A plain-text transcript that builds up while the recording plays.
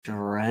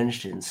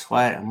drenched in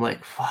sweat. I'm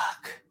like,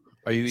 fuck.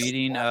 Are you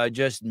eating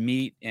just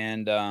meat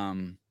and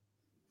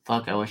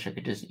Fuck, I wish I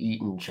could just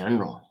eat in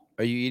general.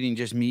 are you eating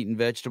just meat and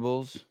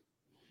vegetables?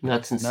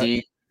 Nuts and Nut.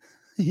 seeds.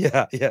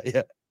 Yeah.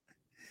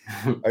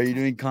 Are you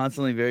doing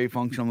constantly very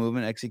functional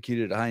movement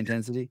executed at high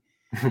intensity?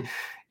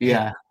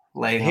 Yeah.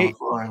 Laying on the Hey,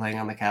 floor, laying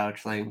on the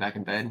couch, laying back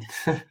in bed.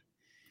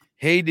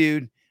 hey,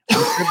 dude,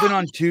 I'm tripping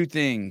on two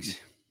things.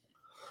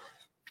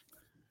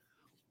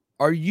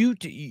 Are you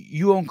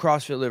you own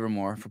CrossFit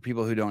Livermore for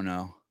people who don't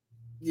know?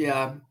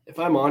 Yeah. If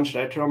I'm on,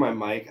 should I turn on my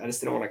mic? I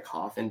just didn't want to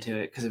cough into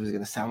it because it was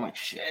gonna sound like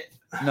shit.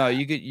 No,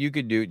 you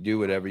could do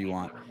whatever you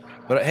want.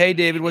 But hey,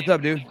 David, what's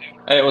up, dude?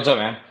 Hey, what's up,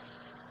 man?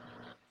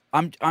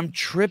 I'm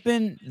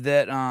tripping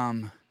that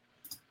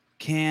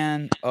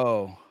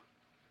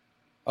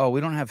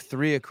we don't have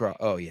 3 across.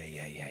 Oh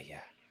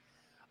yeah.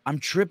 I'm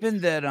tripping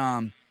that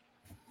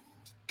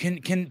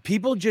can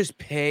people just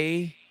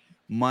pay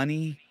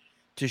money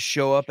to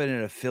show up at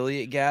an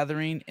affiliate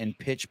gathering and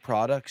pitch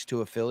products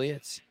to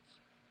affiliates?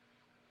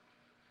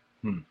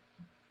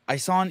 I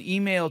saw an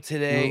email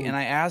today and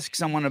I asked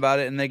someone about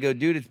it and they go,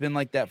 dude, it's been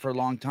like that for a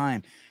long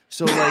time.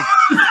 So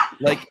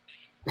like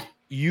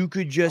you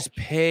could just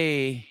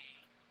pay.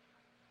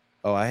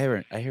 Oh, I hear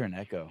an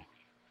echo.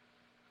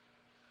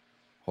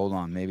 Hold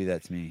on, maybe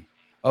that's me.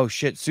 Oh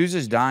shit,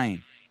 Sousa's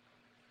dying.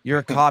 You're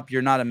a cop,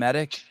 you're not a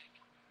medic?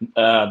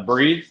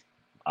 Breathe.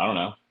 I don't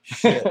know.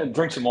 Shit.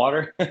 Drink some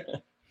water.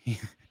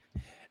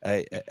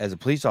 As a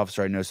police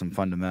officer, I know some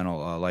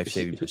fundamental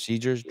life-saving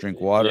procedures. Drink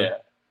water.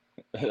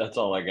 Yeah, that's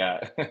all I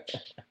got.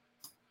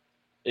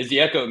 Is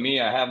the echo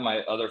me? I have my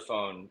other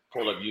phone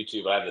pulled up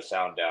YouTube. I have the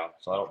sound down,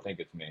 so I don't think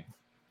it's me.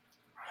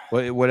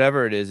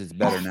 Whatever it is, it's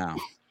better now.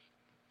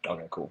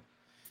 Okay, cool.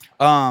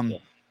 Oh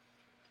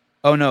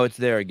no, it's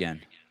there again.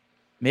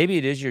 Maybe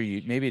it is your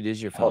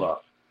phone. Hold on.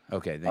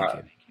 Okay, thank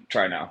you.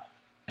 Try now.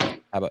 How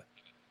about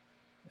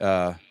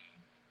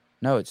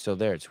no, it's still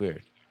there. It's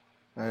weird.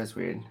 That is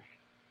weird.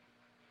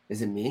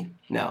 Is it me?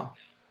 No.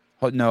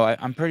 Oh, no,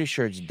 I'm pretty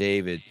sure it's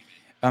David.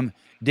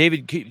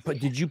 David,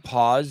 did you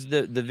pause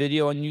the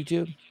video on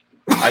YouTube?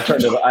 I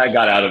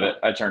got out of it.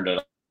 I turned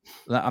it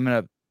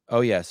off. Oh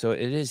yeah, so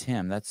it is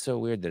him. That's so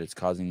weird that it's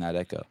causing that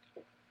echo.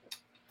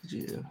 Did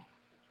you?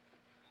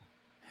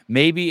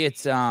 Maybe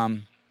it's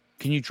can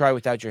you try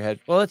without your head?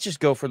 Well, let's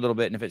just go for a little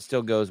bit, and if it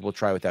still goes, we'll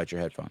try without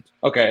your headphones.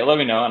 Okay, let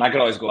me know, and I could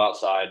always go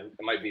outside.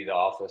 It might be the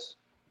office.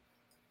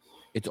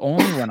 It's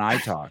only when I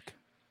talk.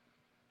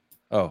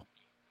 Oh.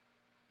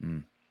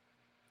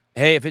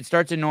 Hey, if it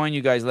starts annoying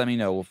you guys, let me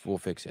know. We'll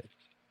fix it.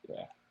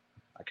 Yeah,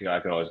 I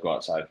could always go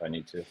outside if I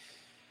need to.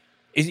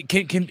 Is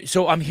it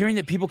so I'm hearing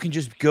that people can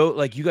just go,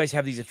 like, you guys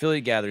have these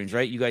affiliate gatherings,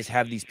 right? You guys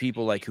have these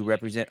people like who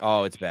represent.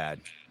 Oh, it's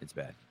bad. It's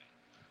bad.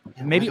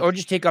 Maybe, or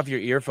just take off your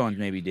earphones,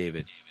 maybe,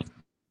 David.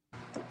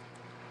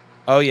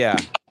 Oh yeah,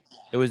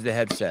 it was the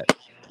headset.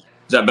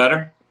 Is that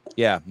better?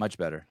 Yeah, much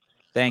better.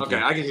 Thank you.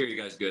 Okay, I can hear you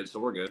guys good, so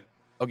we're good.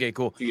 Okay,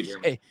 cool. You can hear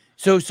me. Hey,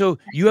 so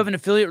you have an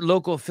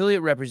local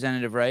affiliate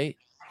representative, right?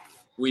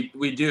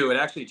 We do. It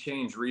actually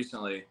changed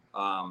recently.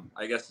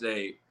 I guess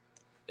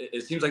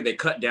it seems like they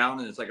cut down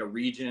and it's like a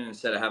region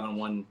instead of having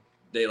one.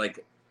 They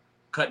like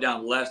cut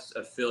down less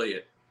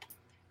affiliate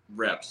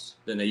reps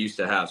than they used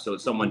to have. So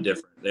it's someone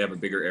different. They have a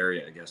bigger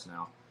area, I guess,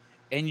 now.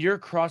 And you're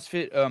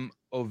CrossFit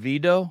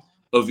Oviedo?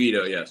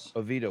 Oviedo, yes.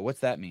 Oviedo. What's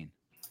that mean?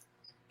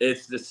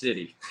 It's the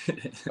city.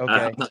 Okay.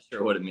 I'm not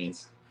sure what it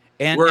means.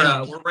 And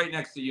we're right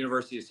next to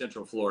University of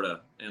Central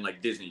Florida and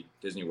like Disney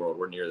World.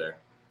 We're near there.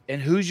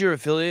 And who's your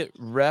affiliate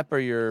rep or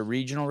your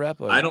regional rep?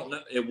 Or? I don't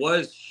know. It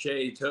was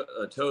Shay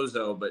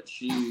Tozo, but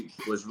she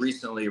was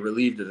recently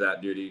relieved of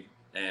that duty.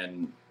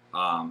 And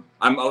I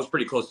was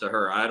pretty close to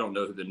her. I don't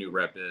know who the new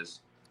rep is.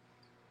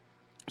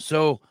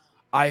 So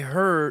I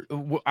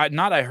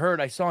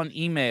saw an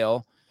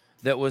email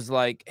that was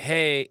like,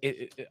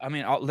 hey,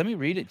 let me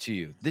read it to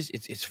you.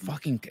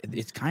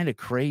 It's kind of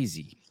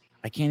crazy.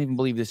 I can't even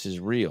believe this is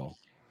real.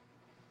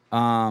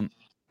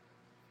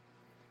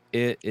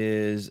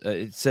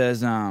 It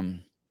says,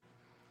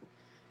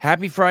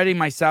 happy Friday,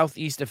 my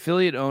Southeast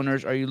affiliate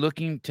owners. Are you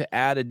looking to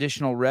add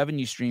additional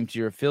revenue stream to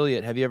your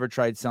affiliate? Have you ever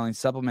tried selling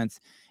supplements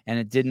and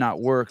it did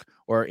not work,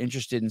 or are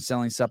interested in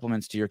selling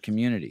supplements to your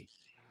community?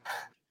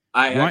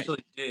 I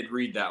actually did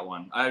read that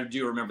one. I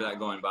do remember that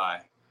going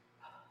by.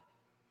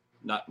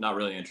 Not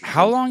really interested.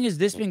 How long has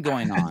this been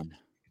going on?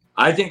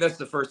 I think that's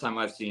the first time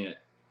I've seen it.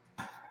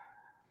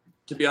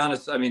 To be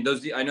honest, I mean,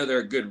 I know they're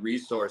a good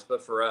resource,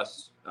 but for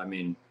us, I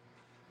mean,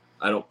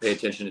 I don't pay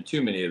attention to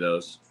too many of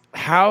those.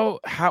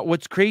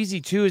 What's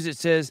crazy too is it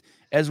says,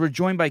 as we're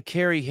joined by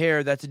Kerry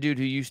Hare, that's a dude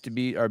who used to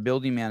be our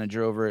building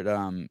manager over at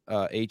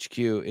HQ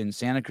in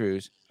Santa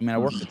Cruz. I mean, I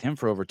worked with him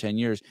for over 10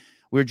 years.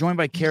 We're joined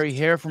by Kerry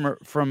Hare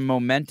from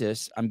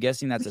Momentous. I'm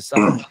guessing that's a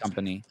supplement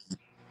company,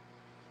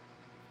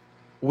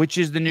 which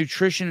is the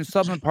nutrition and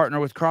supplement partner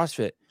with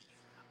CrossFit.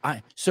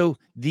 So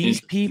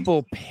these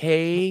people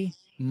pay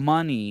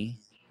money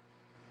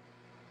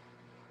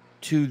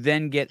to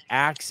then get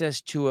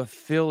access to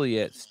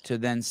affiliates to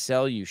then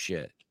sell you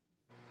shit.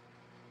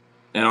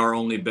 And our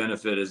only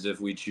benefit is if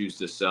we choose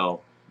to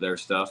sell their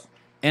stuff.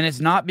 And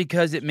it's not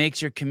because it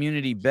makes your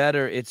community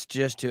better. It's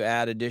just to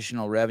add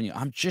additional revenue.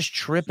 I'm just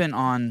tripping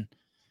on.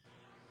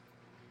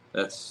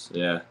 That's,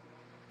 yeah.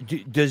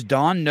 Does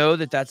Don know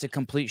that that's a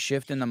complete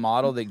shift in the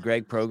model that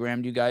Greg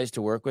programmed you guys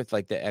to work with,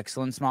 like the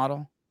excellence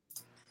model?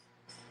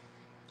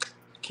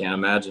 Can't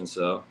imagine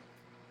so.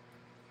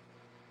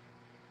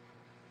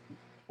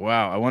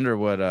 Wow. I wonder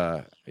what,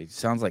 it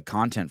sounds like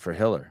content for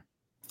Hiller.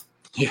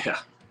 Yeah.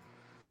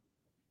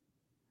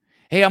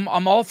 Hey,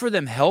 I'm all for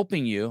them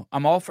helping you.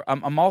 I'm all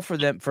for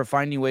them for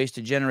finding ways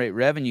to generate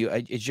revenue.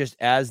 It's just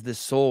as the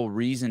sole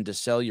reason to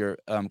sell your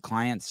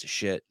clients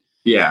shit,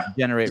 Yeah.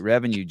 generate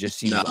revenue just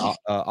seems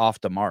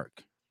off the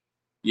mark.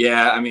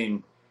 Yeah. I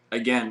mean,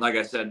 again, like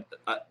I said,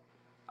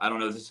 I don't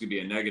know if this could be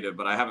a negative,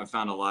 but I haven't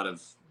found a lot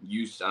of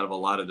use out of a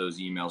lot of those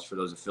emails for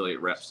those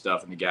affiliate rep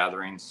stuff and the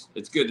gatherings.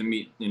 It's good to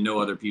meet and know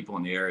other people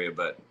in the area,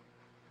 but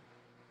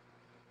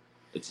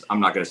I'm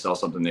not going to sell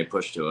something they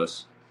push to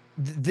us.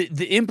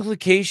 The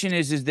implication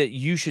is that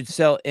you should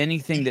sell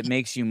anything that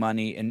makes you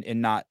money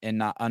and not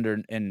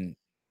under, and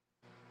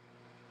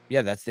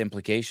yeah, that's the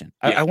implication.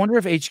 Yeah. I wonder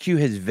if HQ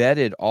has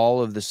vetted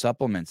all of the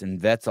supplements and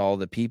vets all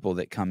the people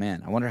that come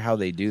in. I wonder how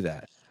they do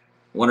that.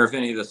 Wonder if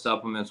any of the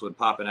supplements would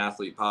pop an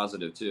athlete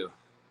positive too.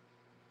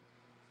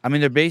 I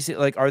mean, they're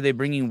basically like, are they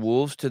bringing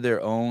wolves to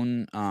their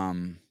own?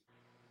 God,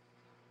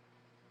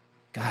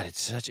 it's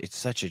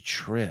such a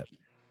trip.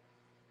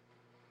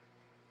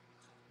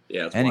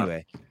 Yeah. It's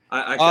Anyway,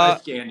 I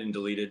scanned and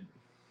deleted.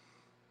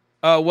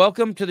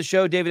 Welcome to the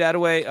show, David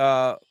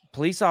Attaway,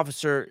 police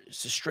officer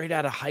straight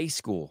out of high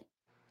school.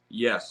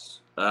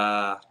 Yes.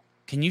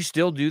 Can you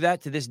still do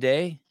that to this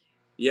day?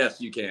 Yes,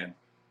 you can.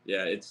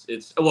 Yeah, it's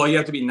well, you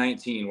have to be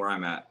 19 where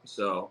I'm at.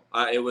 So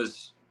it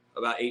was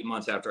about 8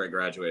 months after I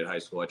graduated high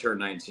school. I turned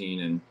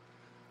 19 and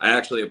I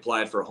actually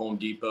applied for Home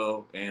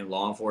Depot and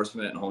law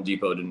enforcement, and Home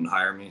Depot didn't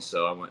hire me,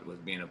 so I went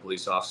with being a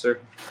police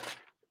officer.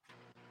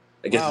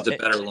 I guess it's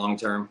a better long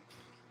term.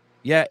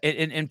 Yeah,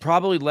 and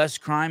probably less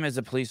crime as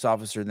a police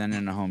officer than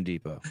in a Home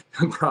Depot.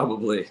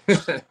 Probably.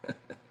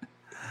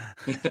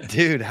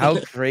 Dude, how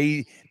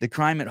crazy. The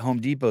crime at Home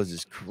Depots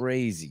is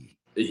crazy.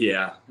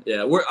 Yeah.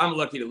 I'm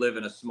lucky to live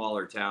in a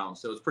smaller town,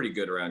 so it's pretty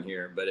good around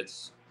here, but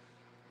it's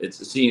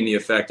seeing the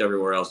effect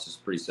everywhere else is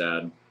pretty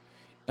sad.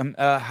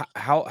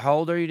 How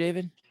old are you,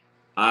 David?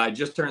 I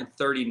just turned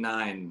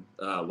 39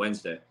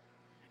 Wednesday.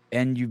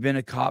 And you've been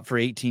a cop for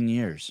 18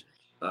 years.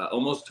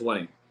 Almost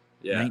 20.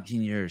 Yeah.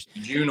 19 years.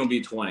 June will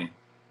be 20.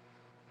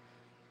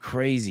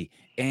 Crazy.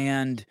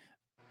 And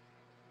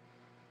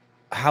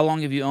how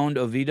long have you owned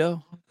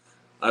Oviedo?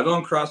 I've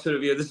owned CrossFit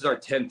Oviedo. This is our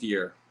 10th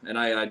year. And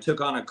I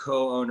took on a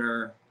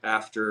co-owner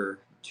after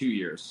 2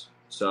 years.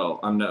 So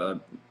I'm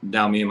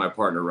now me and my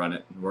partner run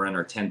it. We're in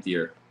our 10th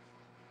year.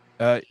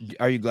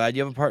 Are you glad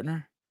you have a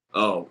partner?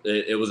 Oh,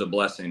 it was a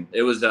blessing.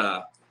 It was,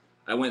 I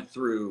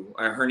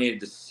herniated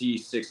the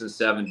C6 and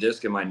 7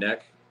 disc in my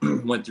neck,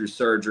 went through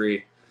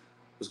surgery,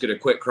 was going to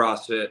quit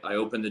CrossFit. I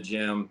opened the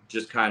gym,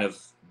 just kind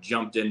of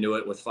jumped into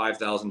it with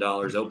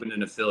 $5,000, opened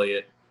an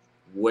affiliate,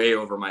 way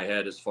over my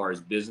head as far as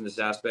business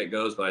aspect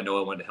goes, but I know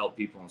I wanted to help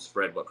people and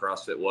spread what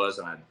CrossFit was,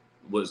 and I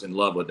was in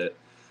love with it.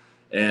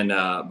 And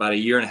about a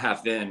year and a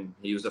half in,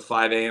 he was a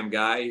 5 a.m.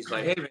 guy. He's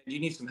like, "Hey, man, do you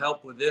need some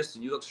help with this?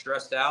 And you look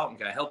stressed out. And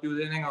can I help you with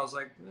anything?" I was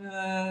like,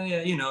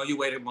 "Yeah, you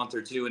wait a month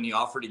or two." And he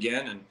offered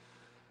again, and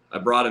I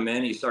brought him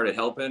in. He started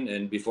helping,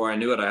 and before I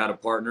knew it, I had a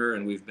partner,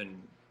 and we've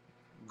been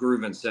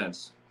grooving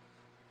since.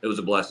 It was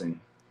a blessing.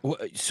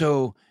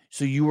 So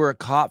you were a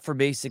cop for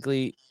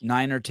basically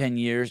 9 or 10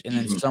 years, and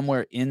then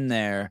somewhere in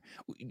there,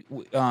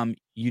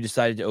 you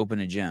decided to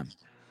open a gym.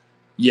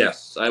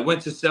 Yes, I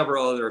went to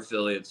several other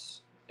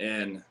affiliates,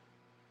 and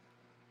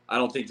I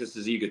don't think this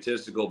is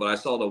egotistical, but I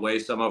saw the way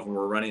some of them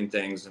were running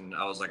things, and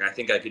I was like, I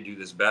think I could do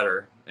this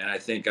better, and I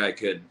think I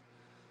could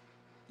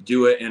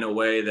do it in a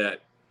way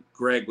that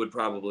Greg would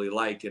probably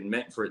like and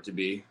meant for it to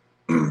be.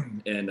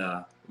 And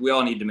we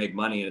all need to make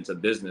money, and it's a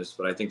business,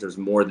 but I think there's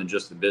more than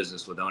just the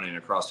business with owning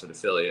a CrossFit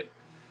affiliate.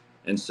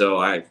 And so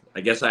I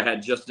guess I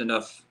had just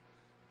enough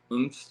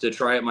oomph to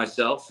try it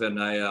myself, and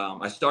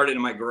I started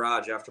in my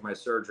garage after my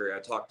surgery. I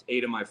talked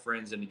 8 of my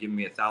friends into giving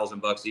me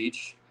 $1,000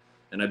 each.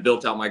 And I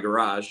built out my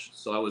garage.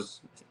 So I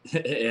was,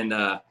 and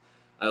I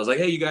was like,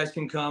 "Hey, you guys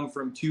can come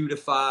from 2 to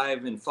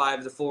 5 and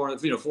 5 to 4,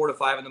 4 to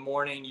 5 in the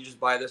morning. You just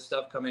buy this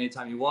stuff, come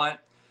anytime you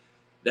want."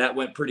 That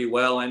went pretty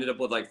well. I ended up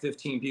with like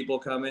 15 people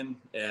coming,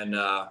 and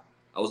I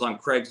was on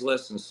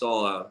Craigslist and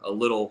saw a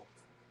little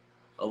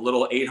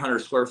 800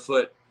 square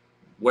foot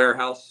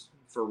warehouse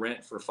for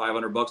rent for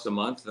 $500 a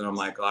month. And I'm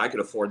like, I could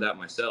afford that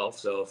myself.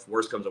 So if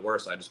worse comes to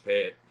worse, I just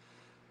pay it.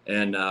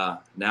 And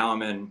now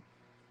I'm in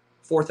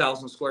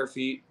 4,000 square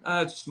feet.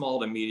 It's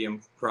small to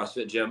medium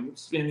CrossFit gym.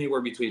 It's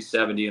anywhere between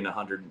 70 and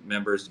 100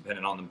 members,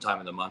 depending on the time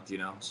of the month,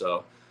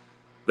 So,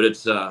 but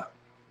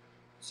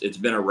it's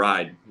been a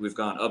ride. We've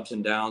gone ups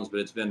and downs,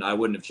 but I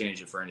wouldn't have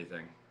changed it for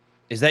anything.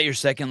 Is that your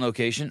second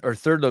location or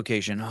third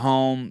location?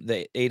 Home,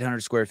 the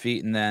 800 square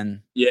feet, and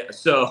then? Yeah.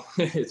 So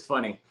it's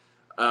funny.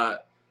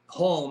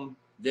 Home,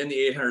 then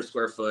the 800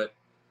 square foot,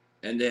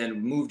 and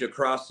then moved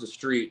across the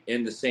street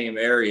in the same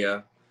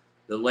area.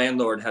 The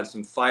landlord had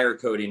some fire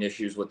coding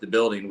issues with the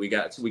building. We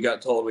got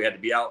told we had to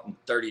be out in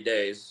 30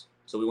 days.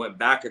 So we went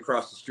back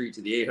across the street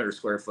to the 800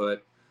 square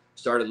foot,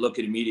 started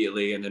looking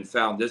immediately, and then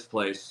found this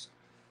place.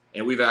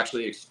 And we've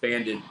actually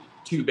expanded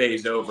 2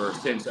 bays over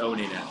since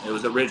owning it. It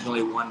was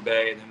originally 1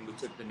 bay, and then we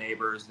took the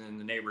neighbors, and then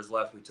the neighbors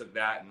left. We took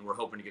that, and we're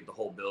hoping to get the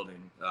whole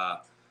building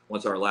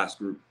once our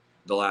last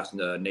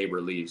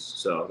neighbor leaves.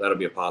 So that'll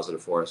be a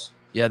positive for us.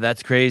 Yeah,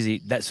 that's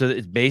crazy. So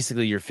it's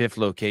basically your 5th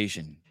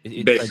location.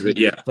 Basically,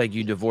 yeah. It's like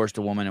you divorced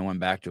a woman and went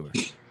back to her.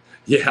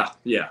 Yeah.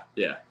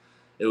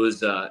 It was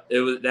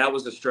that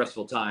was a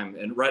stressful time.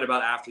 And right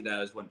about after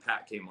that is when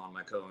Pat came on,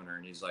 my co-owner,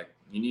 and he's like,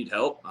 "You need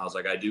help?" I was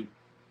like, "I do."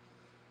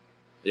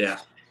 Yeah,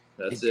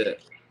 that's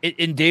it.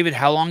 And David,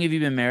 how long have you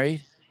been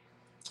married?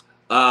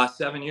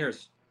 7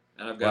 years,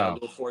 and I've got a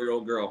little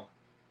 4-year-old girl.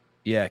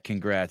 Yeah,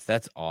 congrats.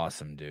 That's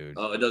awesome, dude.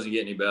 Oh, it doesn't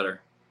get any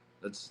better.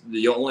 That's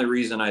the only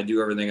reason I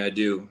do everything I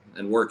do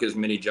and work as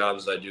many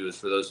jobs as I do is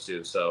for those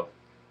two. So,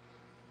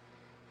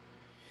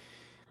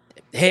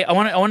 hey, I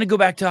want to go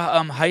back to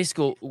high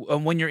school.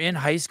 When you're in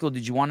high school,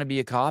 did you want to be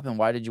a cop, and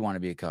why did you want to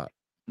be a cop?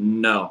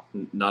 No,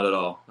 not at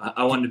all.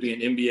 I wanted to be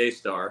an NBA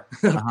star.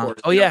 Of course.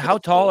 Oh yeah, how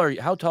tall are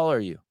you? How tall are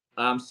you?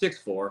 I'm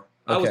 6'4".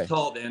 I was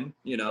tall then,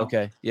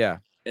 Okay, yeah.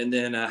 And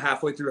then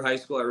halfway through high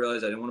school, I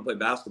realized I didn't want to play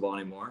basketball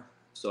anymore.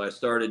 So I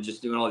started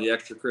just doing all the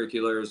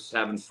extracurriculars,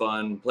 having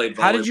fun, played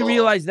volleyball. How did you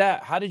realize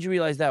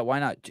that? Why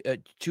not?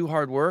 Too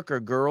hard work, or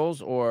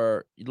girls,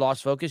 or you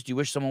lost focus? Do you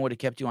wish someone would have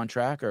kept you on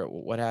track, or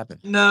what happened?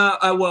 No,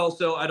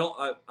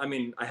 I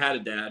mean, I had a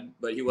dad,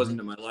 but he wasn't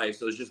in my life.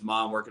 So it was just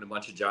mom working a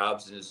bunch of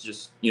jobs. And it's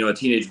just, a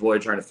teenage boy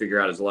trying to figure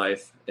out his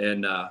life.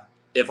 And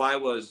if I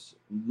was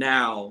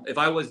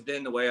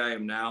then the way I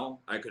am now,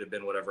 I could have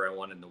been whatever I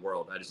wanted in the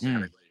world. I just had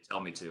everybody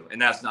tell me to.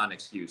 And that's not an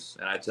excuse.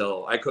 And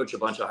I coach a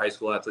bunch of high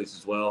school athletes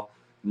as well.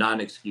 Not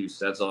an excuse.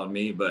 That's on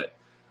me. But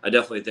I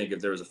definitely think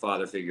if there was a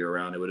father figure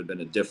around, it would have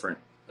been a different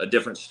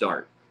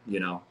start,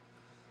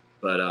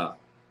 but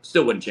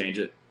still wouldn't change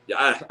it.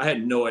 I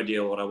had no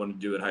idea what I wanted to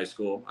do in high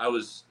school. I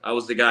was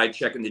the guy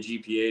checking the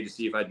GPA to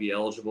see if I'd be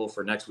eligible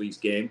for next week's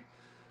game.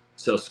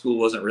 So school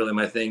wasn't really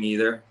my thing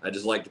either. I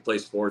just like to play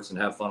sports and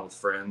have fun with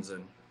friends.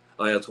 And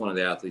that's one of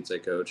the athletes I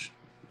coach.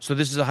 So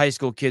this is a high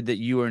school kid that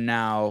you are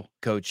now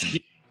coaching.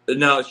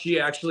 No, she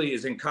actually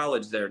is in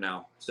college there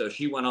now. So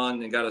she went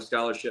on and got a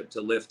scholarship to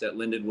lift at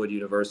Lindenwood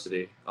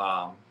University.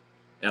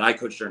 And I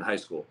coached her in high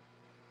school.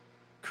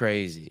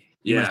 Crazy.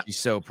 You must be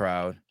so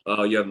proud.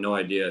 Oh, you have no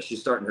idea. She's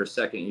starting her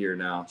 2nd year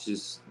now.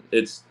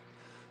 It's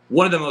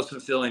one of the most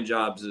fulfilling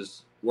jobs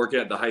is working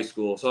at the high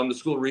school. So I'm the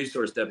school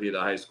resource deputy at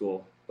the high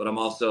school, but I'm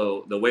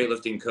also the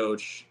weightlifting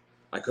coach.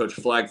 I coach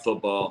flag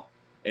football,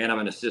 and I'm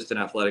an assistant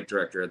athletic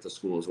director at the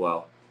school as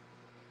well.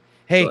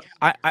 Hey,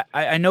 so,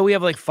 I know we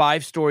have like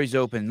 5 stories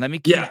open. Let me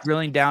keep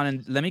drilling down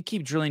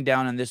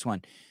on this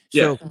one.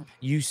 So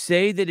you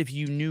say that if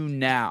you knew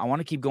now, I want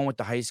to keep going with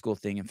the high school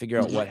thing and figure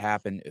out what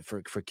happened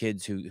for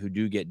kids who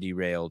do get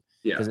derailed.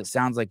 Because it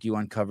sounds like you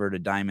uncovered a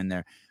diamond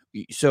there.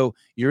 So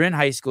you're in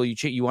high school,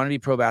 you want to be a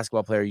pro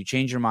basketball player, you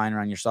change your mind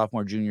around your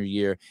sophomore, junior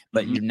year,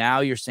 but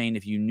you're saying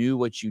if you knew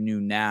what you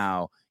knew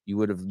now, you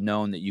would have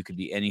known that you could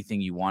be anything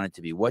you wanted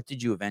to be. What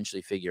did you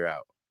eventually figure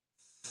out?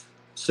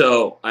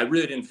 So I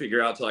really didn't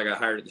figure out till I got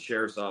hired at the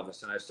sheriff's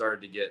office, and I started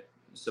to get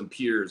some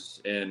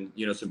peers and,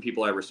 some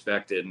people I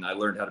respected, and I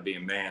learned how to be a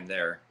man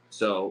there.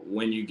 So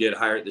when you get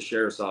hired at the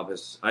sheriff's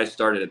office, I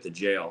started at the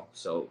jail.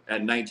 So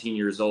at 19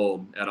 years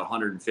old, at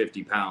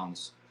 150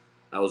 pounds,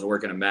 I was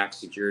working a max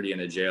security in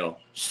a jail.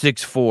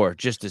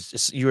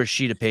 6'4", you're a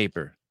sheet of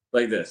paper.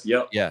 Like this.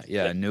 Yep. Yeah.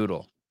 A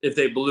noodle. If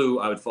they blew,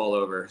 I would fall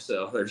over.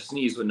 So their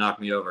sneeze would knock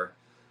me over.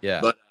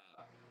 Yeah. But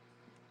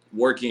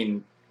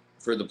working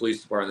for the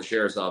police department, the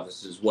sheriff's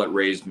office is what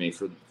raised me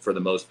for the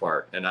most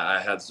part. And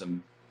I had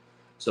some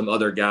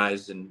other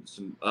guys and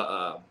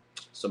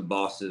some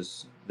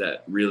bosses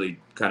that really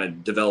kind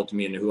of developed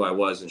me into who I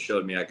was and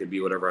showed me I could be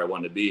whatever I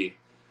wanted to be.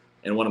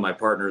 And one of my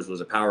partners was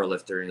a power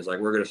lifter, and he's like,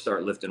 we're going to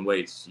start lifting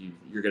weights.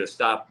 You're going to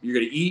stop. You're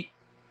going to eat.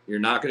 You're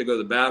not going to go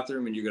to the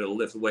bathroom, and you're going to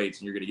lift weights,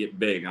 and you're going to get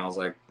big. And I was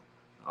like,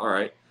 all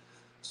right.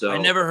 So I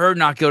never heard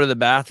not go to the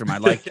bathroom. I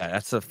like that.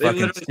 That's a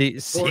fucking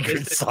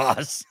secret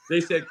sauce.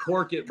 They said,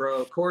 cork it,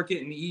 bro. Cork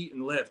it and eat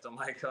and lift. I'm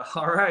like,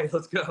 all right,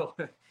 let's go.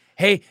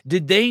 Hey,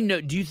 did they know?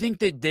 Do you think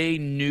that they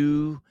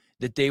knew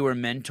that they were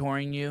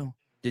mentoring you?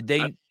 Did they?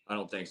 I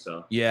don't think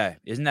so. Yeah,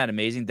 isn't that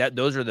amazing?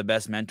 Those are the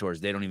best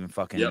mentors. They don't even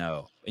fucking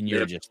know, and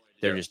they're just.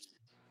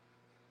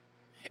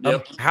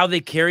 How they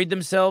carried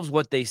themselves,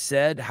 what they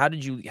said. How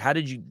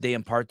did they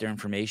impart their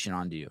information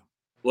onto you?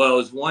 Well, it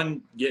was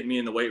one getting me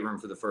in the weight room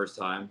for the first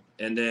time,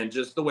 and then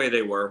just the way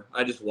they were.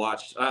 I just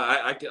watched.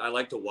 I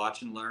like to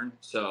watch and learn.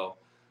 So,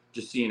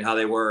 just seeing how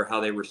they were, how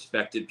they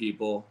respected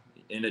people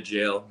in a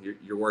jail.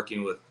 You're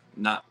working with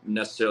not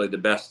necessarily the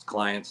best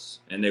clients,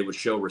 and they would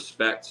show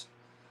respect,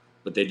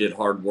 but they did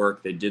hard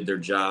work. They did their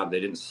job.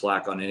 They didn't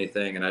slack on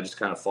anything, and I just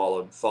kind of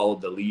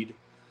followed the lead.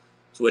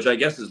 So, which I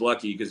guess is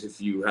lucky, because if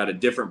you had a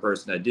different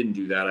person that didn't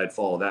do that, I'd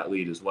follow that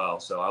lead as well.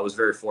 So I was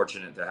very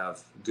fortunate to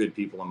have good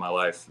people in my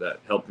life that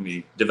helped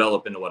me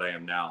develop into what I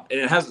am now. And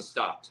it hasn't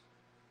stopped.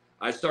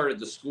 I started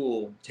the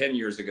school 10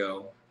 years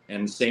ago,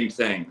 and same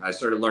thing. I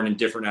started learning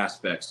different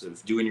aspects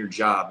of doing your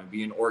job and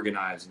being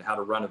organized and how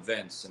to run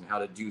events and how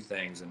to do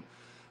things, and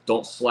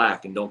don't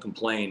slack and don't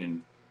complain,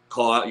 and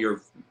call out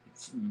your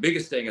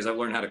biggest thing is I've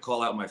learned how to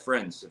call out my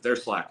friends if they're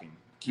slacking,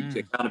 keep the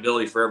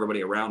accountability for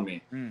everybody around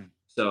me.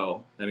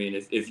 So, I mean,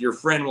 if your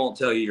friend won't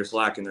tell you you're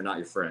slacking, they're not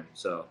your friend.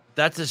 So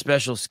that's a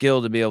special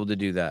skill to be able to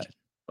do that.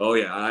 Oh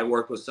yeah, I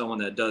work with someone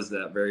that does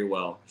that very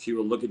well. She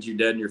will look at you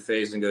dead in your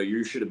face and go,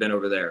 "You should have been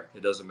over there."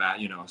 It doesn't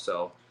matter,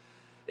 So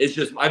it's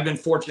just, I've been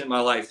fortunate in my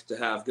life to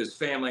have, because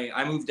family.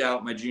 I moved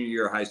out my junior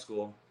year of high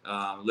school,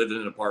 lived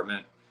in an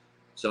apartment,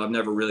 so I've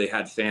never really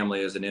had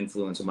family as an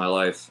influence in my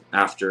life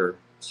after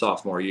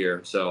sophomore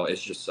year. So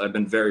it's just, I've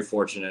been very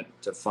fortunate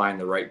to find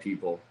the right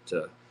people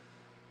to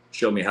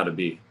show me how to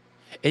be.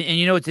 And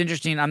it's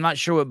interesting. I'm not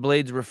sure what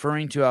Blade's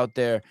referring to out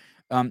there,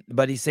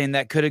 but he's saying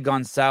that could have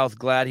gone south.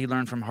 Glad he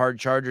learned from hard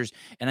chargers.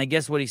 And I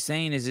guess what he's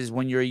saying is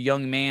when you're a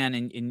young man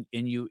and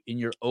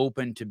you're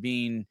open to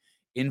being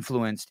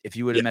influenced, if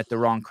you would have met the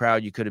wrong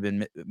crowd, you could have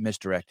been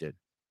misdirected.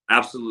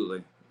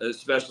 Absolutely.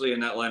 Especially in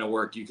that line of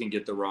work, you can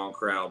get the wrong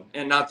crowd.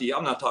 And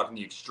I'm not talking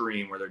the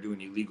extreme where they're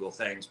doing illegal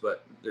things,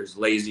 but there's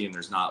lazy and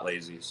there's not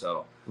lazy.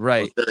 So right.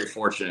 I was very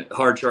fortunate.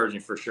 Hard charging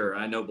for sure.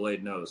 I know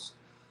Blade knows.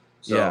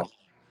 So yeah.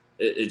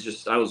 It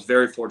just, I was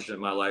very fortunate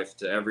in my life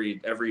to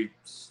every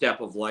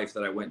step of life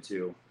that I went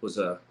to was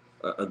a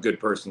good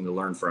person to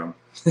learn from.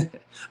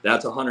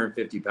 That's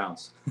 150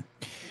 pounds.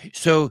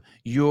 So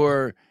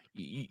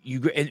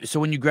so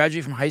when you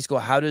graduate from high school,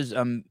 how does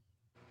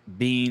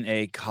being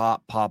a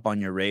cop pop on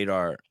your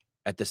radar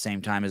at the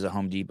same time as a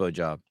Home Depot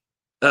job?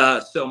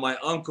 So my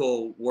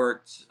uncle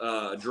worked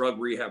a drug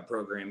rehab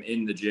program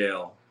in the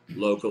jail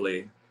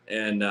locally,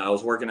 and I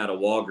was working at a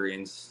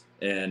Walgreens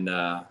and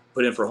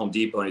put in for Home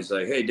Depot, and he's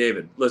like, "Hey,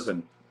 David,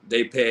 listen,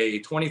 they pay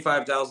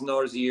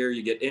 $25,000 a year,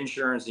 you get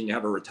insurance, and you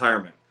have a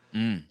retirement."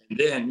 And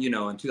then,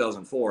 in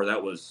 2004,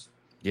 that was...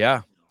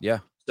 Yeah.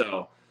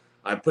 So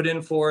I put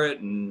in for it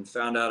and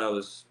found out I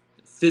was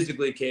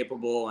physically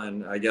capable,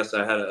 and I guess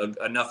I had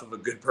enough of a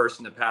good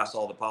person to pass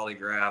all the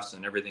polygraphs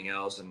and everything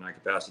else, and I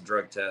could pass the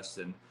drug test,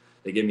 and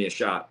they gave me a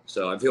shot.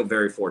 So I feel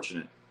very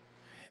fortunate.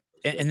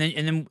 And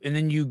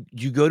then you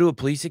go to a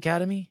police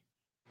academy?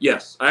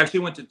 Yes, I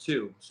actually went to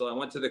 2. So I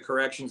went to the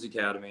Corrections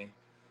Academy,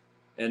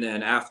 and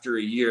then after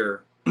a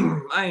year,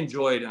 I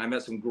enjoyed, and I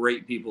met some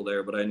great people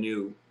there, but I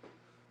knew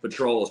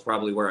patrol was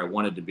probably where I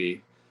wanted to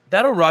be.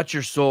 That'll rot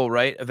your soul,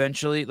 right?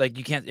 Eventually, like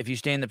you can't, if you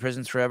stay in the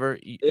prisons forever,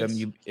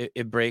 it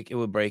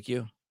would break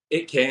you.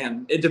 It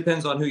can. It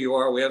depends on who you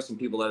are. We have some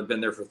people that have been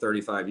there for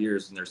 35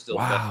 years and they're still...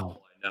 Wow.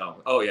 I know.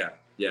 Oh yeah.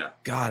 Yeah.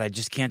 God, I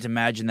just can't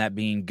imagine that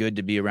being good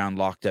to be around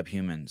locked up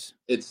humans.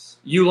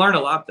 You learn a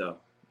lot though.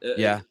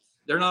 Yeah.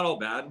 They're not all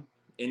bad.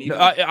 And even,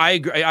 I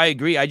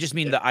agree. I just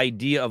mean the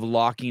idea of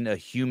locking a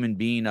human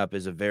being up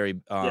is a very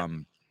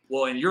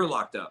Well, and you're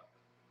locked up.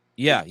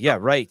 Yeah,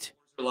 right.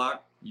 You're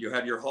locked. You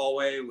have your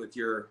hallway with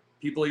your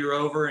people you're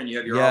over, and you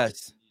have your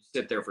office.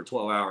 You sit there for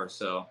 12 hours.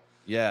 So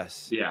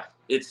yes. Yeah.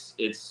 It's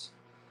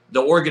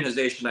the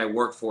organization I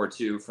work for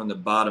too, from the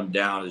bottom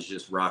down, is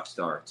just rock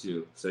star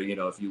too. So,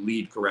 if you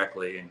lead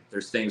correctly, and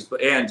there's things,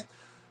 and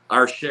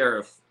our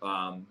sheriff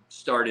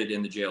started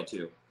in the jail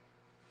too.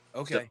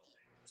 Okay.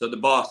 So the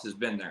boss has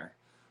been there.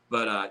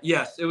 But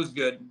yes, it was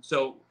good.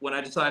 So when I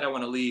decide I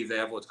want to leave, they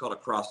have what's called a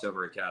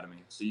crossover academy.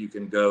 So you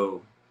can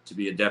go to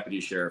be a deputy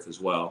sheriff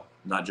as well,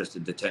 not just a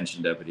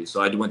detention deputy.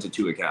 So I went to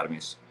 2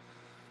 academies.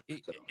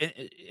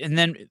 And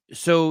then,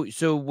 so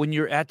when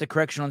you're at the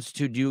Correctional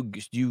Institute, do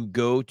you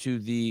go to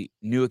the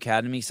new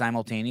academy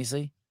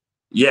simultaneously?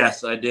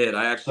 Yes, I did.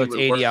 I actually it's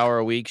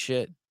 80-hour-a-week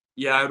shit.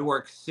 Yeah, I would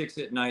work 6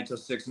 at night till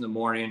 6 in the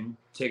morning,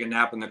 take a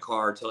nap in the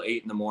car till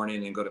 8 in the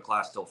morning, and go to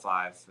class till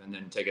 5, and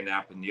then take a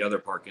nap in the other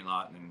parking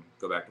lot and then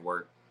go back to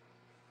work.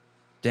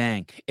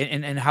 Dang.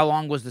 And how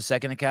long was the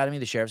second academy,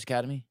 the sheriff's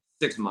academy?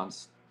 6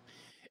 months.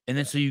 And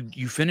then so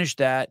you finish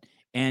that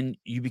and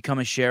you become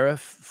a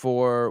sheriff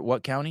for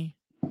what county?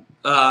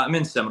 I'm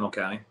in Seminole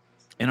County.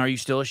 And are you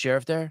still a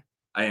sheriff there?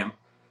 I am.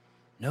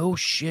 No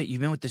shit.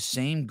 You've been with the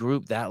same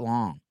group that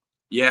long.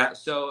 Yeah.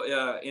 So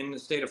in the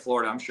state of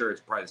Florida, I'm sure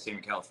it's probably the same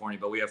in California,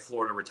 but we have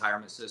Florida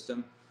retirement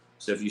system.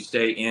 So if you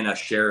stay in a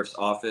sheriff's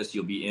office,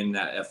 you'll be in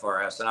that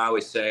FRS. And I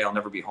always say I'll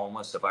never be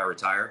homeless if I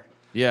retire.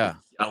 Yeah.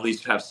 I'll at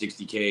least have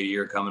 $60K a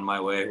year coming my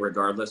way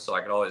regardless. So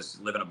I could always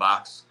live in a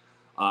box.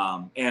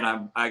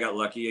 And I got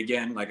lucky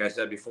again. Like I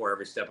said before,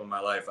 every step of my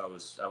life, I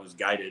was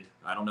guided.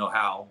 I don't know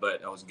how,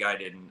 but I was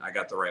guided and I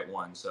got the right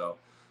one. So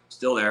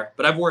still there,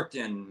 but I've worked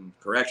in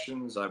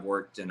corrections. I've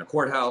worked in a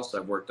courthouse.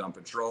 I've worked on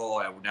patrol.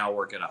 I now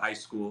work at a high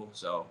school.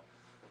 So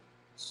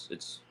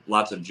it's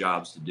lots of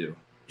jobs to do.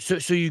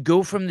 So you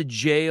go from the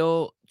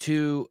jail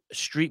to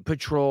street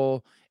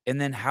patrol, and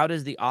then how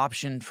does the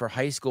option for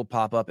high school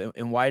pop up,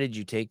 and why did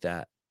you take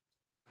that?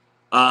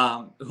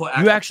 Well,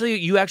 You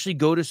actually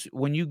go to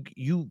when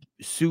you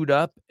suit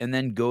up and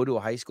then go to a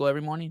high school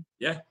every morning?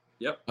 yeah,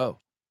 yep. Oh,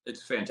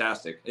 It's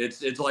fantastic.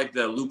 It's like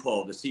the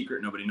loophole, the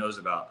secret nobody knows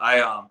about.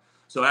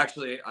 So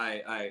actually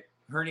I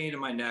herniated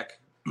my neck,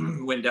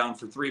 went down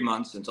for 3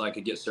 months until I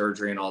could get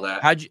surgery and all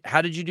that.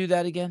 how did you do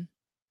that again?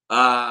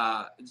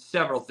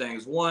 Several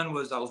things. One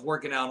was I was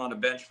working out on a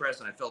bench press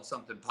and I felt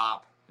something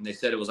pop, and they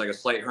said it was like a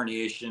slight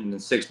herniation.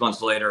 And 6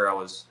 months later, I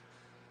was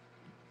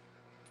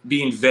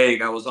being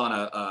vague. I was on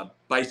a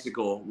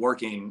bicycle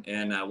working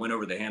and went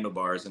over the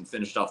handlebars and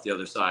finished off the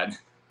other side.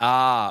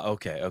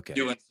 Okay.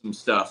 Doing some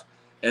stuff.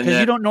 And Because then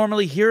you don't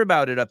normally hear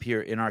about it up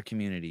here in our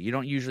community. You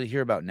don't usually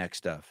hear about neck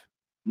stuff.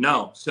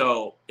 no,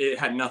 so it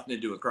had nothing to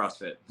do with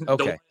CrossFit.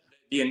 Okay.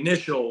 The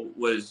initial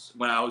was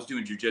when I was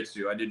doing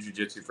jujitsu. I did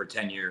jujitsu for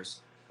 10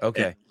 years.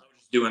 Okay. I was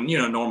just doing,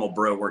 normal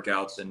bro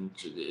workouts, and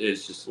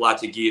it's just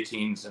lots of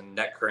guillotines and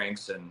neck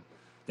cranks, and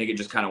I think it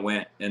just kind of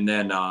went. And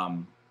then,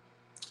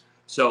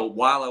 so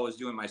while I was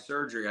doing my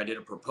surgery, I did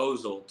a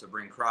proposal to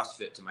bring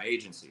CrossFit to my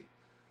agency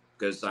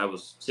because I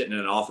was sitting in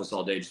an office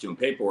all day just doing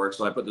paperwork.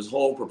 So I put this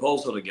whole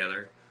proposal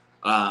together,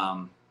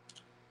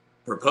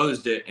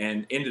 proposed it,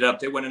 and ended up,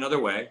 they went another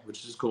way,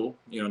 which is cool.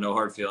 No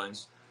hard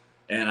feelings.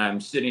 And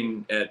I'm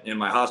sitting in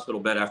my hospital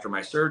bed after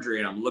my surgery,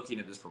 and I'm looking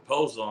at this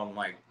proposal. And I'm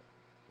like,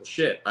 well,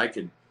 shit, I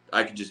could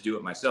just do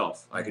it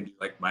myself. I could do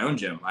like my own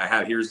gym.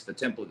 Here's the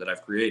template that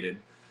I've created.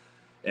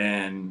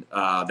 And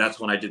that's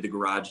when I did the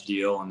garage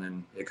deal. And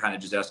then it kind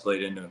of just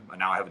escalated into,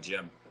 now I have a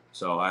gym.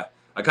 So I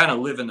kind of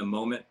live in the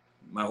moment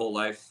my whole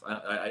life.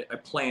 I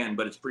plan,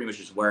 but it's pretty much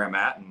just where I'm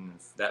at. And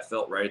that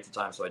felt right at the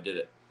time. So I did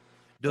it.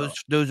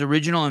 Those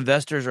original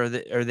investors, are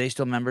they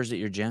still members at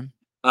your gym?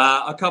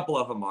 A couple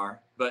of them are,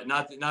 but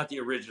not the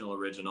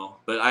original.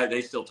 But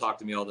they still talk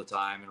to me all the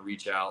time and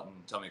reach out and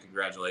tell me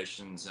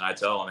congratulations. And I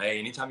tell them, hey,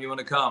 anytime you want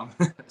to come.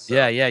 So,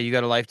 yeah, you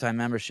got a lifetime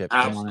membership.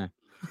 Come on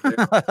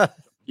in.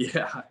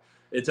 Yeah,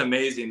 it's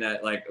amazing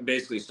that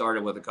basically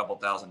started with a couple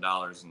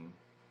 $1,000s, and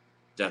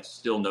that's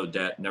still no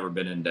debt. Never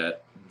been in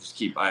debt.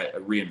 I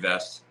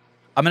reinvest.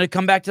 I'm going to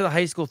come back to the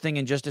high school thing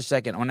in just a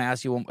second. I want to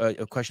ask you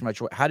a question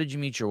about how did you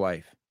meet your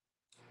wife?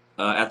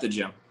 At the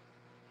gym.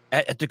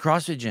 At the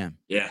CrossFit gym?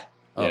 Yeah.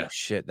 Oh yeah.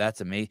 Shit,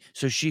 that's amazing.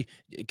 So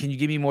can you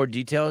give me more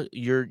detail?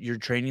 You're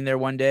training there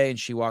one day and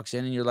she walks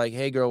in and you're like,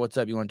 "Hey girl, what's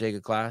up? You want to take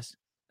a class?"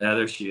 Yeah,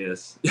 there she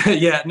is.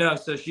 Yeah, no.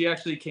 So she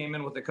actually came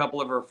in with a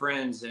couple of her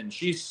friends, and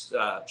she's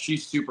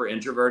super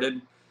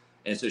introverted,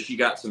 and so she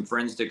got some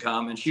friends to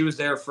come, and she was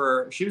there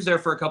for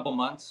a couple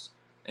months,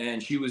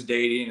 and she was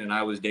dating, and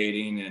I was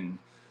dating, and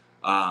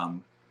I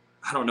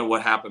don't know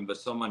what happened, but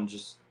someone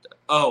so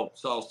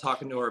I was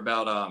talking to her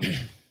about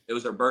it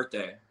was her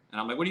birthday. And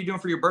I'm like, what are you doing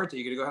for your birthday?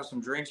 You gonna go have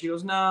some drinks? She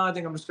goes, no, I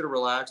think I'm just gonna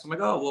relax. I'm like,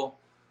 oh, well,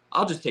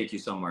 I'll just take you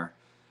somewhere.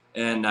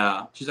 And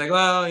she's like,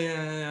 well,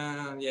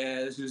 yeah,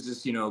 this was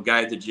this,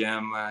 guy at the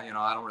gym. I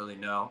don't really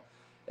know.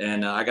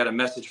 And I got a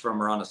message from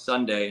her on a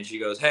Sunday, and she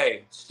goes,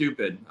 hey,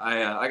 stupid,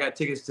 I got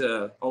tickets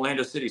to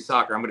Orlando City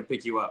soccer. I'm gonna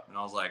pick you up. And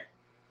I was like,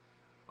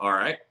 all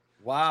right.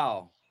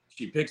 Wow.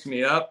 She picks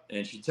me up,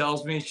 and she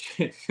tells me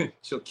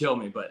she'll kill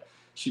me, but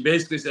she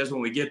basically says, when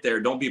we get there,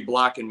 don't be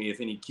blocking me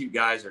if any cute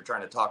guys are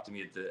trying to talk to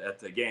me at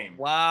the game.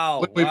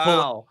 Wow.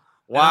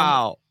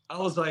 Wow. I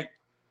was like,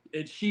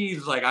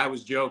 she's like, I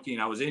was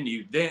joking. I was into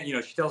you. Then,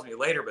 she tells me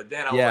later, but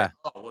then I was like,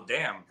 oh, well,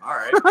 damn. All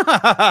right.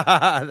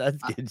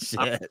 That's good shit.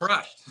 I'm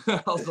crushed.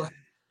 I was like,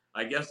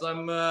 I guess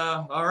I'm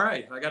all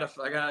right. I got a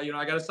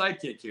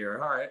sidekick here.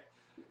 All right.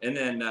 And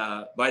then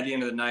by the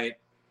end of the night,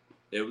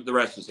 the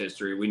rest is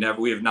history. We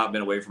have not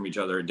been away from each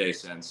other a day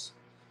since.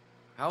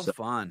 How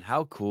fun.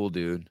 How cool,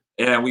 dude.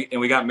 Yeah,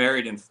 we got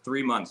married in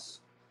 3 months.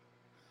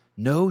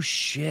 No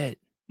shit.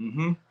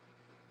 Mm-hmm.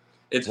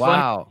 It's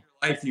wow.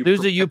 Fun.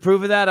 You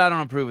approve of that? I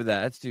don't approve of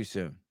that. That's too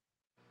soon.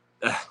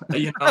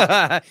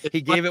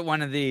 He gave it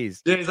one of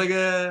these. Yeah, he's like,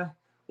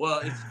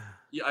 well,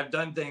 I've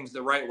done things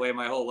the right way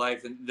my whole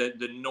life, and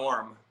the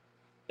norm,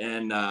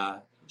 and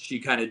she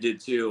kind of did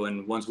too.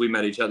 And once we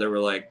met each other, we're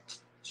like,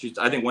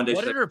 I think one day.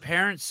 What did her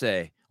parents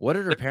say?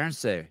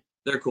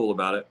 They're cool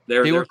about it.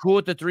 They were cool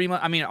with the 3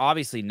 months. I mean,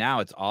 obviously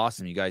now it's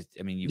awesome. You guys,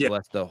 I mean, you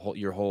blessed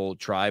your whole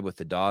tribe with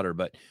the daughter.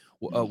 But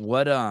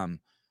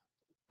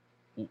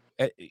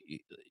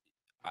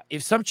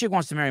if some chick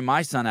wants to marry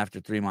my son after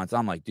 3 months,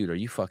 I'm like, dude, are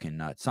you fucking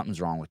nuts? Something's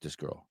wrong with this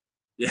girl.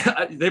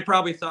 Yeah, they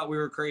probably thought we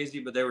were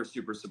crazy, but they were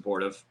super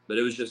supportive. But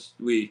it was just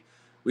we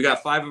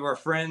got 5 of our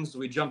friends.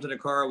 We jumped in a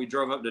car. We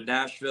drove up to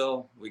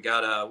Nashville. We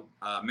got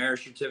a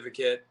marriage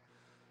certificate.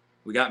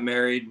 We got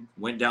married,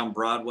 went down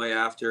Broadway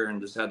after, and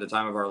just had the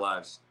time of our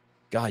lives.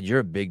 God, you're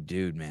a big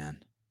dude,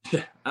 man.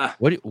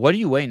 What do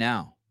you weigh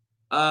now?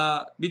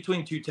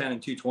 Between 210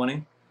 and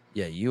 220.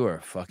 Yeah, you are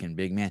a fucking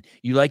big man.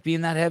 You like being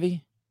that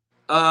heavy?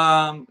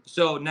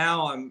 So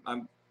now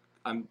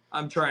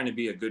I'm trying to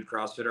be a good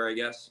CrossFitter, I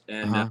guess,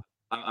 and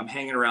I'm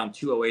hanging around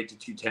 208 to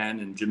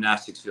 210, and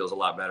gymnastics feels a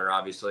lot better,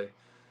 obviously,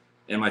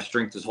 and my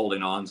strength is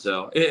holding on.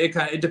 So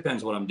it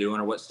depends what I'm doing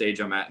or what stage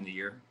I'm at in the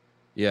year.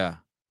 Yeah.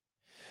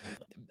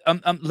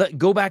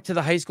 Go back to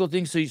the high school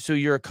thing. So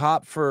you're a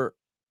cop for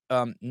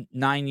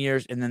 9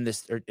 years, and then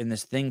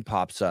this thing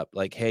pops up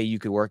like, hey, you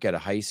could work at a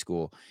high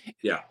school.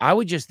 Yeah. I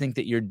would just think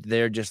that you're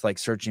there just like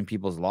searching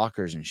people's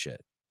lockers and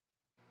shit.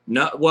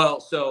 No, well,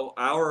 so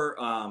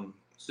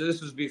so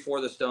this was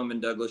before the Stoneman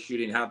Douglas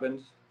shooting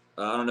happened.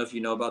 I don't know if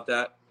you know about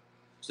that.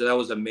 So that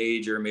was a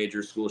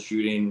major school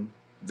shooting,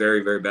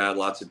 very, very bad.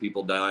 Lots of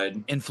people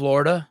died. In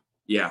Florida?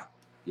 Yeah,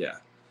 yeah.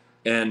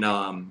 And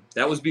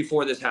that was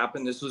before this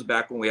happened. This was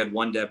back when we had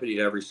one deputy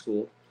at every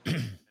school.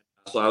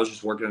 So I was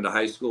just working at a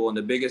high school, and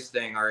the biggest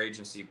thing our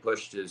agency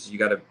pushed is you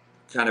got to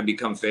kind of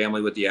become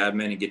family with the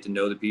admin and get to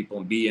know the people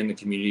and be in the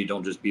community.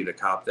 Don't just be the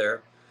cop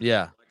there.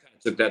 Yeah. I kind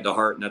of took that to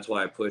heart, and that's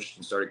why I pushed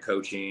and started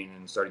coaching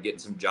and started getting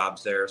some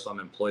jobs there. So I'm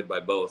employed by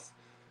both.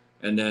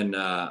 And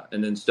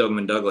then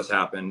Stoneman Douglas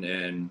happened,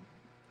 and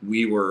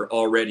we were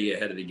already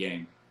ahead of the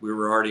game. We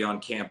were already on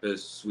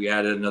campus. We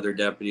added another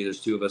deputy.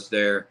 There's 2 of us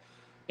there.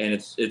 And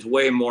it's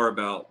way more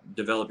about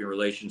developing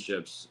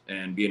relationships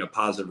and being a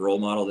positive role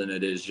model than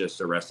it is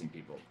just arresting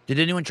people. Did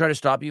anyone try to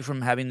stop you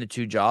from having the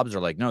 2 jobs, or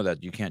like, no,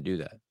 that you can't do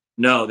that?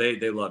 No, they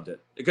loved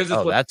it because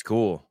that's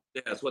cool.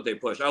 Yeah, that's what they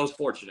pushed. I was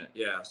fortunate.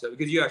 Yeah. So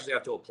because you actually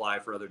have to apply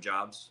for other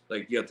jobs,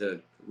 like you have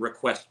to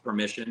request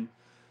permission.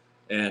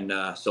 And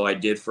so I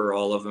did for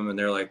all of them, and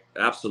they're like,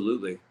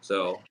 absolutely.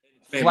 So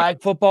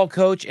flag football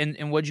coach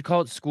and what'd you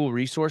call it? School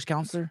resource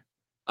counselor?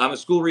 I'm a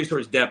school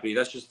resource deputy.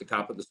 That's just the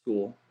cop at the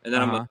school. And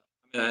then I'm an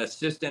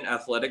assistant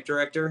athletic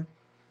director.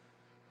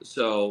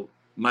 So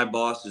my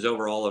boss is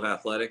over all of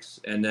athletics,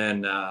 and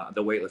then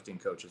the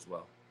weightlifting coach as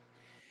well.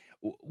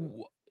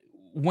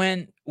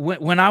 When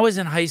I was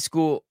in high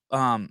school,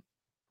 as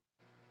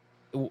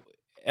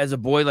a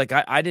boy, like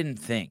I didn't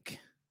think.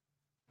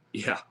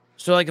 Yeah.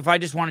 So like if I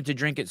just wanted to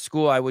drink at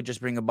school, I would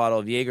just bring a bottle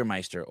of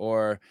Jägermeister,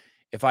 or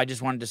if I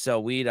just wanted to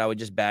sell weed, I would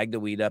just bag the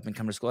weed up and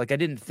come to school. Like I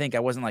didn't think. I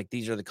wasn't like,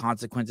 these are the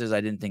consequences.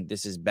 I didn't think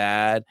this is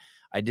bad.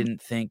 I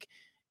didn't think.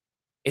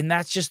 And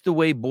that's just the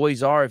way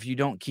boys are. If you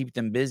don't keep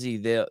them busy,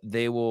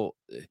 they will,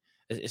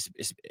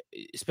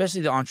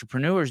 especially the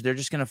entrepreneurs, they're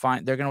going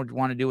to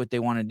want to do what they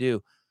want to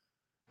do.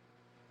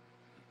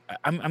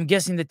 I'm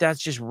guessing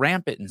that's just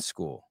rampant in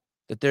school,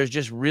 that there's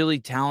just really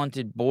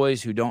talented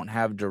boys who don't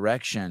have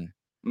direction.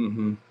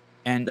 Mm-hmm.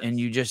 And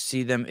you just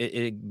see them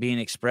it being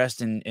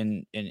expressed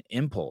in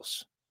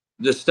impulse.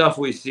 The stuff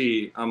we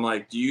see, I'm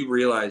like, do you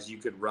realize you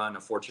could run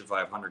a Fortune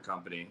 500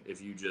 company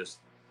if you just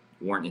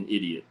weren't an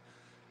idiot?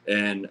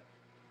 And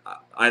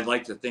I'd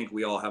like to think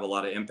we all have a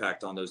lot of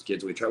impact on those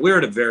kids. I'm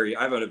at a very,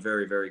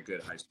 very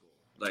good high school.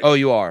 Like, oh,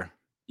 you are?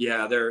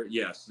 Yeah, they're.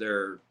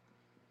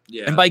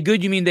 Yeah. And by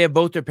good, you mean they have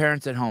both their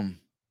parents at home?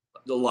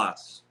 The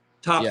lots.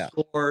 Top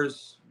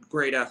scores,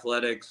 great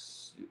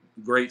athletics,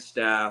 great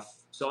staff.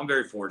 So I'm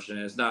very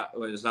fortunate. It's not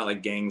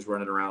like gangs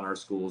running around our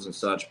schools and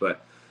such,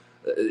 but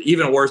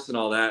even worse than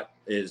all that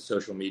is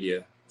social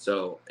media.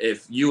 So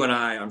if you and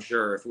I'm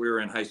sure if we were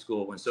in high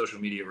school when social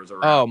media was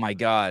around. Oh my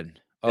God.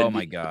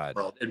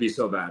 It'd be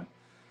so bad.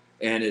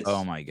 And it's.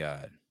 Oh my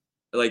God.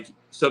 Like,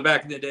 so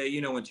back in the day,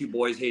 when 2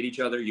 boys hate each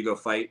other, you go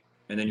fight,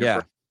 and then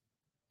you're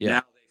now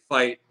they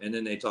fight, and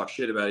then they talk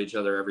shit about each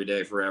other every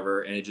day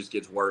forever, and it just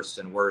gets worse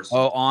and worse.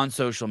 Oh, on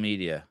social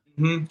media.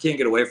 Mm-hmm. Can't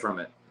get away from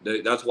it.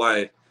 That's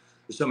why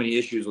there's so many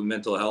issues with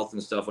mental health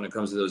and stuff when it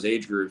comes to those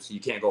age groups.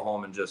 You can't go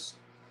home and just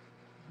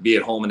be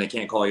at home, and they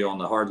can't call you on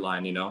the hard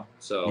line,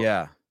 So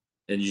yeah,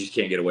 and you just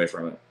can't get away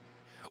from it.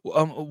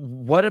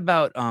 What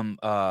about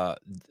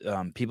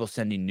people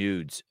sending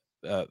nudes?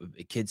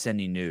 Kids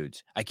sending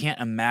nudes. I can't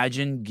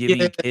imagine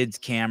giving kids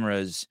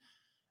cameras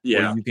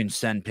where you can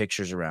send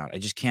pictures around. I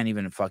just can't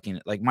even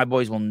fucking, like, my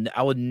boys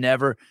I would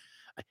never.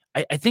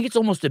 I think it's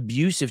almost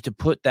abusive to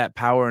put that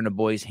power in a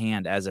boy's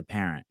hand as a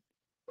parent.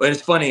 And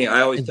it's funny.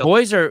 I always tell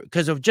boys are,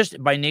 because of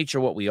just by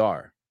nature what we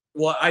are.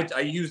 Well,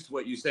 I use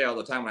what you say all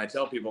the time when I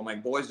tell people, I'm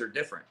like, boys are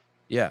different.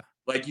 Yeah.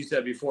 Like you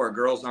said before,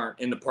 girls aren't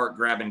in the park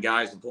grabbing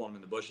guys and pulling them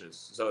in the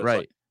bushes. So it's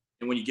right.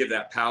 And when you give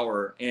that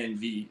power and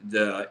the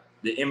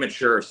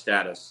immature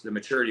status, the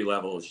maturity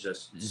level is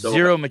just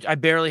zero. I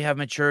barely have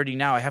maturity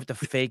now. I have to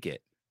fake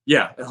it.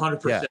 Yeah,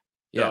 100%.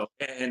 Yeah. So,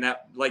 and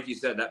that, like you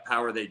said, that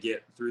power they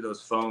get through those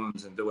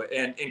phones and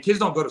and kids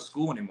don't go to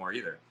school anymore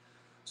either.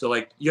 So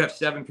like you have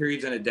 7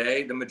 periods in a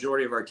day. The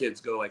majority of our kids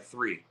go like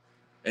 3,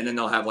 and then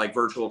they'll have like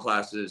virtual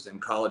classes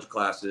and college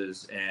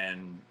classes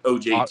and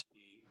OJT,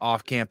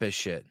 off campus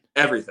shit.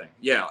 Everything.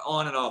 Yeah.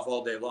 On and off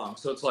all day long.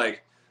 So it's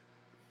like,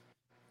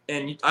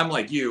 and I'm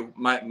like you,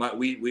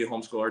 we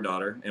homeschool our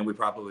daughter, and we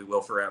probably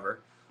will forever.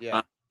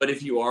 Yeah. But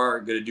if you are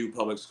going to do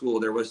public school,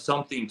 there was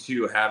something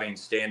to having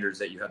standards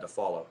that you had to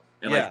follow.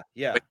 And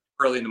like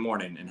early in the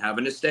morning and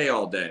having to stay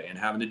all day and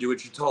having to do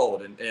what you're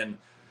told. And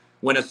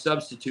when a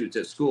substitute's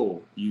at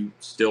school, you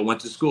still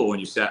went to school when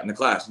you sat in the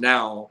class.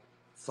 Now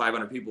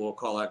 500 people will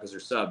call out because they're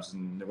subs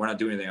and we're not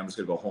doing anything. I'm just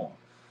going to go home.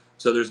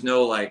 So there's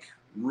no like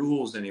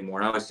rules anymore.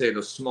 And I always say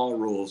those small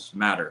rules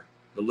matter.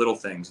 The little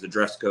things, the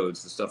dress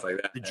codes, the stuff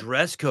like that. The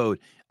dress code.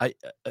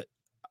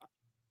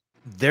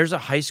 There's a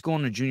high school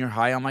and a junior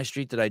high on my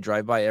street that I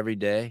drive by every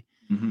day.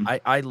 Mm-hmm.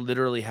 I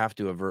literally have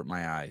to avert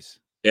my eyes.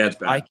 Yeah, it's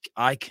bad.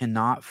 I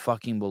cannot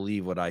fucking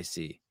believe what I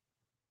see.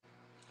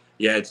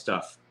 Yeah, it's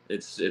tough.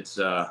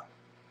 I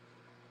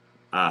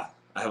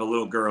have a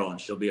little girl and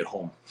she'll be at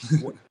home.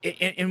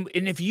 And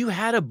if you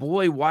had a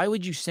boy, why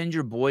would you send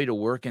your boy to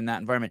work in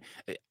that environment?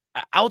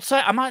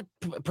 Outside, I'm not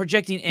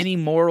projecting any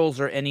morals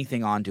or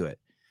anything onto it.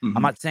 I'm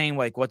Mhm. not saying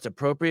like what's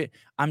appropriate.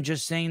 I'm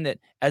just saying that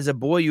as a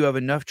boy, you have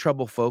enough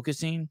trouble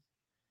focusing.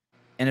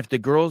 And if the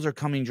girls are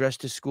coming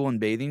dressed to school in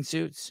bathing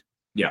suits,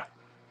 Yeah.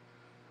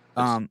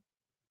 That's- um,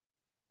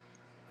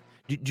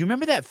 do you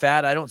remember that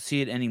fad? I don't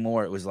see it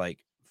anymore. It was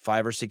like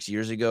 5 or 6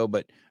 years ago,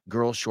 but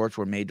girls' shorts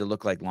were made to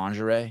look like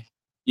lingerie.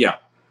 yeah.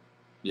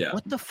 Yeah.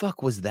 What the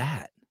fuck was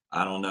that?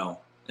 I don't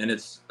know. And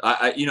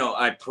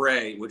I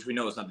pray, which we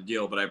know is not the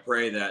deal, but I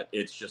pray that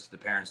it's just the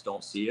parents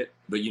don't see it,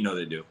 but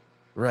they do.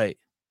 Right.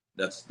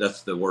 That's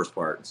the worst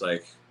part. It's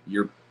like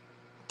your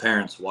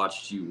parents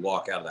watched you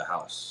walk out of the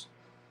house.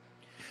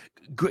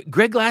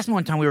 Greg Glassman,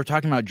 one time we were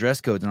talking about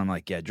dress codes, and I'm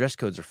like, yeah, dress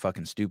codes are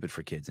fucking stupid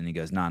for kids. And he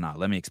goes, nah,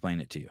 let me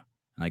explain it to you.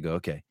 And I go,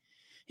 okay.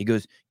 He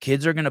goes,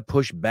 kids are going to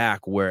push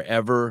back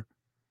wherever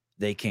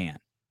they can.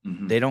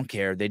 Mhm. They don't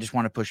care. They just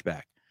want to push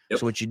back. Yep.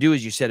 So what you do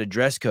is you set a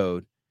dress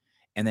code,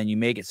 and then you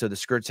make it so the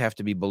skirts have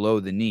to be below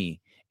the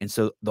knee. And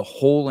so the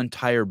whole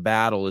entire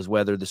battle is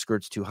whether the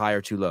skirt's too high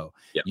or too low.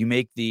 Yep. You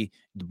make the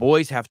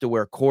boys have to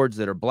wear cords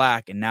that are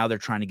black, and now they're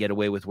trying to get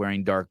away with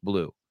wearing dark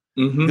blue.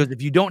 Mhm. Because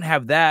if you don't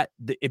have that,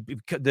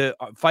 the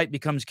fight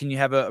becomes, can you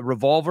have a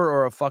revolver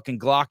or a fucking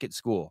Glock at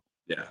school?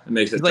 Yeah, it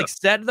makes it He's like,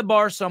 set the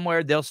bar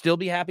somewhere. They'll still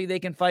be happy they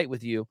can fight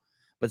with you,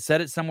 but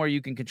set it somewhere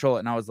you can control it.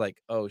 And I was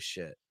like, oh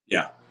shit.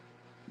 Yeah.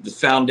 The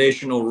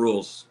foundational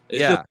rules. It's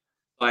Yeah. just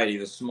society.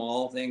 The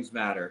small things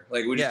matter.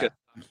 Like we just Yeah.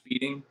 get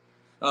speeding.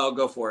 Oh,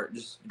 go for it.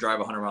 Just drive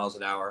 100 miles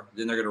an hour.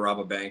 Then they're gonna rob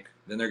a bank.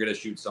 Then they're gonna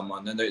shoot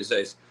someone. Then they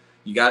say,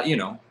 you got,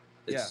 Yeah.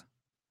 it's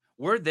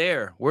We're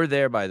there. We're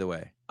there, by the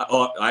way.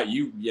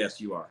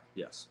 yes, you are.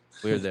 Yes.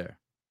 We're there.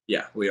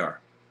 Yeah, we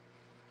are.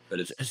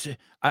 But it's So,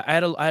 I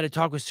had a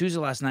talk with Sousa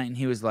last night, and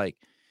he was like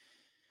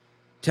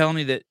telling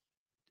me that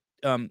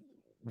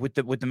with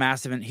the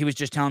massive, and he was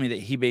just telling me that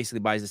he basically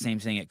buys the same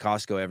thing at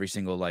Costco every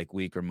single like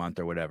week or month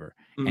or whatever.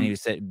 And he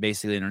said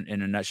basically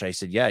in a nutshell, he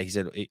said, yeah, he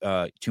said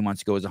 2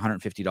 months ago it was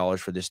 $150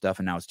 for this stuff,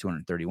 and now it's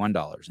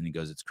 $231. And he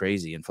goes, it's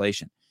crazy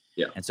inflation.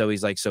 Yeah. And so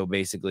he's like, so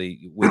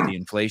basically with the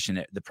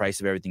inflation, the price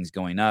of everything's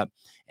going up.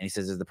 And he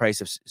says, as the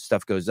price of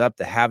stuff goes up,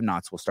 the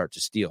have-nots will start to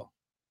steal.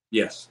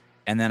 yes.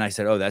 And then I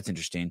said, oh, that's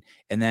interesting.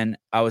 And then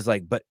I was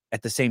like, but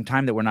at the same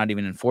time that we're not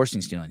even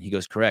enforcing stealing. He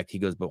goes, correct. He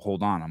goes, but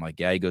hold on. I'm like,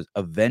 yeah. He goes,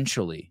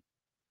 eventually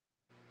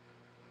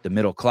the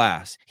middle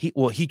class. He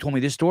told me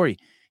this story.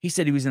 He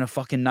said he was in a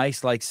fucking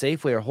nice like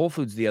Safeway or Whole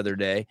Foods the other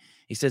day.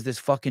 He says this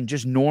fucking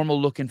just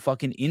normal looking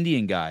fucking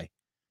Indian guy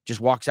just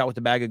walks out with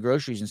a bag of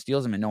groceries and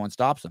steals them, and no one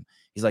stops him.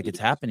 He's like, it's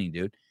happening,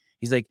 dude.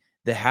 He's like,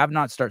 the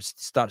have-not start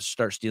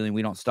stealing.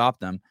 We don't stop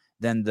them.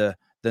 Then the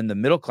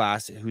middle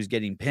class who's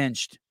getting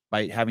pinched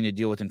by having to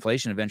deal with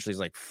inflation eventually is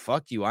like,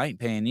 fuck you, I ain't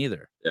paying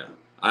either. Yeah.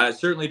 I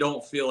certainly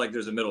don't feel like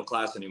there's a middle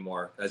class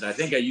anymore, as I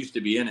think I used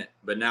to be in it,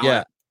 but now I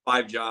have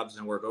 5 jobs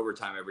and work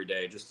overtime every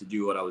day just to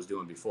do what I was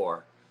doing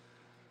before.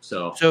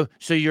 So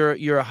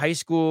you're a high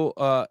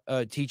school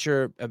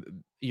teacher,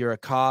 you're a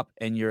cop,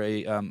 and you're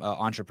a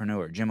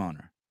entrepreneur, gym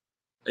owner.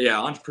 Yeah,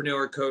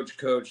 entrepreneur,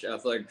 coach,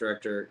 athletic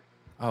director.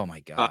 Oh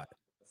my God.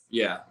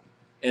 Yeah.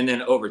 And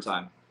then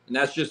overtime. And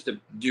that's just to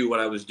do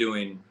what I was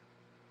doing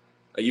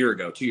a year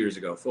ago, 2 years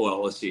ago.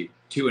 Well, let's see,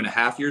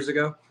 2.5 years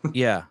ago.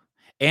 Yeah.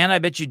 And I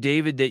bet you,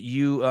 David, that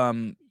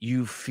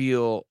you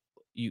feel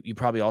you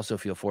probably also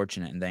feel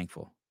fortunate and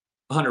thankful.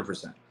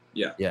 100%.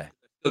 Yeah. Yeah.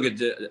 Look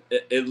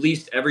at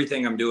least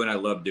everything I'm doing, I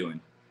love doing.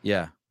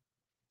 Yeah.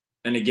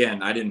 And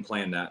again, I didn't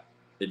plan that.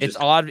 It's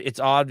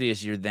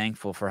obvious you're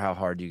thankful for how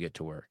hard you get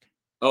to work.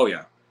 Oh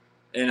yeah.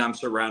 And I'm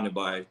surrounded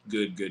by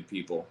good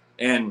people.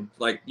 And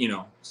like,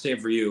 same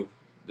for you,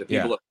 the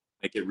people that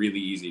make it really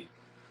easy.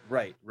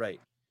 Right.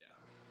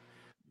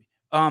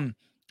 Yeah.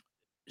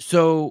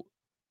 So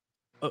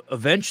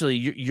eventually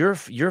you're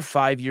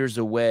 5 years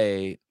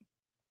away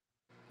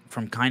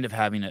from kind of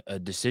having a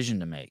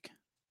decision to make.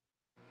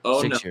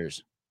 Oh, 6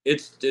 years.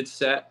 It's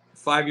set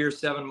 5 years,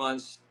 7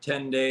 months,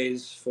 10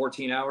 days,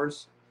 14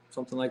 hours,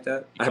 something like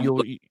that.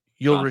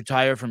 You'll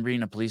retire from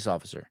being a police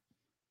officer.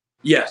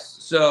 Yes.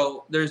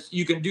 So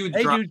you can do.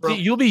 Hey, dude,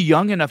 you'll be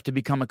young enough to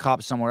become a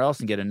cop somewhere else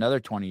and get another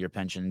 20-year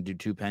pension and do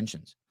 2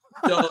 pensions.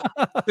 So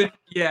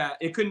yeah,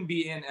 it couldn't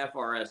be in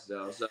FRS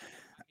though. So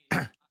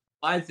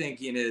my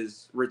thinking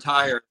is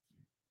retire,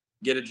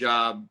 get a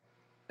job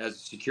as a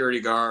security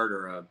guard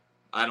or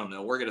I don't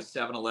know, work at a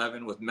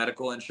 7-Eleven with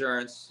medical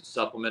insurance,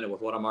 supplement it with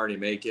what I'm already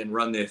making,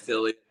 run the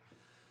affiliate.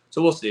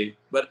 So we'll see.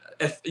 But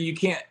if you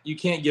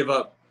can't give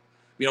up,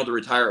 to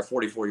retire at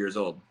 44 years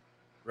old.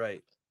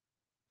 Right.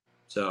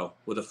 So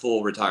with a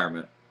full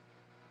retirement.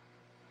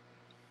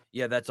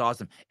 Yeah, that's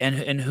awesome.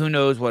 And who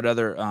knows what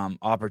other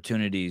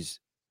opportunities.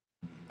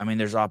 I mean,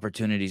 there's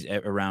opportunities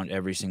around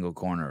every single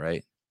corner,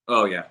 right?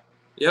 Oh yeah.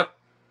 Yep.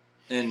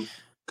 And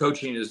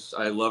coaching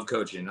I love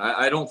coaching.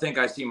 I don't think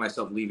I see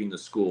myself leaving the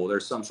school.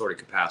 There's some sort of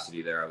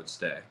capacity there. I would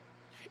stay.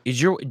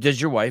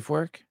 Does your wife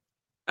work?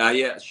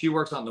 Yeah, she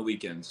works on the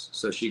weekends,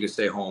 so she could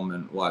stay home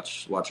and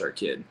watch our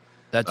kid.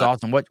 That's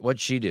awesome. What'd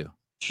she do?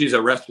 She's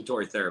a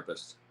respiratory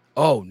therapist.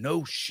 Oh,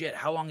 no shit.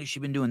 How long has she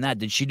been doing that?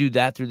 Did she do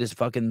that through this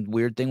fucking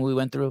weird thing we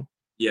went through?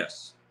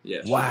 Yes.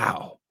 Yeah.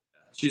 Wow.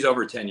 She's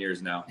over 10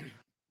 years now.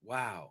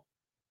 Wow.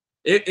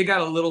 It got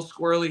a little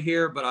squirrely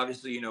here, but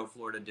obviously,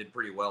 Florida did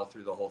pretty well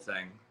through the whole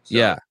thing. So,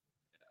 Yeah.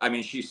 I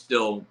mean, she's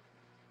still,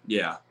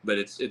 but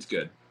it's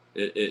good.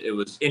 It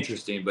was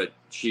interesting, but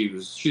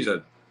she's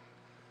a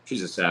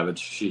savage.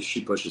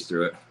 She pushes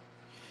through it.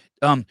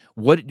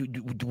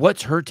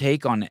 What's her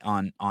take on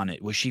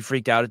it? Was she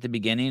freaked out at the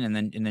beginning and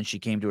then she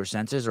came to her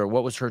senses, or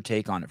what was her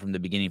take on it from the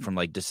beginning, from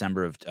like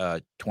December of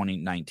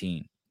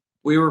 2019?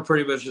 We were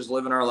pretty much just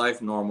living our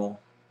life normal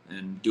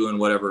and doing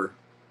whatever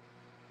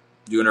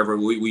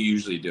we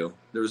usually do.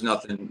 There was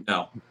nothing.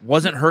 No.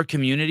 Wasn't her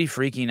community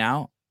freaking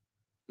out?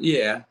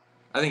 Yeah,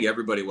 I think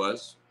everybody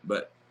was,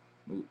 but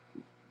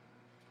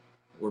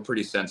we're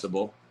pretty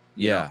sensible.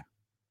 Yeah.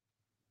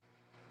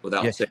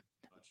 Without saying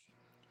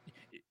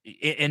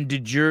much. And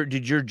did your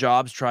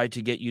jobs try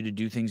to get you to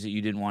do things that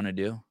you didn't want to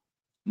do?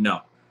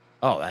 No.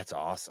 Oh, that's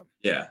awesome.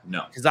 Yeah,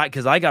 no.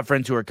 Because I got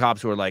friends who are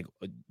cops who are like,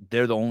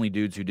 they're the only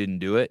dudes who didn't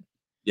do it.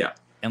 Yeah.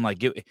 And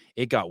like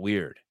it got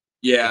weird.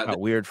 Yeah. It got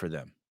weird for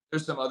them.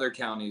 There's some other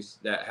counties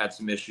that had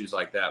some issues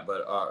like that,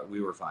 but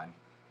we were fine.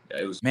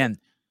 Yeah, it was. Man,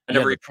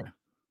 what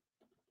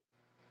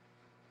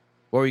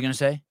were you gonna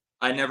say?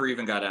 I never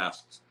even got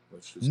asked.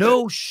 Which was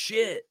no good.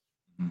 Shit.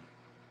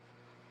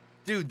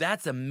 Dude,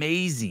 that's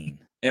amazing.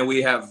 And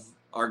we have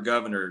our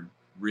governor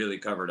really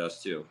covered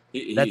us too.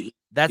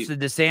 That's the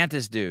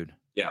DeSantis dude.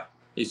 Yeah,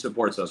 he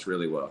supports us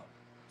really well.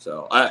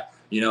 So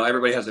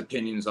everybody has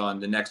opinions on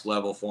the next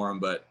level for him,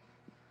 but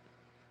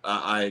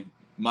my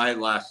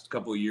last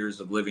couple of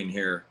years of living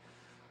here,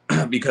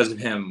 because of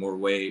him, were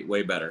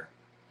way better.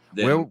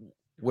 Where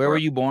were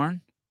you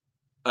born?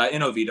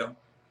 In Oviedo.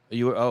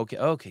 You were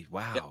okay.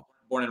 Wow. Yeah,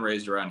 born and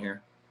raised around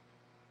here.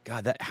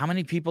 God, how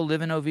many people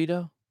live in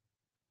Oviedo?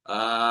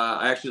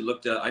 I actually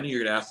looked up. I knew you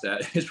were gonna ask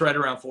that. It's right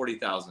around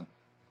 40,000.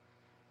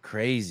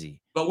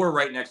 Crazy. But we're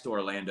right next to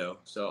Orlando,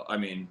 so I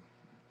mean,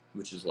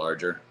 which is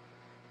larger.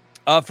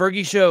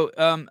 Fergie Show,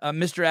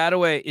 Mr.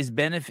 Attaway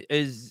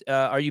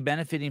are you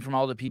benefiting from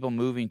all the people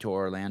moving to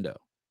Orlando?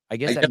 I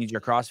guess that means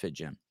your CrossFit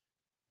gym.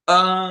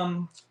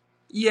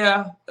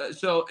 Yeah.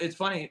 So it's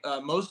funny.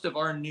 Most of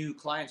our new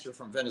clients are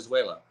from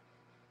Venezuela.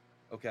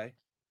 Okay.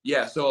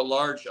 Yeah. So a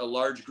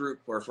large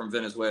group are from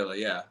Venezuela.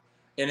 Yeah.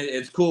 And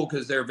it's cool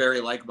because they're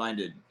very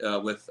like-minded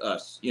with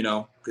us,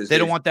 because they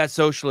don't want that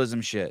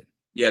socialism shit.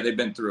 Yeah, they've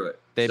been through it.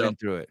 They've been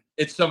through it.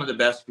 It's some of the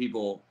best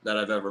people that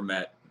I've ever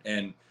met.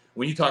 And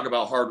when you talk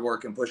about hard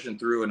work and pushing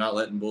through and not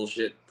letting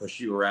bullshit push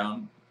you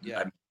around,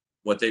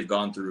 what they've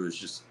gone through is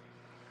just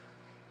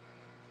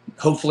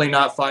hopefully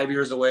not 5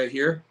 years away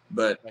here,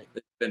 but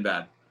it's been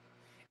bad.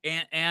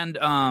 And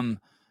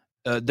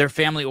they're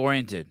family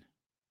oriented.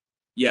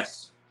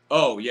 Yes.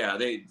 Oh yeah.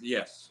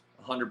 Yes.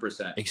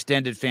 100%.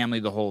 Extended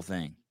family, the whole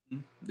thing.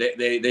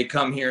 They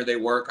come here, they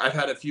work. I've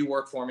had a few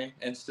work for me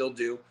and still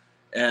do.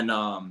 And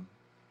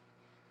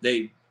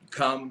they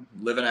come,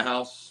 live in a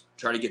house,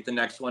 try to get the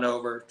next one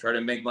over, try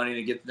to make money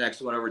to get the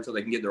next one over until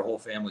they can get their whole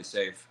family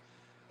safe.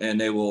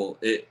 And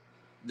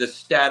the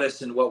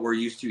status and what we're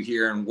used to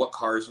here and what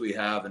cars we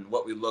have and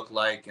what we look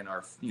like and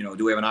our,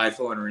 do we have an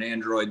iPhone or an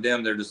Android?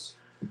 They're just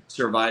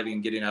surviving,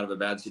 getting out of a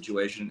bad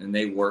situation, and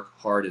they work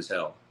hard as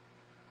hell.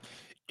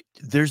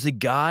 There's a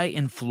guy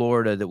in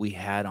Florida that we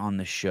had on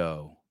the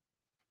show.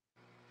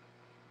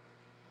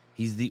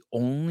 He's the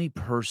only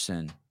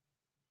person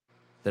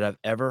that I've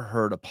ever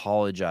heard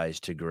apologize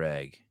to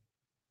Greg.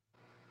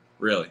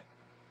 Really?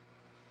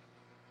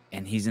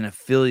 And he's an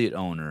affiliate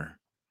owner.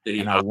 Did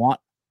he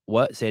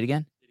what? Say it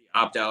again? Did he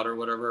opt out or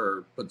whatever,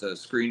 or put the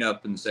screen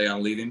up and say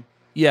I'm leaving?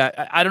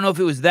 Yeah, I don't know if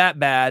it was that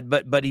bad,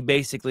 but he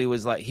basically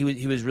was like he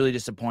was really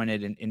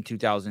disappointed in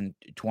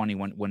 2020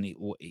 when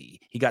he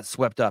got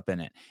swept up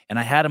in it. And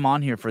I had him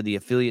on here for the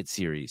affiliate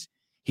series.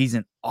 He's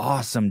an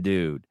awesome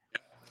dude.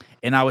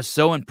 And I was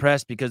so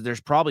impressed because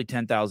there's probably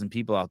 10,000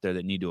 people out there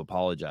that need to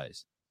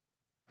apologize.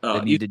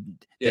 That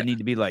need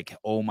to be like,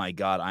 oh my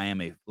God, I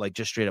am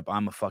just straight up,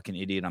 I'm a fucking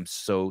idiot. I'm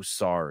so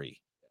sorry.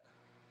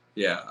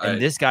 Yeah.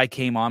 And this guy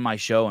came on my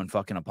show and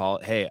fucking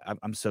apologized. Hey,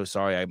 I'm so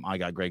sorry. I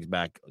got Greg's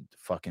back.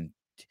 Fucking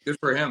good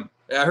for him.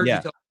 I heard you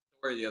tell the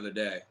story the other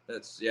day.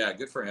 That's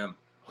good for him.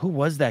 Who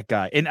was that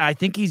guy? And I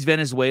think he's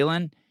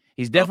Venezuelan.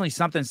 He's definitely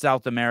something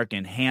South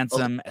American.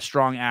 Handsome,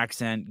 strong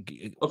accent.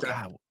 Okay.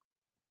 God.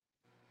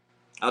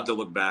 I'll have to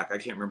look back. I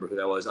can't remember who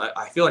that was.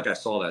 I feel like I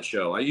saw that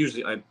show.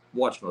 I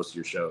watch most of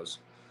your shows.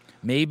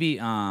 Maybe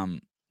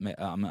I'm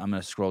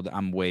gonna scroll down.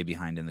 I'm way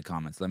behind in the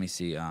comments. Let me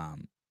see.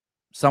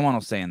 Someone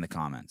will say in the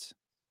comments.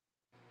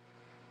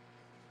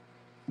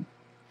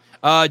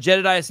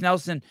 Jedediah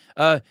Nelson,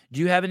 do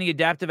you have any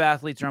adaptive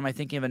athletes, or am I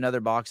thinking of another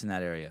box in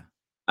that area?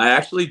 I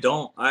actually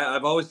don't.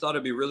 I've always thought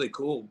it'd be really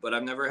cool, but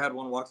I've never had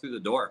one walk through the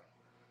door.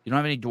 You don't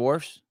have any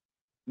dwarfs?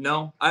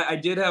 No. I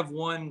did have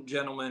one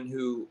gentleman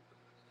who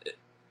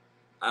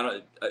I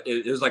don't.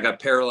 It was like a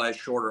paralyzed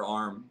shorter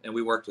arm, and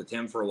we worked with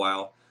him for a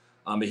while.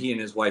 But he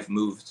and his wife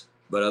moved.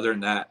 But other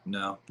than that,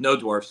 no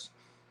dwarfs.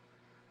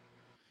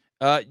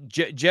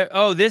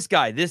 Oh, this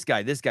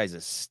guy's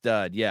a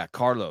stud. Yeah,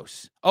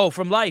 Carlos. Oh,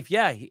 from Life.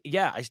 Yeah,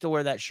 yeah. I still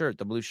wear that shirt,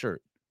 the blue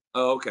shirt.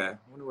 Oh, okay. I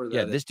wonder where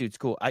Yeah, that is. this dude's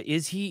cool.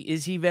 Is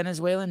he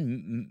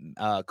Venezuelan?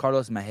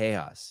 Carlos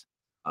Mejejas.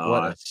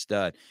 What a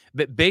stud!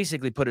 But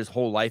basically, put his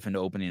whole life into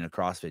opening a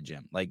CrossFit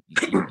gym. Like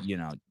you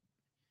know,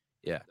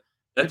 yeah.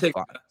 That takes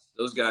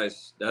those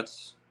guys.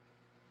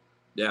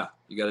 You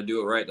got to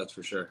do it right. That's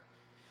for sure.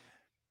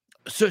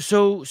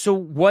 So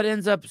what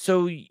ends up?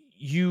 So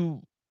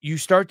you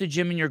start the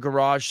gym in your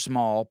garage,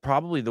 small,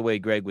 probably the way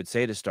Greg would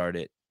say to start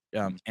it,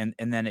 and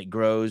then it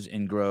grows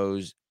and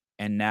grows,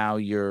 and now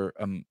you're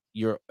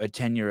a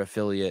 10-year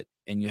affiliate,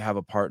 and you have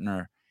a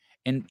partner.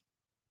 And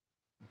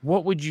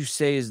what would you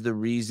say is the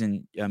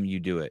reason you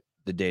do it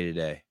the day to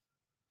day?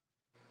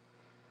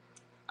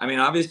 I mean,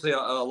 obviously, a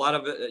lot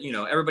of it,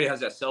 everybody has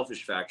that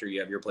selfish factor. You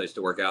have your place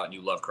to work out and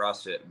you love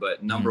CrossFit.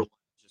 But number one,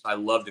 I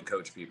love to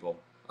coach people.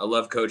 I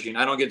love coaching.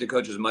 I don't get to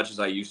coach as much as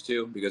I used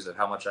to because of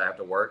how much I have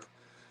to work.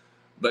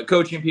 But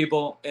coaching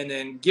people and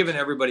then giving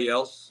everybody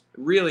else,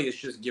 really, it's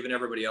just giving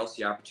everybody else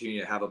the opportunity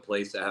to have a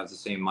place that has the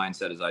same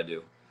mindset as I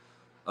do.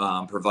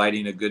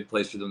 Providing a good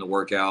place for them to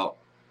work out,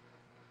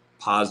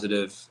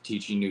 positive,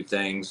 teaching new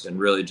things, and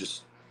really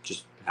just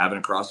having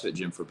a CrossFit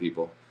gym for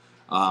people.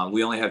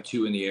 We only have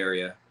 2 in the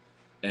area.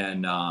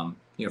 And,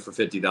 for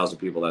 50,000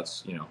 people,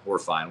 that's, we're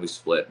fine. We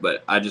split.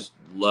 But I just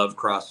love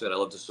CrossFit. I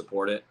love to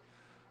support it.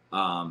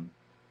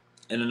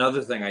 And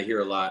another thing I hear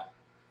a lot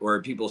where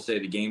people say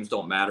the games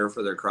don't matter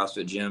for their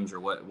CrossFit gyms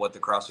or what the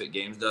CrossFit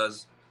Games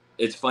does.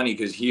 It's funny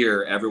because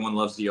here, everyone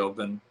loves the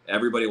Open.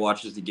 Everybody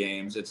watches the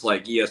games. It's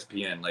like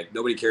ESPN. Like,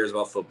 nobody cares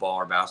about football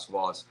or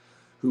basketball. It's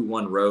who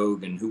won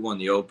Rogue and who won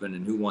the Open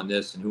and who won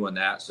this and who won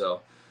that.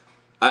 So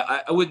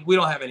we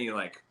don't have any,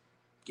 like,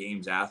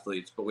 games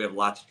athletes, but we have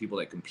lots of people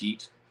that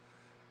compete.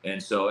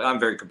 And so I'm a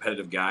very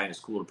competitive guy, and it's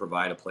cool to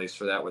provide a place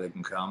for that where they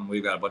can come.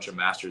 We've got a bunch of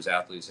masters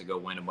athletes that go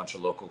win a bunch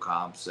of local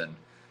comps, and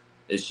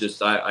it's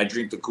just I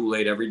drink the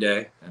Kool-Aid every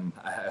day, and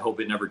I hope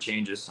it never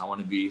changes. I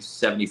want to be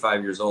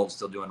 75 years old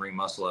still doing ring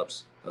muscle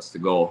ups. That's the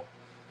goal.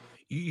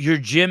 Your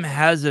gym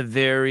has a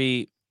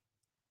very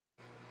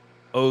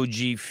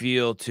OG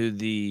feel to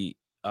the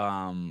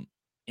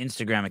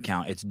Instagram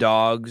account. It's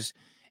dogs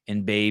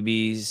and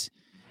babies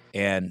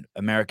and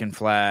American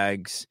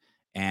flags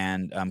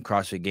and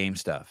CrossFit game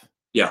stuff.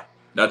 Yeah,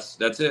 that's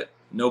it.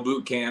 No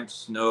boot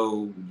camps,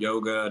 no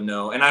yoga,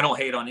 no. And I don't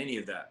hate on any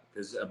of that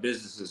because a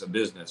business is a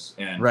business.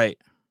 And right.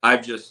 I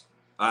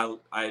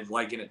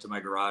liken it to my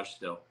garage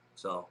still.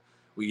 So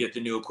we get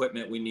the new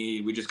equipment we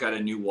need. We just got a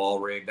new wall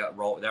rig. That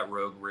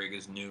Rogue rig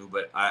is new,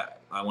 but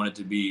I want it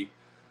to be,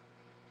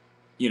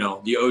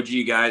 the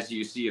OG guys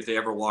you see, if they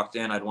ever walked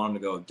in, I'd want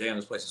them to go, damn,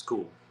 this place is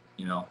cool,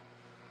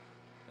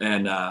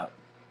 And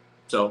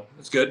so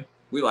it's good.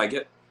 We like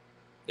it.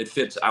 It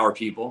fits our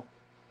people.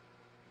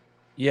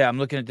 Yeah, I'm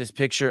looking at this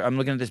picture.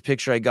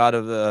 I got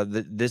of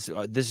this.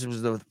 This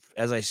was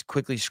as I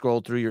quickly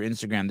scrolled through your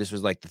Instagram, this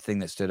was like the thing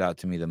that stood out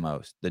to me the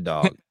most. The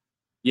dog.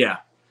 Yeah,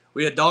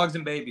 we had dogs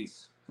and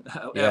babies.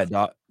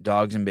 Yeah,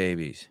 dogs and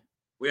babies.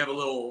 We have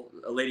a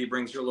lady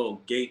brings her little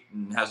gate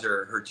and has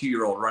her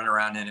 2-year-old run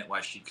around in it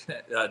while she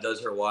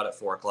does her WOD at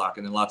 4:00,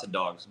 and then lots of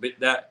dogs. But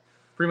that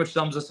pretty much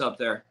sums us up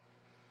there.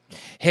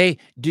 Hey,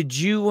 did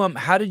you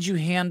how did you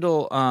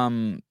handle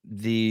were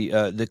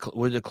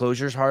the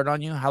closures hard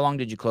on you? How long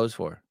did you close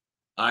for?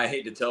 I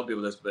hate to tell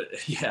people this, but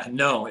yeah,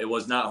 no, it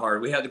was not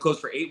hard. We had to close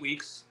for 8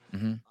 weeks.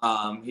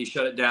 Mm-hmm. He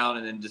shut it down,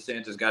 and then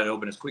DeSantis got it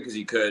open as quick as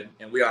he could.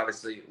 And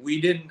we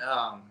didn't.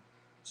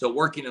 So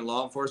working in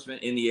law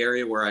enforcement in the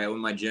area where I own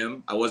my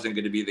gym, I wasn't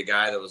going to be the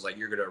guy that was like,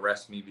 "You're going to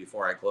arrest me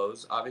before I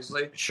close."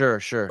 Obviously, sure.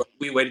 But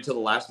we waited till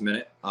the last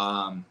minute.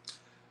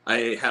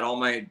 I had all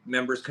my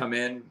members come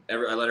in. I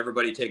let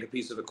everybody take a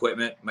piece of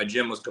equipment. My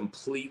gym was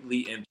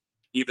completely empty,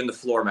 even the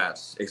floor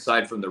mats,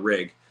 aside from the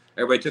rig.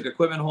 Everybody took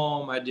equipment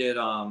home. I did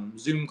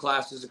Zoom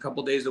classes a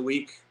couple days a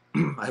week.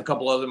 A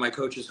couple other my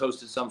coaches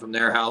hosted some from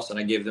their house, and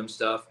I gave them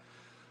stuff.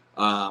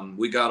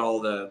 We got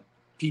all the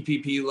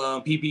PPP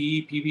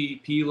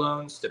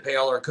loans to pay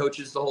all our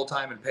coaches the whole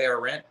time and pay our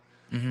rent.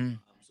 Mm-hmm.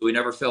 So we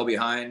never fell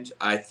behind.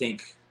 I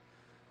think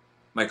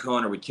my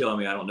co-owner would kill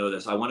me. I don't know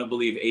this. I want to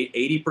believe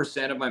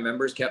 80% of my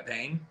members kept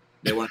paying.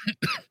 They want.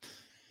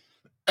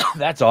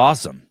 That's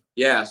awesome.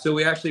 Yeah. So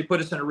we actually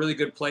put us in a really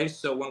good place.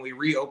 So when we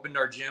reopened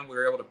our gym, we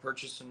were able to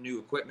purchase some new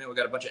equipment. We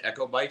got a bunch of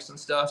Echo bikes and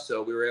stuff.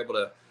 So we were able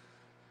to,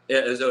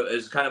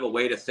 as kind of a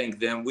way to thank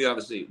them. We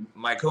obviously,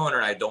 my co-owner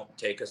and I don't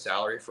take a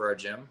salary for our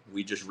gym.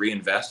 We just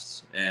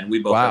reinvest, and we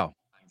both have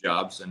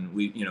jobs, and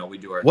we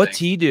do our What's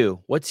thing. he do?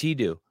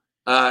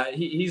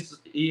 He used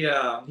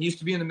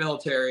to be in the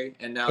military,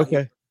 and now he's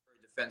a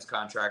defense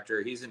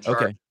contractor. He's in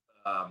charge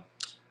of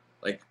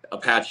like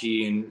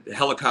Apache and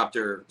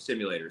helicopter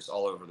simulators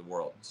all over the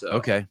world.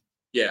 So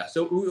yeah,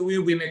 so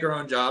we make our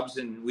own jobs,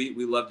 and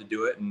we love to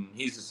do it. And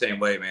he's the same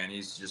way, man.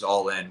 He's just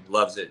all in,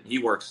 loves it. He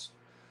works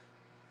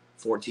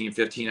 14,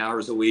 15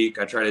 hours a week.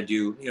 I try to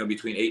do,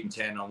 between 8 and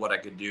 10 on what I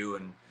could do.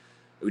 And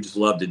we just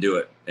love to do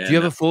it. And, Do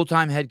you have a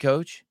full-time head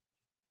coach?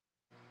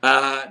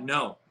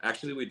 No,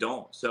 actually we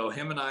don't. So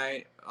him and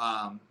I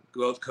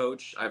both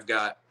coach. I've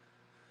got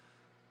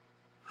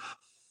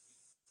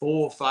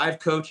 5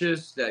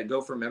 coaches that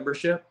go for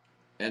membership.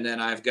 And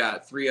then I've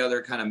got 3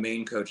 other kind of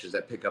main coaches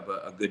that pick up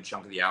a good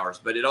chunk of the hours.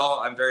 But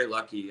I'm very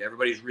lucky.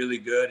 Everybody's really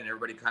good, and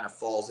everybody kind of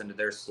falls into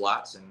their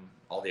slots, and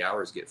all the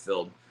hours get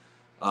filled.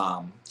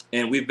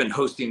 And we've been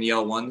hosting the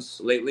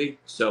L1s lately.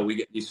 So we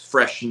get these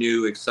fresh,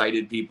 new,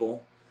 excited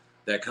people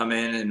that come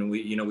in, and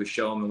we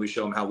show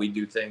them how we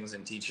do things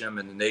and teach them.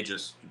 And then they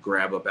just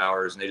grab up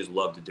hours, and they just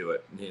love to do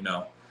it.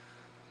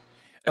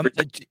 Every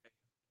time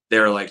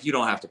they're like, you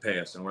don't have to pay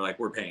us. And we're like,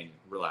 we're paying you,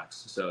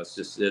 relax. So it's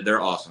just,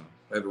 they're awesome.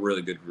 We have a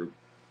really good group.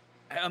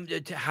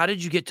 How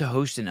did you get to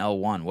host an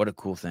L1? What a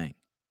cool thing.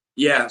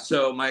 Yeah,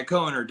 so my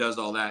co-owner does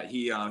all that.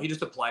 He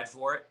just applied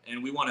for it,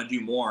 and we want to do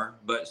more.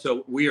 But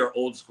so we are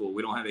old school.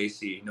 We don't have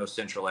AC, no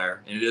central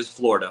air, and it is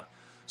Florida.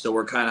 So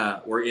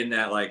we're in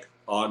that like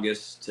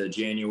August to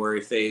January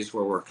phase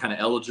where we're kind of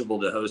eligible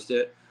to host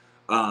it.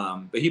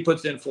 But he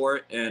puts in for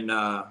it, and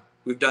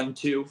we've done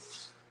 2.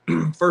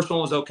 First one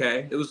was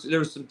okay. There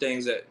was some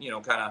things that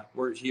kind of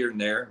were here and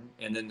there,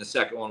 and then the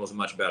second one was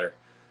much better.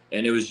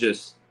 And it was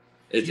just.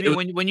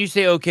 When you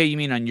say okay, you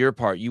mean on your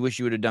part? You wish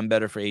you would have done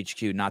better for HQ,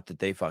 not that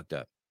they fucked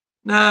up.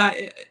 Nah,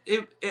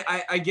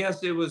 I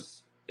guess it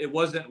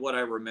wasn't what I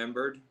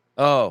remembered.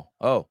 Oh,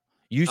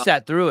 you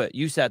sat through it.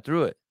 You sat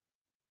through it.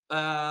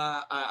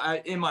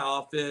 I in my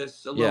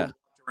office, a little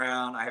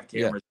around. I have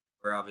cameras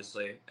everywhere,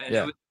 obviously,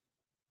 and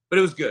but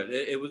it was good.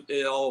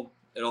 It all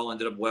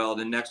ended up well.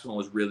 The next one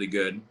was really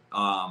good.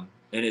 And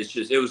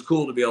it was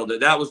cool to be able to.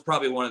 That was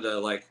probably one of the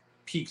like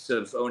peaks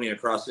of owning a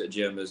CrossFit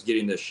gym, is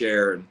getting to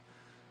share and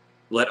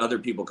let other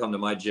people come to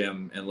my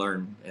gym and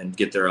learn and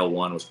get their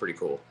L1 was pretty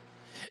cool.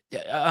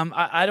 Yeah,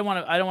 I don't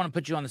want to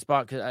put you on the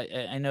spot because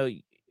I know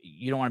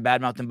you don't want to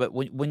badmouth them, but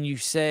when you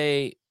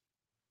say,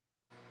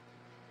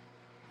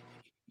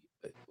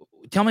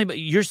 tell me, but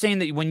you're saying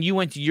that when you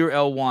went to your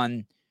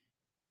L1,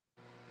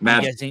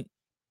 I'm guessing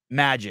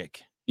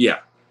magic.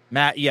 Yeah.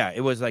 Yeah,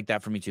 it was like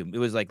that for me too. It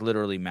was like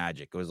literally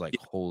magic. It was like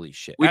holy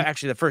shit.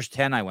 Actually, the first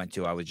 10 I went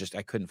to,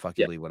 I couldn't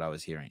fucking believe what I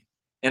was hearing.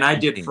 And I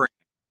did frame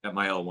at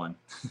my L1.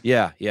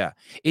 Yeah.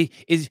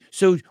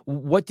 So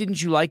what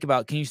didn't you like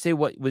about? Can you say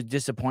what was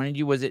disappointed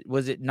you? Was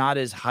it not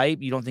as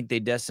hype? You don't think they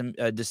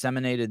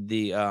disseminated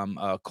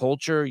the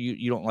culture?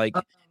 You don't like?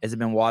 Has it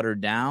been watered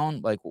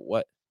down? Like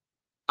what?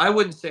 I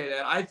wouldn't say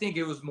that. I think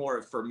it was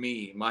more for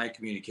me, my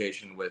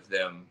communication with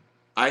them.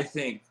 I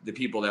think the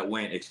people that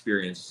went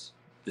experienced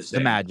the same.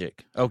 The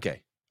magic.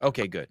 Okay,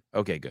 good.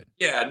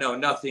 Yeah, no,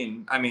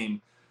 nothing. I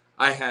mean,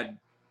 I had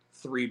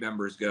 3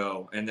 members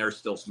go, and they're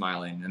still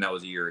smiling, and that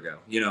was a year ago.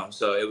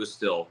 So it was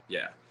still,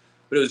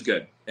 but it was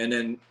good. And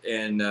then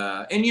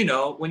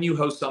when you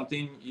host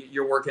something,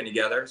 you're working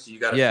together, so you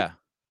got to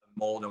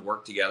mold and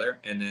work together.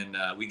 And then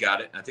we got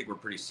it. I think we're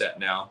pretty set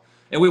now,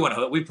 and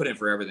we put in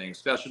for everything: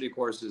 specialty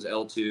courses,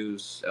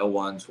 L2s,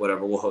 L1s,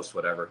 whatever. We'll host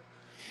whatever.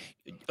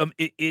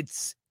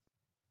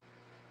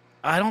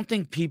 I don't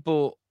think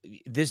people.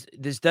 This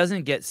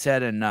doesn't get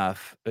said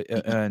enough,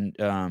 and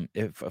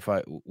if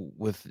I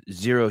with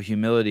zero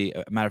humility,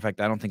 matter of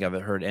fact, I don't think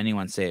I've heard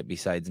anyone say it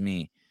besides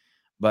me.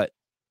 But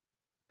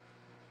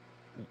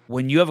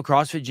when you have a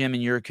CrossFit gym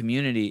in your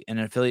community, an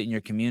affiliate in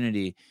your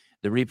community,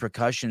 the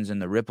repercussions and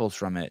the ripples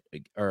from it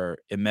are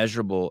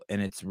immeasurable,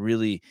 and it's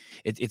really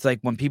it's like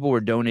when people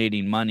were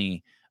donating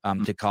money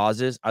to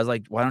causes. I was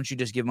like, why don't you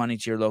just give money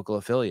to your local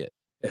affiliate?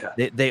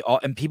 Yeah. They all,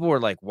 and people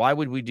were like, why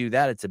would we do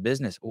that? It's a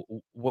business.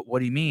 What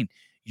do you mean?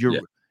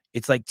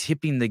 It's like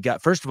tipping the guy.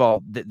 First of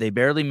all, they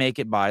barely make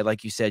it by.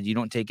 Like you said, you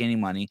don't take any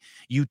money.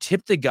 You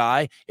tip the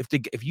guy.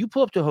 If you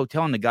pull up to a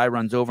hotel and the guy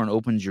runs over and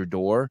opens your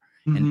door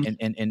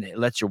and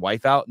lets your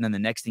wife out, and then the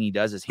next thing he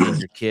does is hand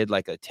your kid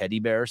like a teddy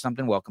bear or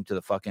something, welcome to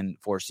the fucking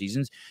Four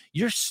Seasons,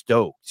 you're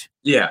stoked.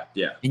 Yeah.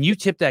 And you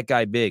tip that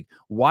guy big.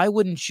 Why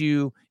wouldn't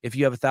you, if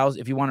you have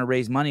if you want to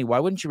raise money, why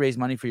wouldn't you raise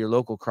money for your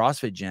local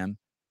CrossFit gym?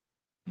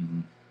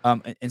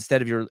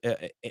 Instead of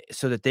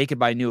so that they could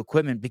buy new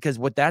equipment? Because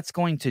what that's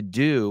going to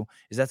do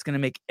is that's going to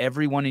make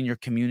everyone in your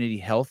community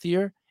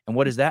healthier. And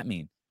what does that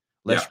mean?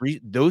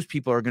 Those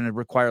people are going to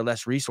require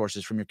less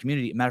resources from your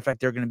community. Matter of fact,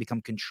 they're going to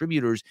become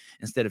contributors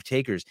instead of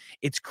takers.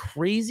 It's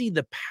crazy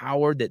the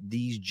power that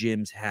these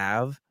gyms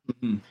have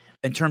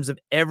in terms of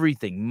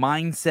everything: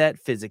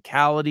 mindset,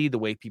 physicality, the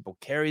way people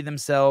carry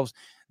themselves,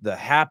 the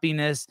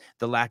happiness,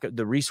 the lack of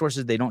the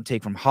resources they don't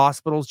take from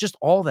hospitals, just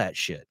all that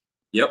shit.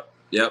 Yep.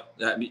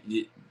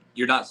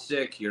 You're not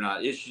sick. You're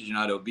not issues. You're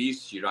not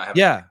obese. You don't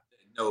have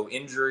no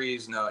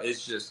injuries. No,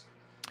 it's just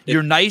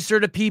you're nicer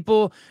to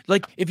people.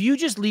 Like if you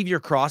just leave your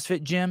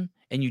CrossFit gym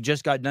and you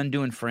just got done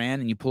doing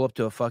Fran and you pull up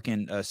to a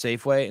fucking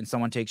Safeway and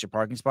someone takes your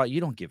parking spot, you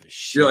don't give a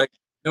shit. You're like,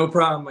 no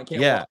problem. I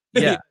can't.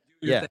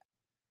 Yeah.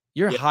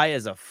 You're high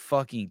as a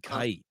fucking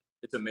kite.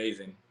 It's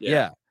amazing.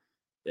 Yeah.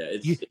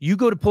 Yeah, You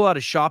go to pull out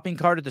a shopping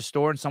cart at the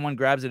store and someone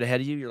grabs it ahead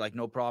of you. You're like,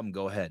 no problem,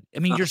 go ahead. I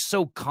mean, you're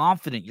so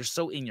confident. You're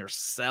so in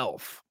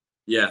yourself.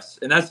 yes,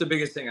 and that's the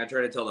biggest thing I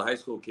try to tell the high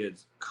school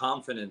kids.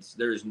 Confidence.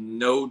 There's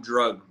no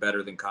drug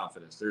better than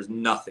confidence. There's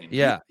nothing.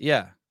 Yeah.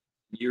 I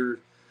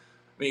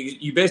mean,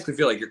 you basically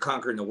feel like you're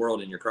conquering the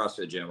world in your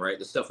CrossFit gym, right?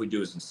 The stuff we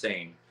do is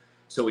insane.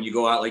 So when you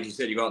go out, like you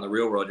said, you go out in the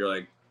real world, you're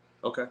like,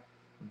 okay,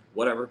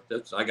 whatever.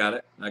 I got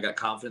it. I got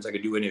confidence. I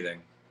could do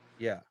anything.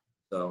 Yeah.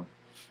 So,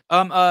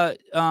 Tom, I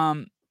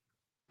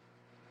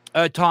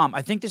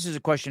think this is a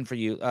question for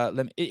you.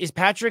 Is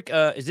Patrick,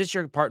 is this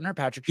your partner,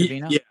 Patrick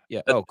Trevino?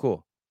 Yeah. Oh,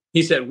 cool.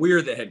 He said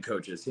we're the head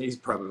coaches. He's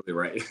probably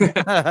right.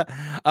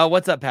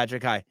 What's up,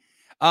 Patrick? Hi.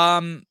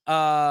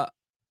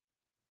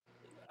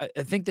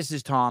 I think this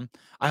is Tom.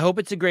 I hope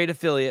it's a great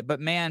affiliate,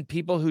 but man,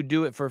 people who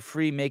do it for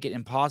free make it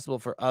impossible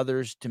for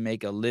others to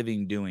make a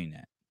living doing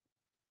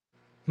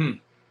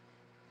it.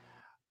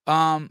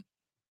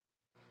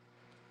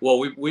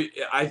 Well,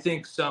 I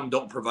think some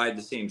don't provide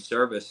the same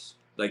service.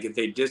 Like if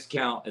they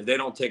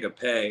don't take a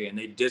pay and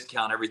they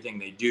discount everything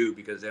they do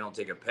because they don't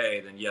take a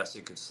pay, then yes,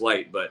 it could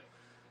slight. But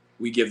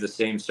we give the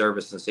same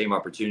service and the same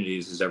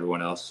opportunities as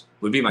everyone else.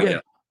 Would be my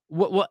guess.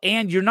 Well,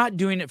 and you're not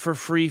doing it for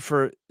free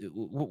for.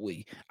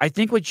 I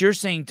think what you're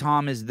saying,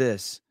 Tom, is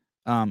this.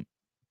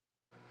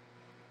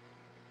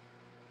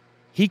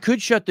 He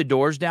could shut the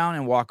doors down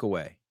and walk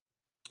away.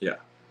 Yeah.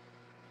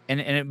 And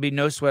it'd be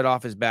no sweat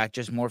off his back,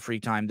 just more free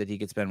time that he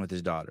could spend with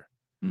his daughter.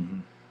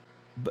 Mm-hmm.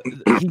 But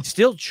he's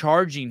still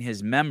charging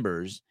his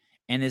members,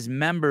 and his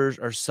members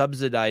are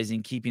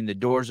subsidizing keeping the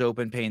doors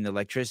open, paying the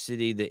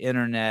electricity, the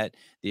internet,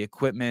 the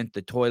equipment,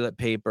 the toilet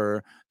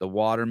paper, the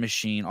water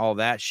machine, all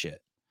that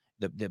shit.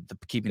 The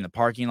keeping the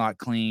parking lot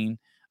clean,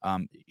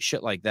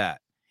 shit like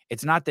that.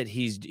 It's not that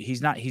he's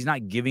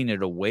not giving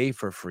it away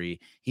for free.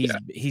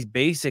 He's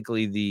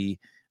basically the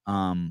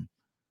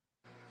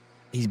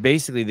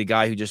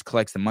guy who just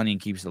collects the money and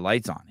keeps the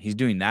lights on. He's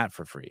doing that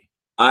for free.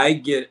 I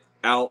get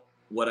out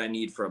what I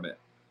need from it,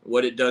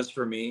 what it does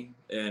for me,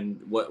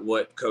 and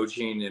what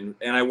coaching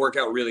and I work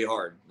out really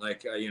hard.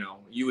 Like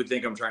you would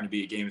think I'm trying to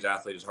be a games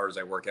athlete as hard as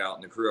I work out,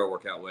 and the crew I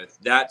work out with.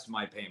 That's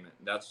my payment.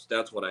 That's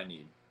what I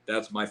need.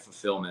 That's my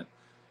fulfillment.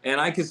 And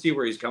I can see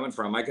where he's coming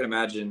from. I can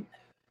imagine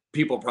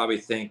people probably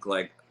think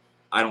like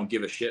I don't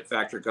give a shit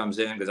factor comes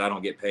in because I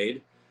don't get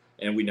paid,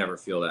 and we never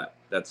feel that.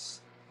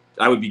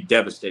 I would be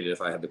devastated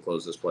if I had to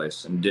close this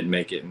place and didn't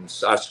make it. And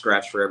I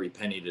scratch for every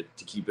penny to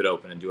keep it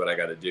open and do what I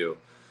got to do.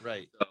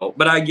 Right. So,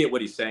 but I get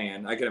what he's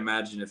saying. I can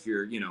imagine if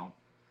you're,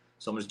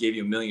 someone just gave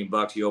you $1 million,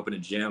 you open a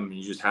gym and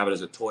you just have it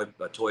as a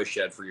toy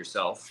shed for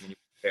yourself and you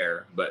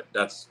care. But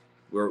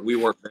we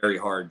work very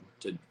hard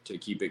to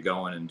keep it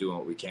going and doing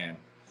what we can.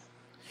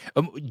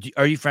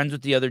 Are you friends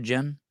with the other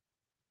gym?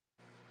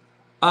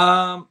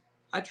 I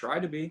try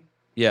to be.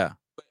 Yeah.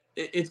 But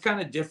it's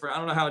kind of different. I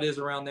don't know how it is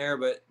around there,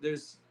 but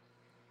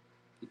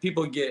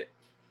people get,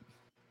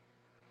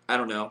 I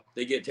don't know,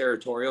 they get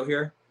territorial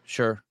here.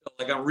 Sure.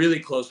 Like I'm really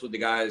close with the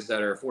guys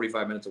that are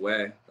 45 minutes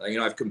away.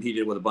 I've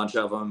competed with a bunch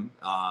of them.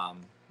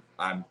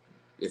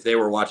 If they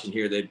were watching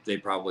here,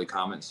 they'd probably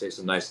comment and say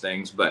some nice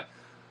things. But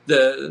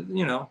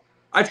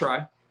I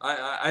try.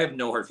 I have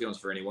no hard feelings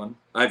for anyone.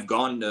 I've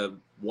gone to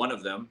one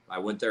of them. I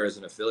went there as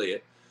an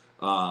affiliate,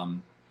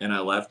 and I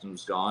left and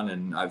was gone.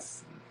 And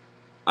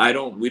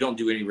we don't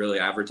do any really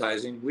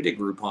advertising. We did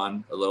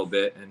Groupon a little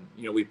bit, and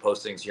we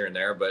post things here and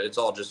there, but it's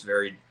all just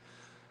very.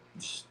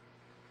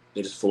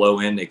 They just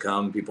flow in, they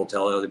come, people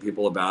tell other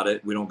people about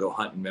it. We don't go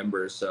hunting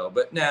members. So,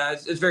 but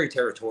it's very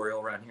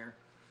territorial around here.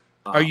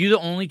 Are you the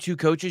only two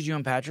coaches, you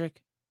and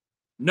Patrick?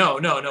 No.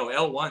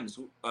 L1s.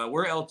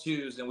 We're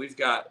L2s, and we've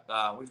got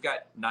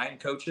 9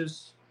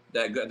 coaches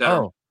that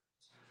are,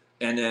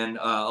 and then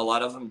a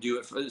lot of them do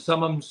it for,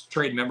 some of them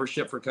trade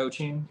membership for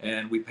coaching,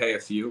 and we pay a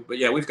few. But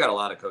yeah, we've got a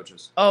lot of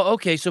coaches. Oh,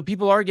 okay. So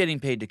people are getting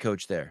paid to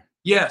coach there.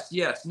 Yes.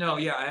 No,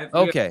 yeah. I have.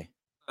 Okay.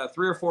 We have,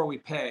 3 or 4 we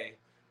pay.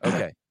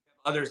 Okay.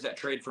 Others that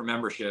trade for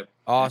membership.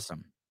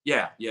 Awesome.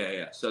 Yeah.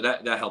 So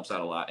that helps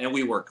out a lot, and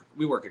we work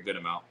a good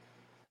amount.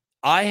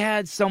 I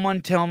had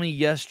someone tell me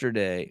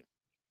yesterday.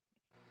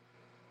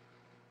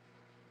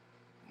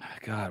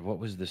 God, what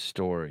was the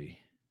story?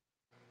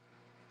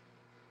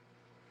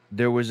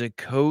 There was a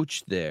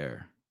coach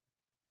there.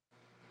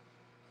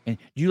 And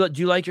do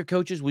you like your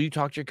coaches? Will you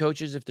talk to your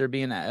coaches if they're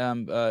being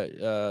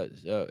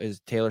as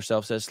Taylor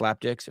Self says,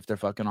 slapdicks? If they're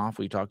fucking off,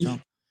 will you talk to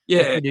them?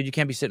 Yeah, hey, dude, you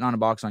can't be sitting on a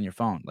box on your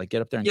phone. Like,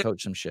 get up there and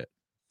coach some shit.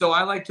 So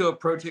I like to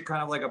approach it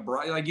kind of like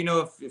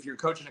if you're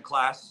coaching a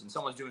class and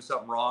someone's doing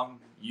something wrong,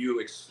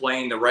 you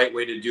explain the right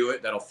way to do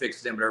it. That'll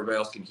fix them, but everybody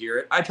else can hear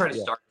it. I try to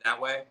start that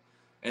way.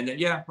 And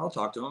then, I'll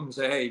talk to them and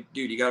say, hey,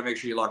 dude, you got to make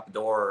sure you lock the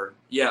door.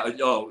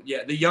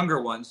 The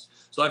younger ones.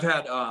 So I've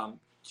had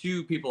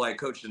 2 people I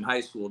coached in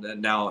high school that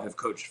now have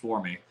coached for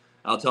me.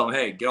 I'll tell them,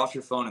 hey, get off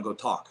your phone and go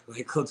talk.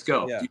 Like, let's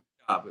go. Yeah. Do your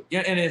job.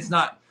 Yeah, and it's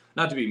not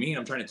to be mean.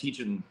 I'm trying to teach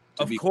them.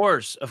 Of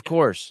course.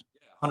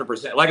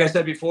 100%. Like I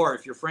said before,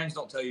 if your friends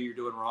don't tell you you're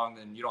doing wrong,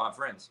 then you don't have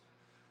friends.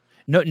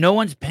 No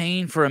one's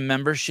paying for a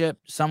membership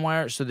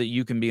somewhere so that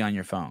you can be on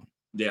your phone.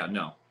 Yeah,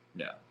 no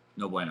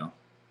bueno.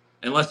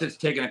 unless it's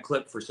taking a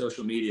clip for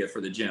social media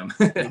for the gym.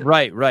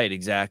 Right,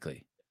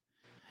 exactly.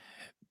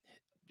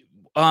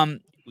 Do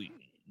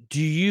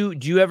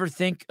you ever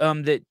think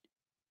that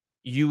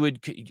you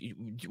would do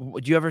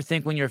you ever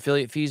think when your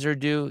affiliate fees are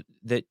due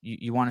that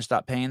you want to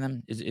stop paying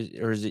them?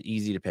 Or is it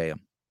easy to pay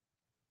them?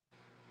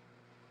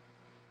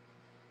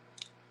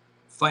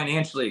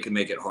 Financially, it can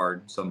make it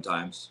hard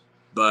sometimes,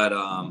 but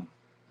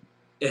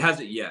it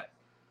hasn't yet.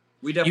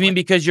 We You definitely, mean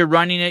because you're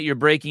running it, you're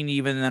breaking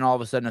even, and then all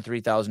of a sudden a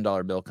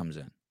 $3,000 bill comes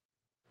in?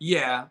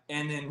 yeah.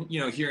 And then,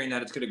 hearing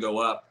that it's going to go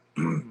up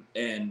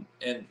and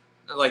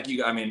like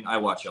you, I mean, I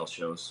watch y'all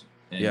shows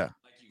and Yeah. like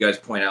you guys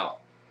point out,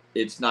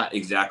 it's not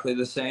exactly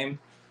the same.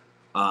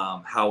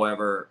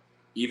 However,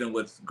 even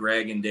with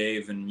Greg and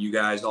Dave and you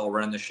guys all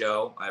run the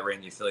show, I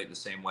ran the affiliate the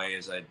same way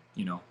as it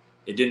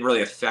didn't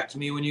really affect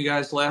me when you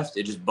guys left.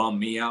 It just bummed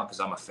me out because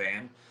I'm a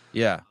fan.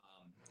 Yeah.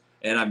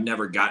 And I've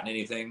never gotten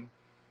anything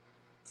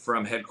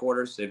from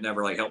headquarters. They've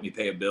never like helped me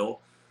pay a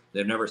bill.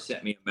 They've never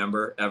sent me a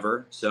member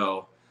ever.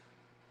 So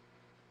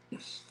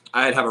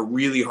I'd have a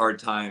really hard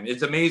time.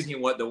 It's amazing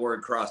what the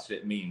word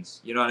CrossFit means.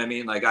 You know what I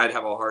mean? Like I'd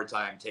have a hard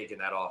time taking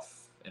that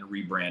off and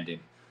rebranding.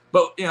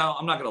 But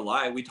I'm not gonna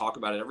lie. We talk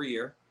about it every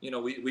year.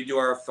 We do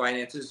our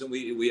finances and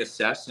we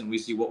assess and we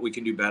see what we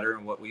can do better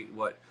and what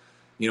where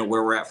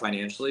we're at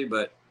financially.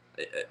 But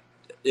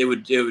it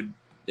would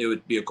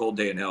be a cold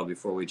day in hell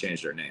before we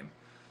changed our name,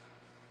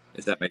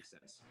 if that makes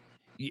sense.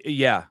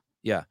 Yeah.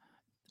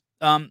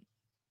 I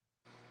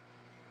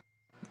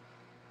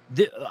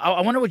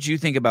wonder what you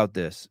think about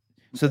this.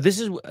 So this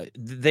is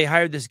they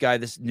hired this guy,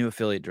 this new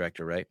affiliate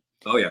director, right?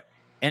 Oh yeah.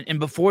 And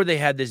before they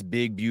had this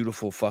big,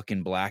 beautiful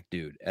fucking black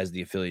dude as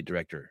the affiliate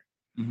director,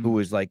 who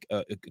was like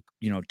a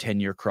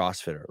 10-year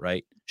CrossFitter,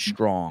 right?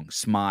 Strong,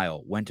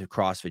 smile, went to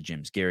CrossFit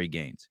gyms, Gary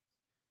Gaines.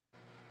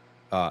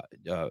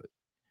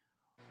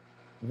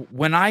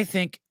 When I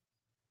think,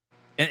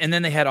 and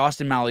then they had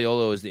Austin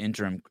Malleolo as the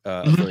interim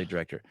affiliate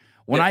director.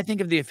 When I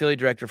think of the affiliate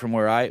director from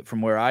where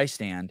I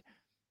stand,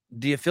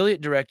 the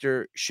affiliate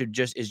director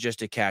is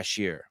just a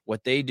cashier.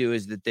 What they do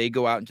is that they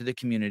go out into the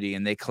community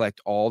and they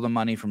collect all the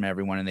money from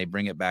everyone and they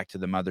bring it back to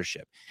the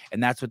mothership.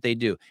 And that's what they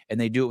do. And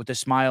they do it with a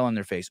smile on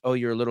their face. Oh,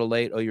 you're a little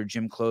late. Oh, your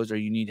gym closed. Or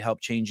you need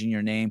help changing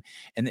your name.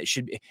 And it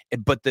should be,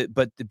 but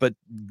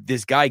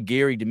this guy,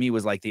 Gary, to me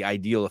was like the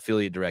ideal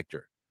affiliate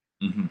director.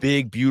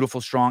 Big,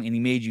 beautiful, strong. And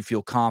he made you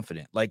feel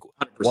confident. Like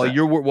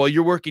 100%. while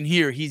you're working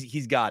here,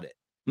 he's got it.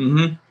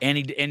 And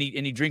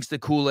he drinks the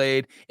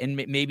Kool-Aid, and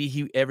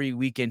maybe every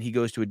weekend he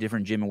goes to a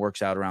different gym and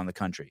works out around the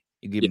country.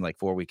 You give him like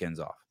 4 weekends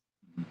off,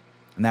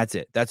 and that's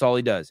it. That's all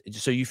he does.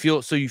 So you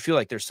feel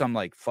like there's some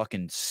like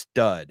fucking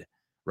stud,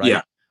 right?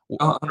 Yeah,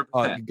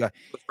 100%.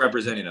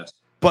 Representing us.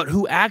 But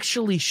who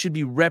actually should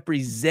be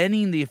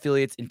representing the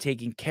affiliates and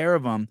taking care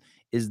of them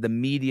is the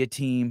media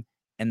team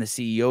and the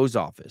CEO's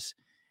office.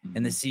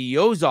 And the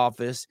CEO's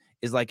office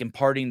is like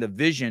imparting the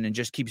vision and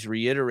just keeps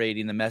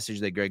reiterating the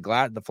message that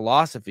the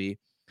philosophy.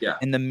 Yeah.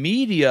 And the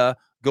media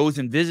goes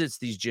and visits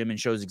these gyms and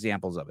shows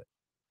examples of it.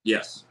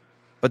 Yes.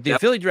 But the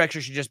affiliate director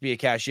should just be a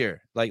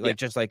cashier. Thank you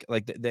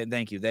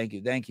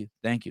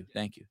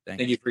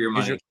for your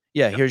money.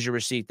 Here's your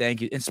receipt.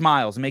 Thank you. And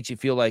smiles. It makes you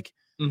feel like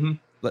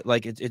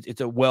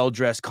it's a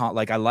well-dressed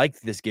like I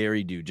like this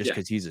Gary dude just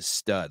because he's a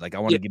stud. Like I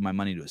want to give my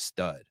money to a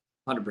stud.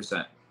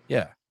 100%.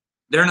 Yeah.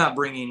 They're not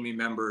bringing me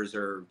members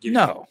or giving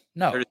no.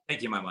 They're just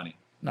taking my money.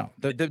 No,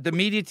 the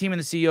media team in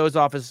the CEO's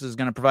office is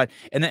going to provide,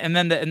 and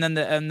then the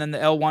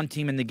L1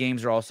 team in the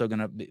games are also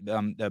going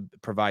to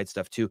provide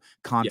stuff too,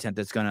 content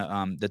that's going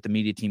to that the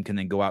media team can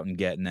then go out and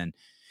get, and then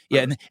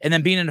and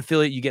then being an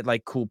affiliate, you get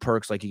like cool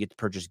perks, like you get to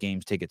purchase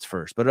games tickets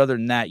first. But other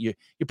than that, you're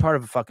part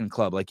of a fucking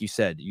club, like you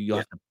said. You'll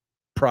have to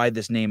pry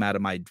this name out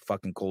of my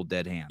fucking cold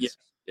dead hands.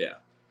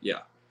 Yeah.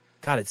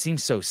 God, it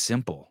seems so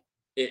simple.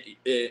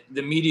 The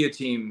media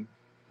team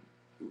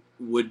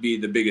would be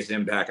the biggest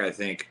impact, I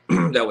think,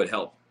 that would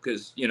help.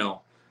 Because,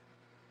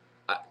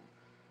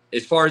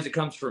 as far as it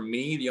comes from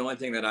me, the only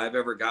thing that I've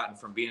ever gotten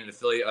from being an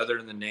affiliate other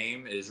than the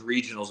name is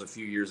regionals a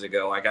few years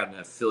ago. I got an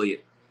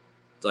affiliate,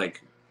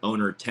 like,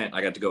 owner tent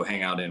I got to go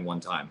hang out in one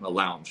time, a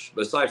lounge.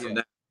 But aside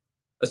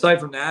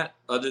from that,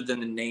 other than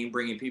the name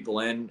bringing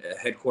people in,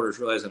 headquarters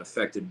really hasn't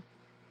affected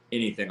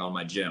anything on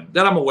my gym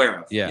that I'm aware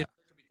of. Yeah. There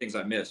could be things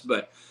I missed.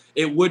 But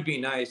it would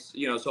be nice,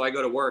 so I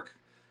go to work.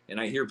 And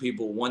I hear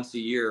people once a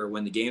year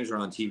when the games are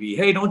on TV,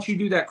 hey, don't you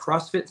do that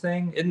CrossFit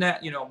thing? Isn't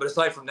that, but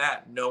aside from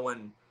that, no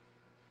one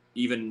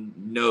even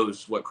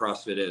knows what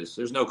CrossFit is.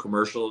 There's no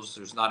commercials.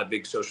 There's not a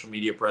big social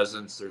media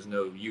presence. There's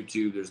no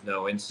YouTube. There's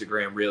no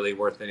Instagram really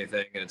worth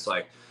anything. And it's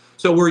like,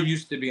 so we're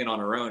used to being on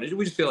our own.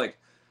 We just feel like,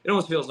 it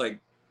almost feels like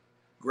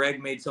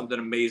Greg made something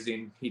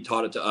amazing. He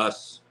taught it to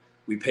us.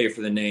 We pay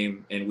for the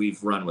name and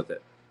we've run with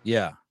it.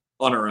 Yeah.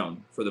 On our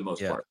own for the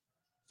most part.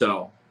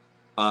 So,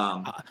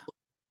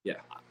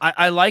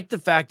 I like the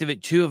fact of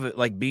it too, of it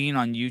like being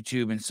on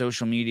YouTube and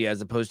social media, as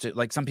opposed to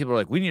like some people are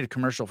like, we need a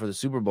commercial for the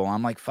Super Bowl.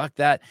 I'm like, fuck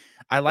that.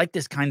 I like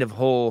this kind of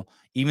whole,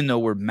 even though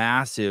we're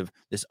massive,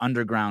 this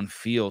underground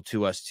feel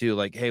to us too.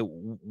 Like, hey,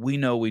 we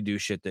know we do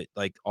shit that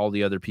like all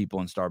the other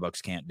people in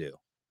Starbucks can't do.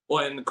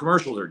 Well, and the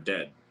commercials are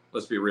dead.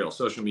 Let's be real.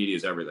 Social media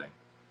is everything.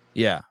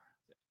 Yeah.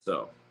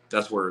 So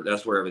that's where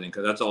everything,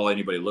 because that's all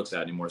anybody looks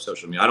at anymore.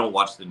 Social media. I don't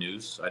watch the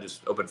news. I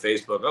just open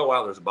Facebook. Oh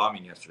wow, there's a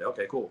bombing yesterday.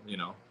 Okay, cool.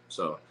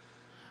 So.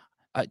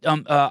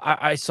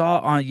 I saw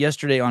on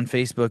yesterday on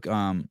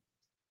Facebook.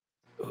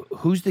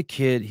 Who's the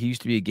kid? He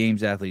used to be a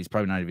games athlete. He's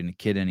probably not even a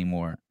kid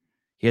anymore.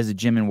 He has a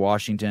gym in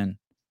Washington.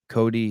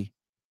 Cody.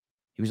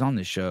 He was on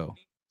this show.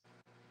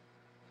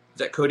 Is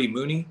that Cody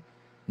Mooney?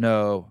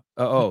 No.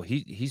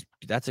 He's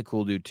that's a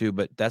cool dude too,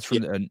 but that's from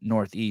the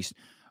Northeast.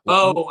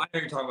 Oh, I know what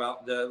you're talking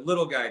about. The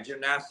little guy,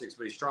 gymnastics,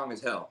 but he's strong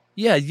as hell.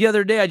 Yeah, the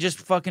other day I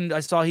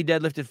saw he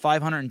deadlifted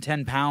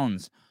 510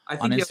 pounds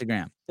on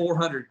Instagram.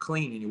 400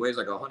 clean, and he weighs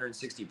like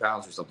 160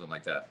 pounds or something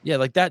like that. Yeah,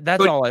 like that.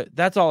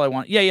 That's all I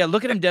want. Yeah.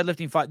 Look at him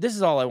deadlifting 5. This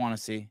is all I want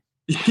to see.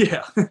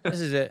 Yeah. This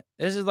is it.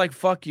 This is like,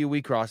 fuck you,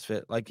 we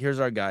CrossFit. Like, here's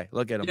our guy.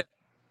 Look at him. Yeah.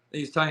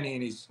 He's tiny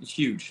and he's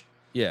huge.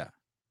 Yeah.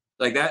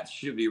 Like that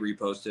should be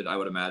reposted, I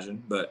would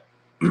imagine, but.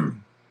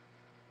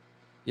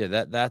 Yeah,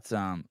 that's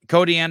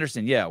Cody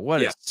Anderson. Yeah,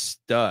 what a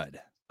stud.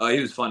 He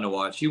was fun to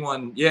watch. He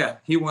won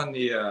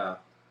the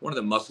one of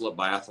the muscle up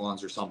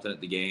biathlons or something at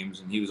the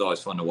games, and he was always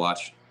fun to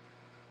watch.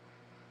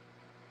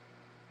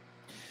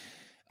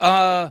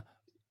 So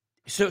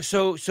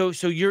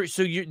you're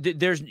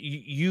there's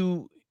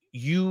you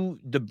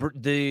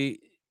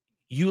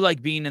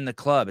like being in the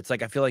club. It's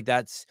like, I feel like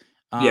that's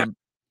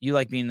you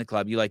like being in the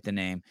club. You like the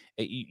name.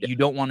 You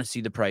don't want to see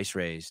the price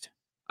raised.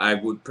 I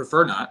would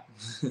prefer not.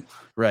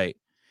 Right.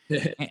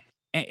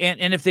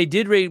 And if they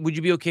did raise, would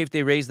you be okay if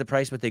they raised the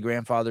price, but they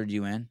grandfathered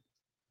you in?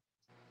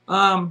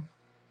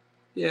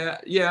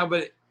 Yeah,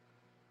 but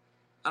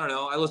I don't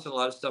know. I listened to a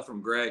lot of stuff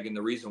from Greg, and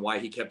the reason why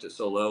he kept it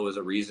so low is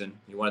a reason.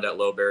 He wanted that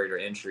low barrier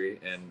to entry,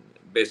 and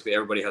basically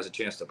everybody has a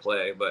chance to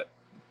play. But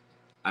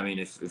I mean,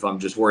 if I'm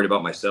just worried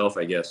about myself,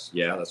 I guess,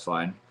 yeah, that's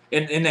fine.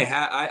 And they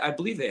have, I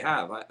believe they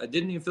have.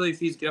 Didn't the affiliate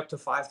fees get up to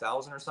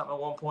 5,000 or something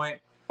at one point?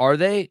 Are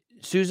they?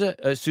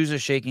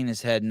 Sousa's shaking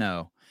his head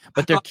no.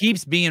 But there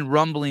keeps being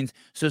rumblings.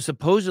 So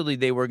supposedly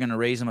they were going to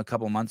raise him a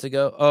couple months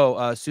ago.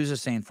 Oh,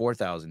 Sousa's saying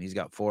 4,000. He's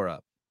got 4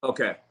 up.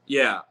 Okay.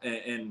 Yeah.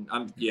 And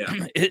I'm,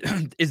 yeah.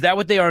 Is that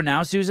what they are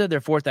now, Sousa?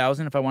 They're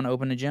 4,000 if I want to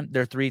open a gym?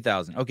 They're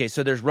 3,000. Okay.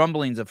 So there's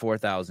rumblings of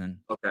 4,000.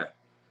 Okay.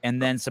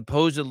 And then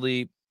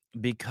supposedly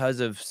because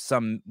of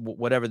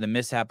whatever the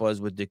mishap was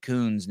with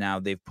DeCoons, now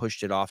they've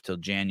pushed it off till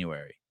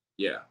January.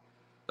 Yeah.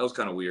 That was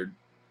kind of weird.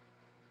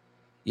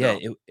 Yeah,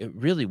 no. It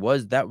really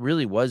was. That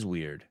really was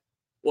weird.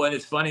 Well, and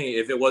it's funny,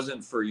 if it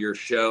wasn't for your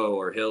show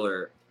or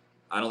Hiller,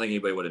 I don't think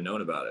anybody would have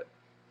known about it.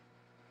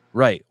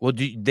 Right. Well,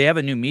 they have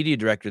a new media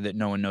director that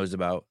no one knows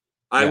about?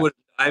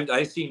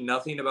 I see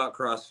nothing about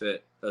CrossFit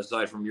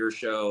aside from your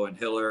show and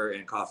Hiller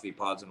and Coffee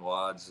Pods and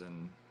Wads,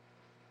 and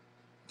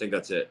I think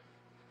that's it.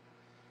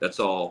 That's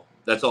all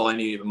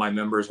any of my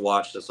members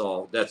watch. That's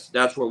all.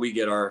 That's where we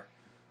get our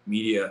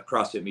media,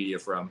 CrossFit media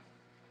from.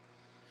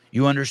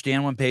 You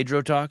understand when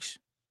Pedro talks?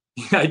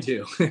 I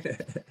do.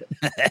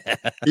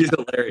 He's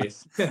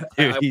hilarious.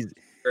 Dude, he's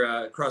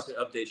CrossFit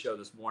update show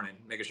this morning,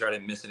 making sure I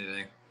didn't miss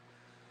anything.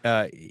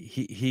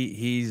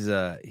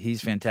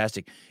 He's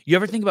fantastic. You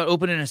ever think about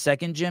opening a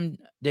second gym,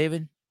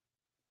 David?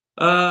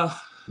 No.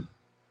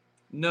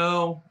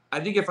 I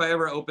think if I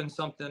ever open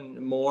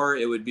something more,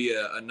 it would be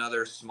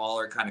another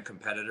smaller kind of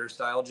competitor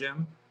style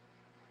gym.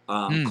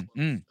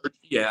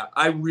 Yeah,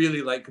 I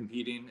really like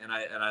competing, and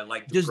I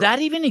like. Does that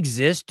even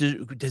exist?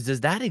 Does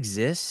that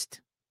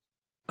exist?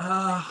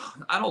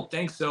 I don't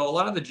think so. A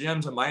lot of the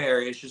gyms in my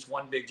area, it's just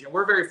one big gym.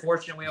 We're very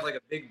fortunate. We have like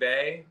a big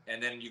bay,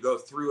 and then you go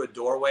through a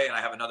doorway, and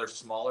I have another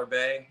smaller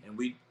bay. And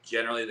we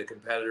generally, the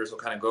competitors will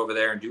kind of go over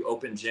there and do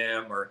open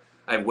gym, or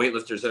I have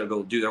weightlifters that'll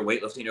go do their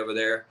weightlifting over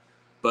there.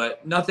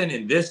 But nothing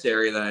in this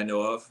area that I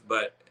know of.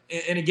 But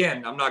and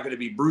again, I'm not going to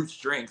be brute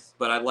strength,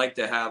 but I'd like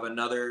to have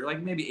another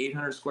like maybe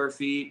 800 square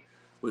feet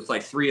with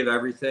like 3 of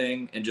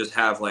everything, and just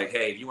have like,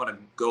 hey, if you want to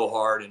go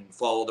hard and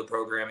follow the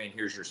programming,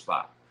 here's your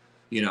spot.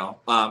 You know,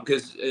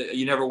 because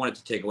you never want it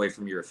to take away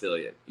from your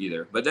affiliate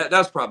either. But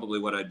that's probably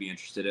what I'd be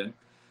interested in,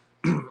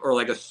 or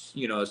like a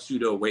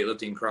pseudo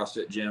weightlifting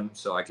CrossFit gym,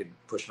 so I could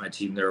push my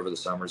team there over the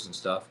summers and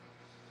stuff.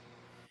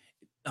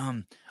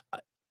 Have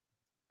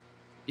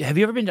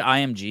you ever been to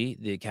IMG,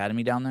 the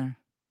academy down there?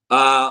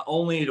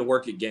 Only to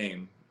work at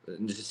game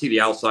and to see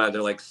the outside.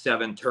 They're like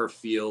 7 turf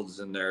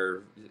fields, and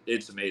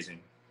it's amazing.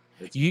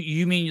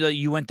 You mean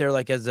you went there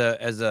like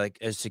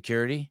as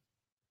security?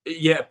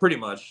 Yeah, pretty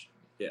much.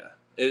 Yeah.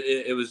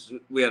 It was,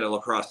 we had a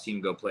lacrosse team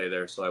go play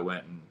there, so I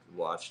went and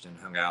watched and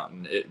hung out.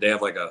 And they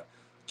have like a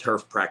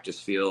turf practice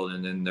field,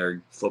 and then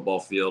their football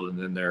field, and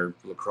then their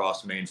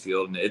lacrosse main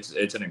field, and it's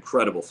an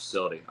incredible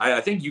facility.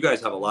 I think you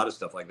guys have a lot of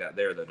stuff like that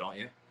there, though, don't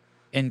you?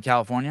 In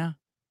California?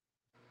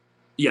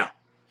 Yeah.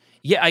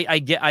 Yeah, I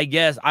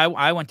guess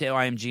I went to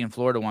IMG in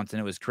Florida once,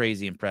 and it was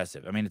crazy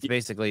impressive. I mean, it's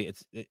basically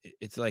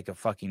it's like a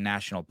fucking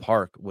national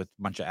park with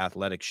a bunch of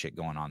athletic shit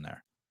going on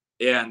there.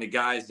 Yeah, and the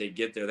guys, they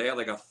get there. They have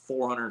like a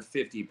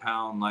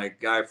 450-pound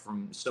like guy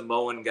from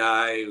Samoan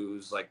guy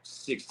who's like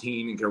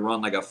 16 and can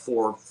run like a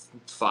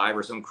 4.5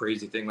 or some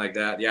crazy thing like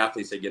that. The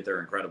athletes they get there are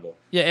incredible.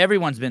 Yeah,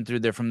 everyone's been through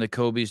there from the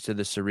Kobe's to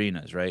the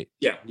Serenas, right?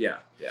 Yeah.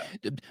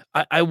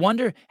 I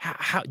wonder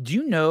how do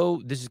you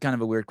know? This is kind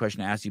of a weird question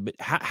to ask you, but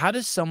how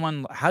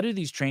do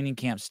these training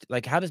camps,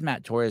 like, how does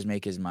Matt Torres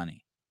make his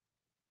money?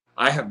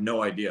 I have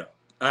no idea.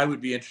 I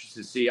would be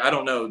interested to see. I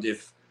don't know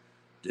if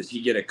does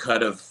he get a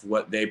cut of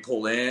what they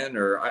pull in,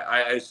 or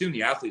I assume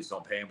the athletes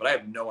don't pay him, but I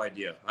have no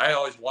idea. I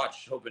always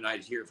watch, hoping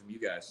I'd hear it from you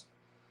guys.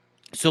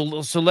 So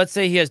let's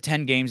say he has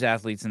 10 games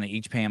athletes and they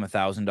each pay him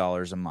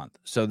 $1,000 a month.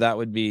 So that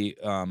would be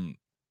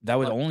that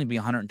would only be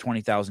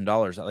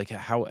 $120,000. Like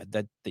how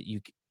that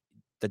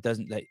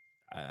doesn't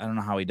I don't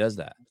know how he does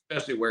that.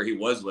 Especially where he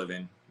was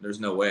living. There's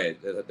no way.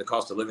 The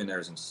cost of living there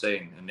is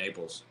insane in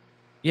Naples.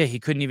 Yeah, he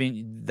couldn't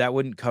even, that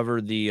wouldn't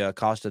cover the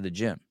cost of the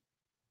gym.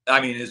 I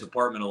mean, his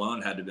apartment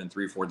alone had to have been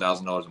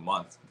 $3,000-$4,000 a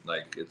month.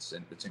 Like it's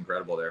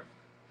incredible there.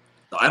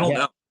 So I don't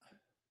know.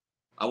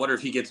 I wonder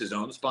if he gets his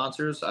own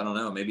sponsors. I don't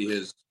know. Maybe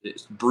his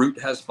Brute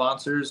has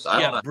sponsors.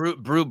 I don't know.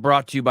 Brute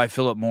brought to you by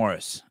Philip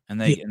Morris, and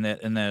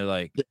they're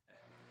like,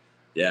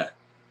 yeah.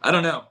 I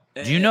don't know.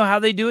 Do you know how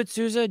they do it,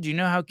 Souza? Do you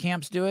know how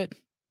camps do it?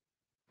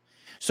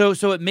 So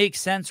it makes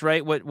sense,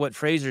 right? What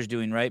Fraser's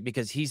doing, right?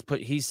 Because he's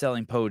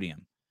selling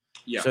Podium.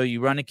 Yeah. So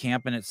you run a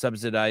camp and it's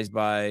subsidized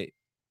by.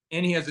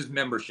 And he has his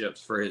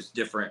memberships for his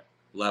different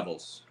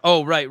levels.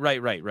 Oh, right.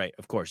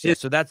 Of course. Yeah.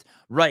 So that's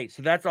right.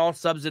 So that's all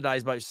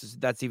subsidized by.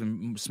 That's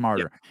even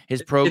smarter. Yeah.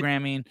 His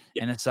programming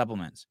and his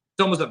supplements.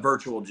 It's almost a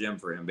virtual gym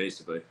for him,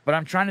 basically. But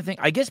I'm trying to think.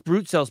 I guess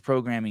Brute sells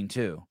programming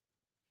too,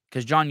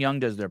 because John Young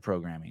does their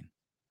programming.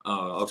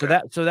 Oh, okay.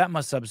 So that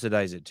must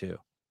subsidize it too.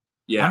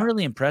 Yeah. I'm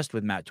really impressed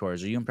with Matt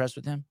Torres. Are you impressed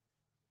with him?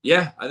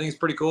 Yeah, I think it's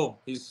pretty cool.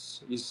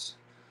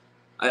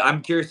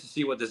 I'm curious to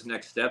see what this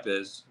next step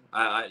is.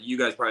 You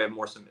guys probably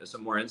have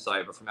some more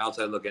insight, but from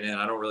outside looking in,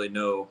 I don't really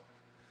know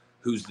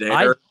who's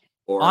there.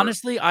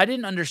 Honestly, I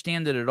didn't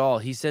understand it at all.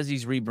 He says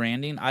he's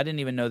rebranding. I didn't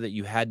even know that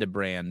you had to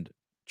brand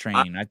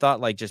training. I thought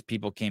like just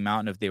people came out,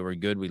 and if they were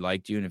good, we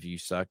liked you, and if you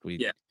sucked,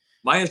 we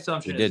My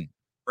assumption is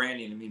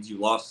branding. It means you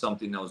lost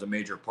something that was a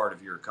major part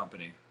of your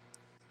company.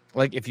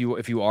 Like if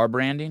you are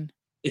branding,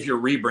 if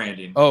you're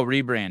rebranding. Oh,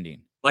 rebranding.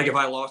 Like if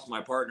I lost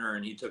my partner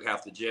and he took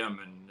half the gym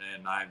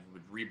and I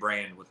would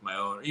rebrand with my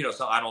own,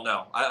 so I don't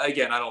know. I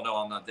don't know.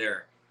 I'm not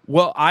there.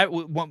 Well,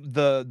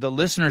 the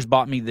listeners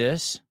bought me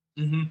this,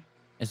 and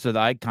so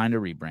I kind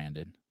of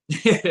rebranded.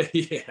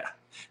 Yeah.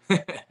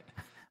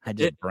 I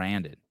just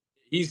branded.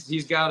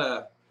 He's got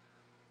a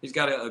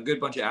good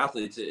bunch of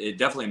athletes. It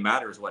definitely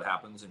matters what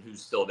happens and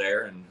who's still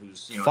there and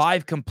who's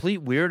 5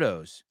 complete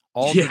weirdos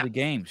all to the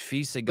games.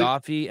 Fee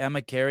Sagafi,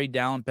 Emma Carey,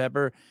 Dallin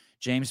Pepper,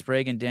 James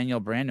Sprague, and Danielle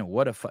Brandon.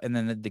 And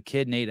then the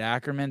kid Nate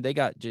Ackerman. They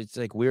got just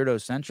like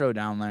weirdo centro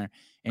down there,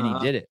 and he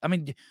did it. I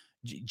mean,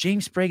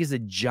 James Sprague is a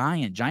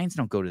giant. Giants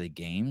don't go to the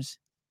games.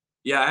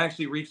 Yeah, I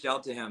actually reached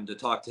out to him to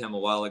talk to him a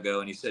while ago,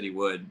 and he said he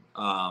would.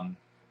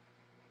 But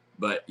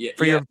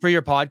for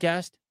your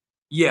podcast.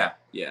 Yeah,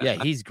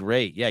 he's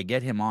great. Yeah,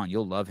 get him on.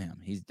 You'll love him.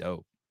 He's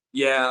dope.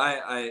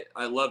 Yeah,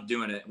 I love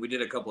doing it. We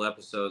did a couple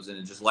episodes,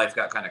 and just life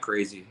got kind of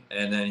crazy.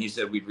 And then he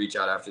said we'd reach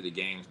out after the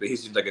games, but he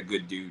seems like a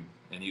good dude,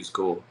 and he was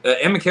cool.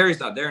 Emma Carey's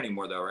not there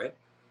anymore, though, right?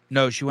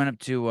 No, she went up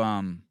to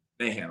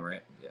Mayhem,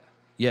 right?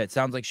 Yeah, it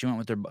sounds like she went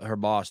with her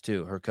boss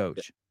too, her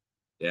coach.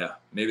 Yeah,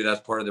 maybe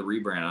that's part of the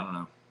rebrand. I don't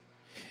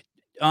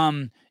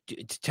know.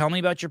 Tell me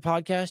about your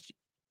podcast.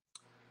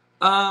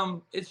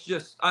 It's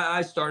just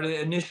I started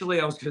initially.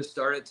 I was going to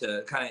start it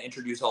to kind of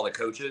introduce all the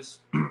coaches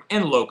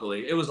and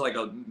locally. It was like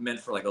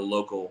meant for like a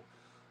local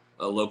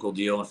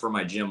deal and for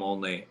my gym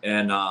only.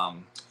 And I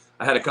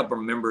had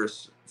a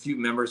few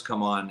members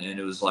come on, and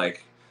it was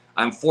like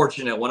I'm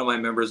fortunate. One of my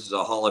members is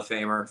a Hall of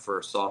Famer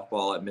for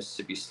softball at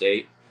Mississippi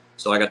State,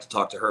 so I got to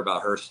talk to her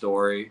about her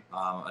story.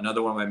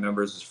 Another one of my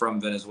members is from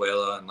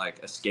Venezuela and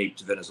like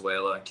escaped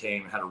Venezuela and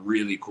came and had a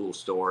really cool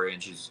story,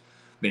 and she's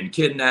been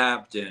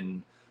kidnapped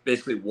and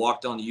basically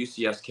walked on the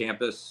UCF's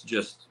campus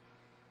just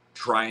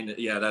trying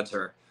to, that's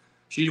her.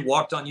 She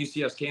walked on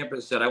UCF's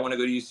campus, said, I want to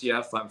go to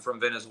UCF. I'm from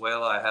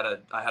Venezuela.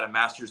 I had a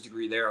master's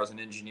degree there. I was an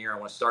engineer. I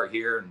want to start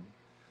here. And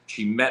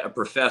she met a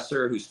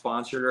professor who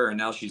sponsored her, and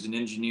now she's an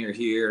engineer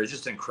here. It's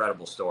just an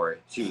incredible story.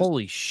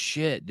 Holy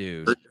shit,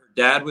 dude. Her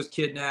dad was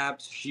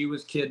kidnapped. She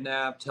was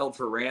kidnapped, held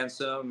for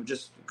ransom.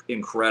 Just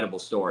incredible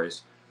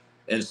stories.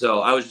 And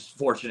so I was just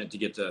fortunate to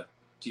get to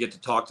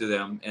talk to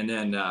them. And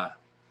then,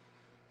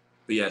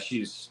 but yeah,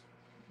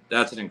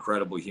 that's an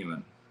incredible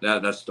human.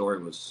 That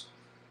story was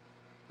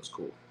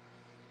cool.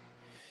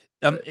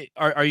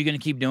 Are you going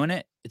to keep doing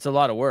it? It's a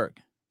lot of work.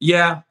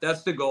 Yeah,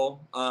 that's the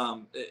goal.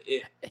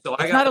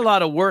 It's not a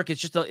lot of work. It's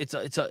just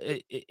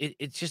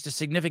it's just a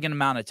significant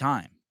amount of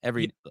time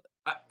every.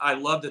 I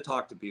love to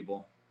talk to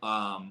people,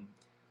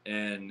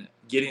 and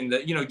getting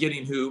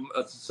who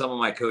some of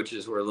my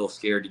coaches were a little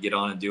scared to get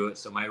on and do it.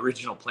 So my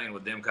original plan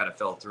with them kind of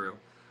fell through.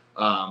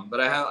 But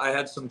I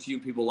had some few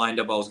people lined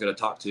up I was going to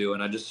talk to,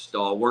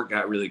 and work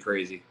got really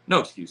crazy.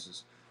 No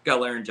excuses. got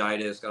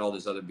laryngitis, got all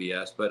this other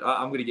BS, but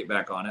I'm going to get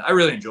back on it. I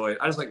really enjoy it.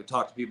 I just like to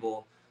talk to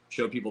people,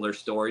 show people their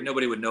story.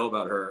 Nobody would know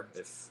about her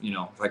if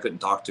I couldn't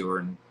talk to her,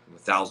 and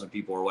 1,000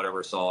 people or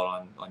whatever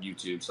saw it on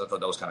YouTube. So I thought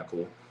that was kind of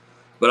cool,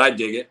 but I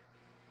dig it.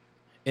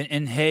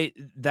 And hey,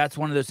 that's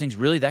one of those things.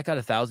 Really, that got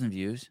 1,000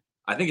 views.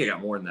 I think it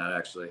got more than that,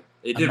 actually.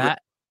 It did.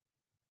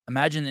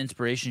 Imagine the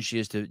inspiration she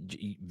is to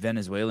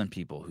Venezuelan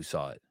people who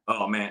saw it.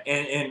 Oh man,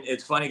 and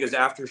it's funny because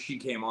after she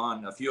came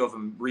on, a few of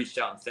them reached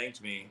out and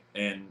thanked me,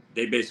 and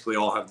they basically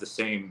all have the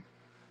same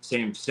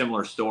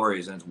similar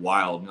stories, and it's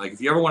wild. Like,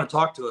 if you ever want to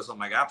talk to us, I'm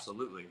like,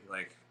 absolutely,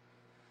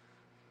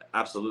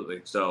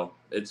 absolutely. So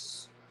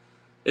it's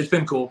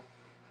been cool.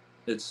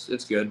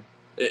 It's good.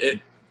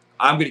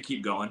 I'm gonna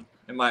keep going,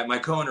 and my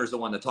co-owner is the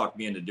one that talked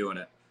me into doing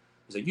it.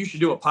 He's like, you should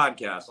do a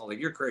podcast. I was like,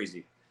 you're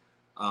crazy.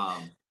 So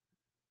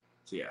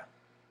yeah.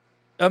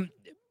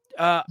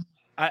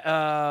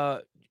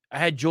 I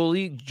had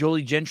Jolie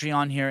Gentry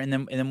on here, and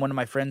then one of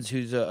my friends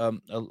who's a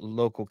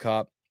local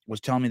cop was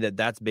telling me that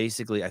I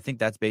think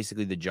that's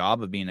basically the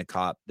job of being a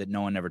cop that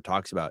no one ever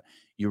talks about.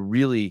 You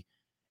really,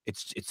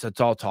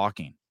 it's all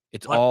talking.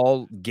 It's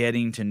all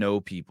getting to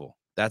know people.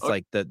 That's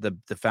like the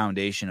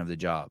foundation of the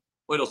job.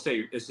 Well,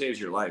 it saves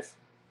your life.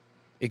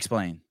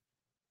 Explain.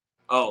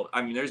 Oh,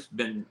 I mean,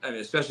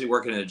 especially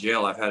working in a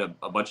jail, I've had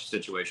a bunch of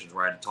situations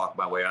where I had to talk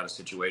my way out of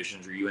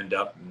situations, where you end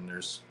up and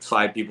there's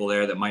 5 people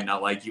there that might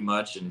not like you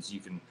much, and you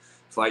can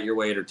fight your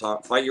way out or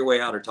talk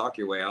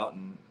your way out,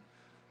 and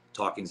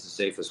talking's the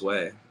safest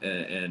way.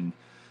 And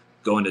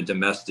going to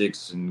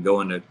domestics and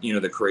going to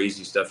the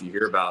crazy stuff you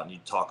hear about, and you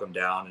talk them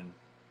down and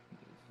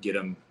get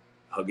them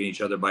hugging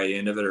each other by the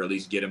end of it, or at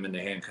least get them in the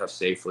handcuffs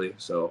safely.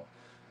 So,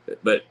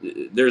 but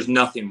there's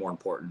nothing more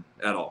important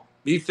at all.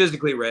 Be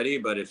physically ready,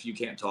 but if you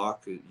can't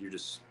talk, you're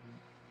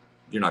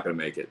not going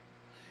to make it.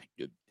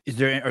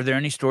 Are there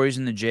any stories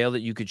in the jail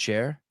that you could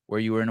share where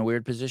you were in a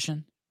weird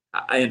position?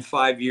 In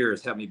 5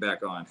 years, have me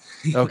back on.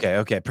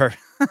 Okay,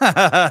 perfect.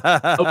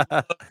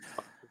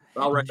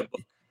 I'll write a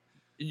book.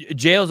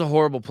 Jail's a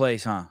horrible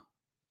place, huh?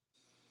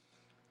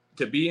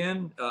 To be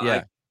in, yeah.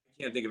 I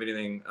can't think of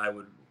anything I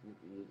would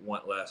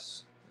want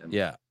less.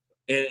 Yeah.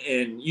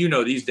 And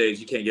these days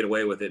you can't get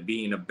away with it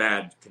being a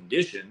bad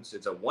conditions.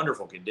 It's a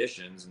wonderful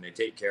conditions, and they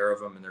take care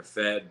of them and they're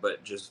fed.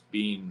 But just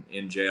being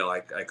in jail, I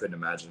couldn't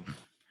imagine.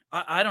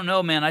 I don't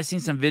know, man. I've seen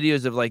some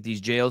videos of like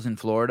these jails in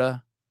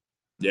Florida.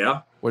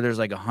 Yeah. Where there's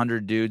like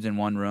 100 dudes in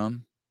one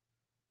room.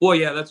 Well,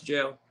 yeah, that's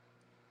jail.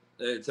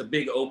 It's a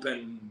big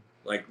open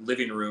like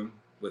living room.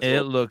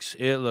 It looks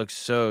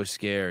so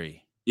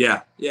scary.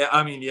 Yeah. Yeah.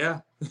 I mean, yeah.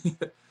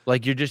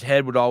 Like your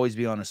head would always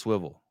be on a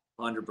swivel.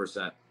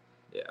 100%.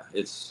 Yeah,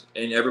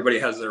 and everybody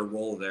has their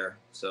role there.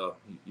 So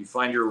you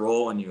find your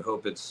role and you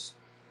hope it's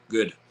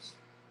good.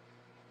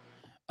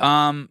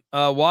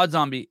 Wad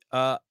Zombie,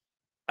 I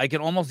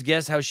can almost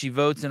guess how she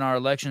votes in our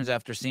elections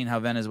after seeing how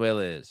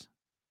Venezuela is.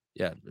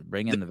 Yeah,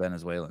 bring in the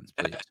Venezuelans,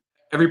 please.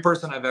 Every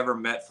person I've ever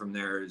met from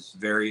there is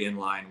very in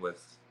line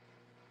with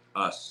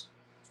us.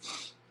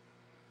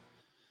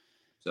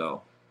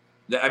 So,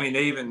 I mean,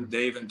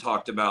 they even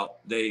talked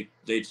about they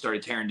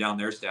started tearing down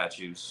their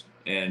statues.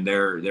 And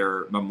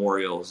their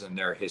memorials and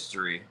their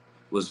history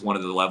was one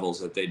of the levels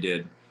that they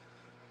did.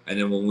 And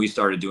then when we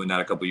started doing that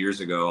a couple of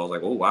years ago, I was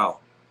like, oh wow.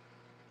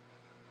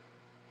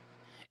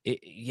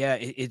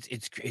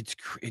 It's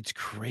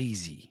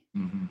crazy.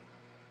 Mm-hmm.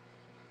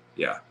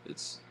 Yeah,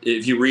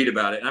 if you read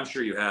about it, and I'm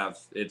sure you have,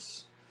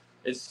 it's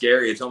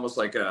scary. It's almost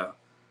like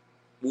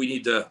we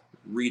need to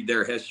read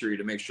their history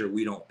to make sure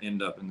we don't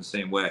end up in the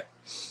same way.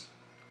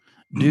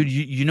 Dude,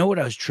 you know what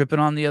I was tripping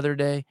on the other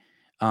day?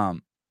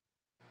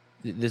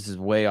 This is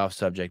way off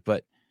subject,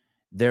 but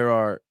there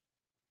are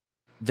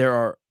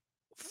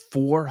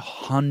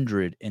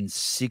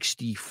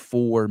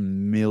 464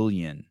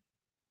 million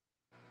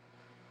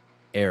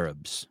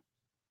Arabs.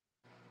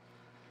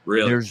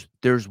 Really?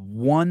 There's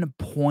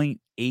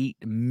 1.8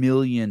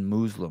 million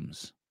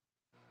Muslims.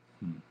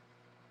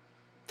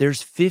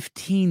 There's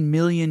 15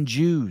 million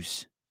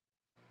Jews.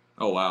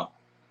 Oh wow.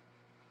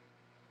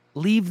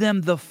 Leave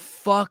them the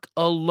fuck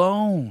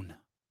alone.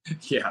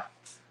 Yeah.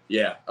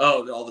 Yeah.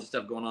 Oh, all the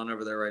stuff going on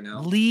over there right now.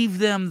 Leave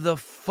them the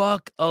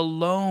fuck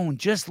alone.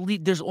 Just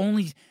leave. There's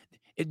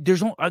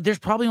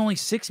probably only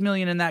 6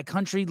 million in that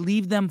country.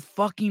 Leave them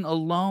fucking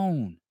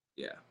alone.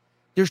 Yeah.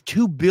 There's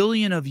 2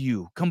 billion of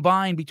you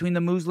combined between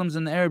the Muslims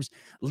and the Arabs.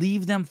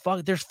 Leave them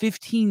there's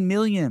 15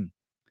 million.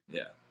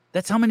 Yeah.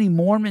 That's how many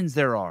Mormons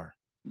there are.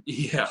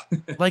 Yeah.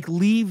 Like,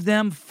 leave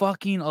them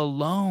fucking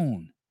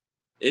alone.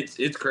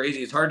 It's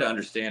crazy. It's hard to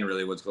understand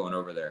really what's going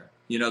over there.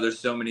 There's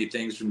so many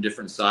things from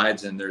different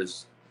sides, and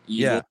there's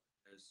evil.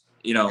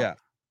 Yeah.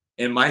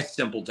 In my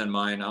simpleton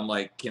mind, I'm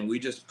like, can we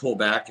just pull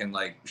back and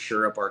like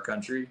shore up our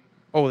country?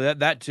 Oh,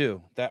 that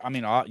too.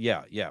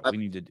 We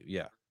need to do.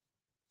 Yeah.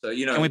 So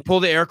can we pull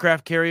the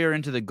aircraft carrier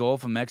into the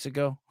Gulf of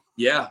Mexico?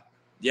 Yeah.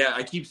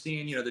 I keep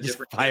seeing the just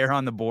different fire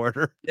on the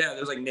border. Yeah,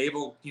 there's like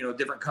naval,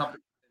 different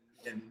companies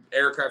and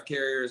aircraft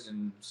carriers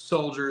and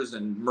soldiers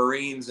and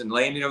Marines and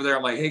landing over there.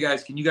 I'm like, hey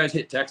guys, can you guys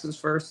hit Texas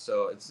first?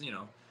 So it's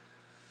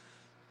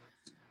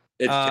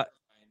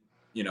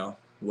you know,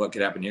 what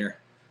could happen here.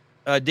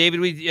 David,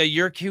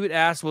 your cute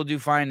ass will do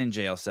fine in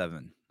jail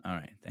 7. All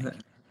right, thank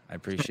you. I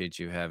appreciate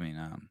you having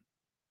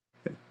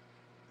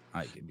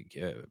I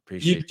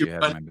appreciate you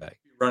having my back.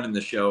 Running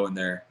the show in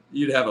there,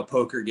 you'd have a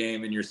poker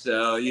game in your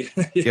cell.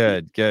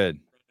 Good.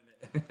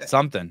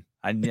 Something.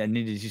 I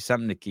need to do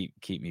something to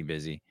keep me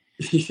busy.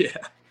 Yeah.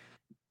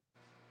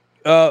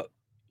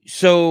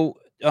 So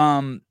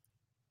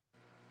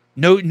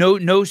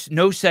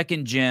no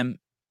second gym.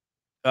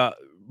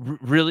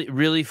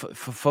 Really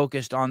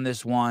focused on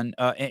this one.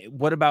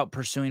 What about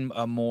pursuing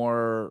a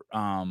more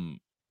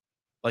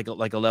like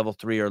a level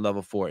 3 or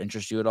level 4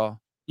 interest you at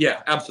all?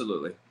 Yeah,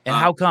 absolutely. And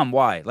how come?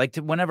 Why? Like,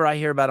 whenever I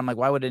hear about it, I'm like,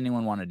 why would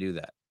anyone want to do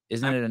that?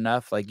 Isn't it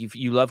enough? Like,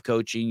 you love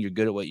coaching, you're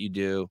good at what you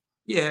do.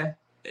 Yeah.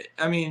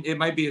 I mean, it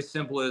might be as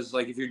simple as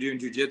like if you're doing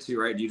jujitsu,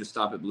 right? Do you just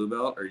stop at blue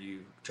belt or you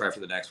try for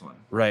the next one?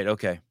 Right.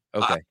 Okay.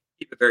 I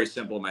keep it very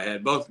simple in my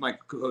head. Both my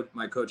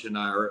coach and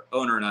I, or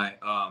owner and I,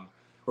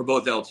 we're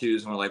both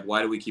L2s, and we're like,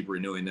 why do we keep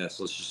renewing this?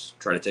 Let's just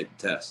try to take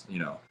the test, you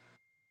know.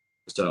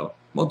 So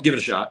we'll give it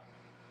a shot.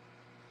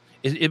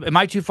 Am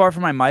I too far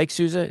from my mic,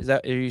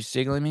 Souza? Are you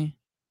signaling me?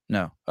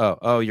 No.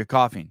 Oh, you're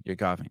coughing. You're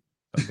coughing.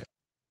 Okay.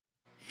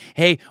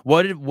 Hey,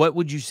 what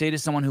would you say to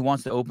someone who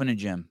wants to open a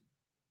gym?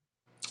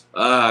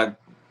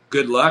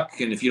 Good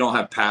luck, and if you don't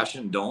have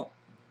passion, don't.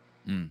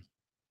 If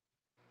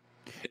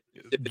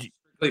it's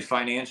strictly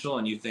financial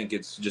and you think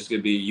it's just going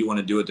to be, you want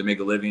to do it to make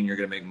a living, you're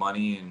going to make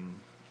money, and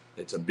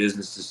it's a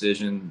business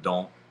decision,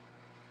 don't.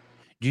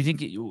 Do you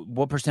think,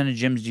 what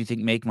percentage of gyms do you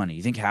think make money?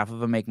 You think half of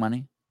them make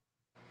money?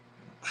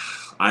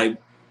 I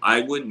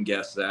wouldn't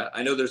guess that.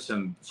 I know there's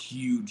some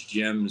huge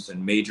gyms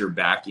and major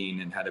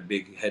backing and had a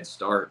big head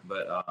start,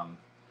 but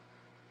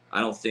I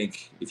don't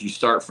think if you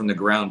start from the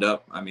ground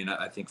up, I mean,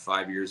 I think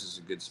 5 years is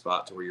a good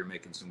spot to where you're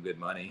making some good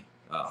money,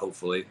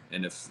 hopefully.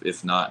 And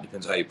if not,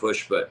 depends how you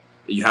push, but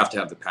you have to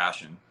have the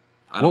passion.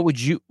 What would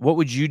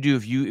you do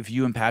if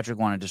you and Patrick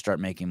wanted to start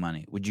making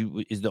money?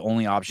 Is the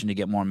only option to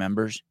get more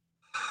members?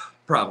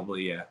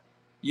 Probably, yeah.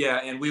 Yeah,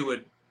 and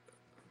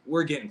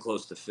we're getting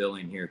close to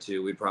filling here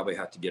too. We'd probably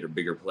have to get a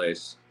bigger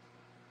place.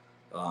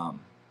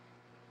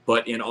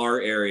 But in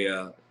our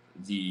area,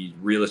 the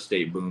real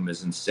estate boom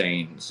is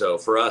insane. So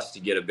for us to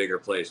get a bigger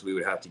place,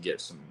 we'd have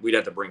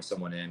to bring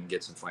someone in,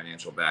 get some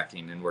financial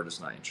backing, and we're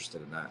just not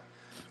interested in that.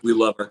 We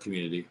love our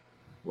community,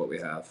 what we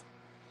have.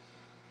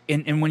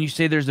 And when you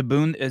say there's a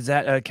boom, is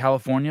that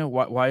California?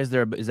 Why is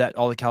that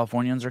all the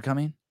Californians are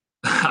coming?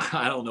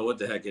 I don't know what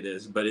the heck it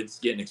is, but it's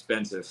getting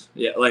expensive.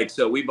 Yeah,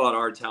 so we bought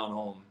our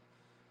townhome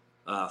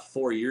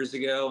 4 years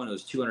ago, and it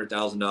was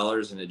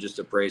 $200,000, and it just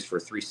appraised for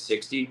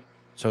 $360,000.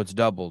 So it's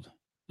doubled.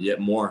 Yeah,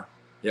 more.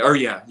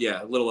 Yeah,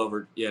 a little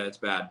over. Yeah, it's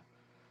bad.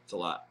 It's a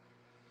lot.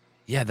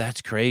 Yeah,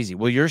 that's crazy.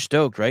 Well, you're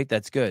stoked, right?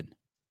 That's good.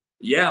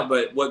 Yeah,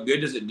 but what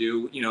good does it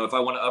do? You know, if I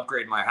want to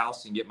upgrade my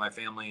house and get my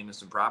family into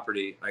some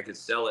property, I could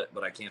sell it,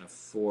 but I can't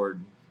afford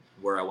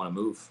where I want to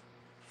move.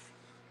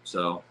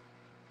 So,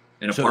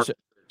 an apartment,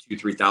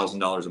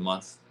 $2,000-$3,000 a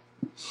month.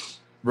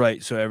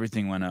 Right. So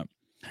everything went up.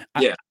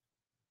 Yeah.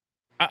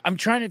 I'm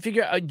trying to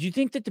figure out. Do you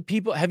think that the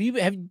people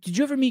did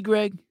you ever meet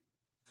Greg?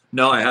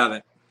 No, I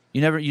haven't.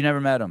 You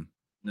never met him?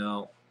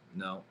 No.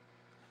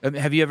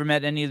 Have you ever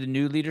met any of the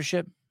new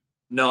leadership?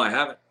 No, I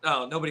haven't.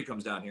 Oh, nobody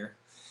comes down here.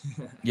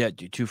 Yeah,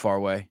 too far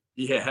away.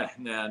 Yeah,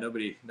 nah,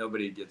 nobody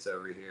gets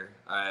over here.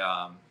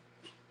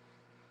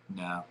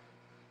 No.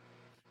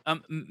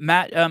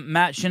 Matt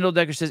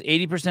Schindeldecker says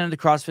 80% of the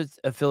CrossFit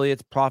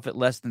affiliates profit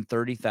less than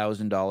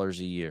 $30,000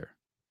 a year.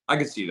 I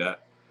could see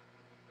that.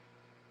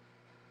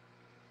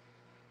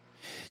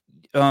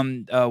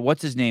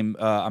 What's his name?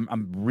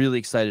 I'm really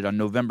excited. On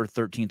November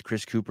 13th,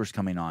 Chris Cooper's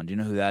coming on. Do you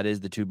know who that is?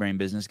 The Two Brain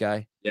business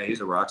guy. Yeah,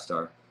 he's a rock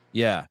star.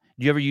 Yeah.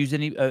 Do you ever use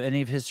any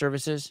of his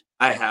services?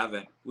 I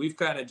haven't. We've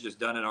kind of just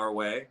done it our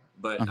way,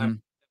 but definitely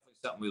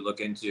something we look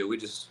into.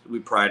 We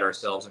pride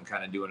ourselves in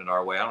kind of doing it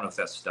our way. I don't know if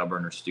that's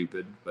stubborn or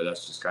stupid, but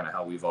that's just kind of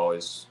how we've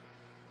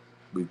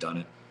done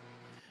it.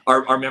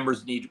 Our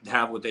members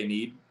have what they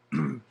need,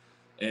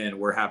 and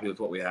we're happy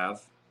with what we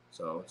have.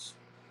 So it's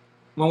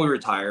when I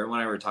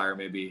retire,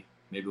 maybe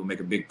we'll make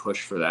a big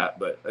push for that.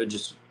 But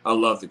I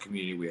love the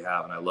community we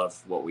have, and I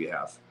love what we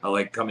have. I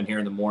like coming here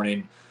in the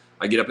morning.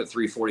 I get up at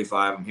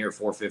 3:45. I'm here at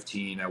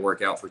 4:15. I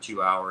work out for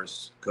 2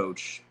 hours,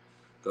 coach,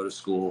 go to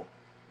school,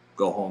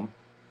 go home.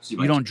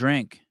 You don't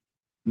drink?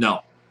 No.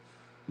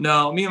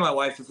 Me and my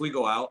wife, if we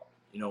go out,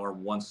 or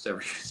once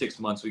every 6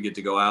 months we get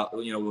to go out,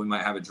 we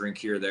might have a drink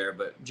here or there,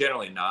 but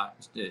generally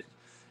not.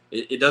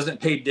 It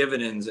doesn't pay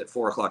dividends at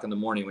 4:00 in the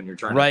morning when you're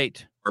trying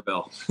to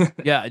barbell.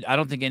 Yeah, I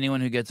don't think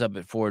anyone who gets up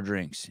at 4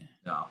 drinks.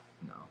 No.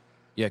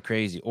 Yeah,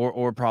 crazy.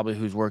 Or probably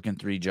who's working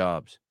 3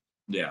 jobs.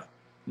 Yeah.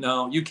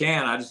 No, you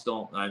can. I just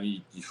don't. I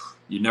mean,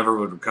 you never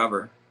would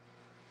recover.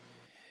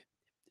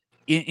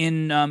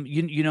 In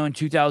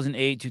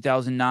 2008,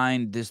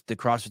 2009, the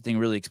CrossFit thing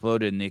really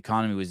exploded, and the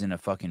economy was in a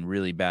fucking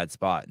really bad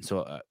spot. And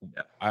so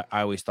I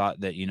always thought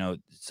that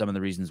some of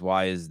the reasons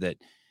why is that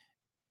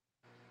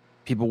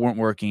people weren't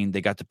working.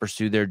 They got to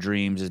pursue their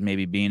dreams as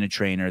maybe being a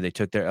trainer. They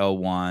took their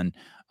L1.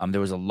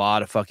 There was a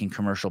lot of fucking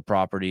commercial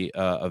property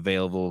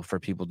available for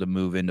people to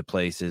move into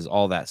places,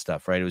 all that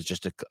stuff, right? It was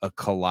just a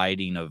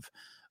colliding of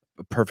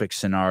perfect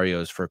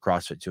scenarios for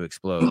CrossFit to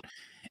explode.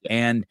 Yeah.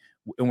 And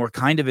we're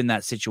kind of in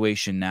that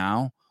situation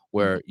now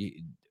where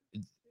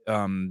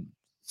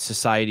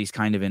society's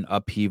kind of in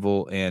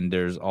upheaval and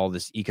there's all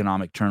this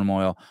economic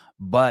turmoil,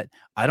 but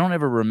I don't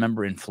ever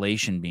remember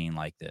inflation being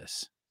like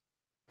this.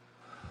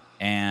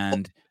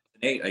 And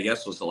 2008, I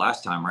guess, was the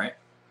last time, right?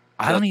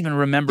 I don't even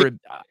remember.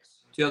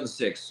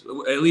 2006,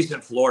 at least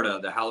in Florida,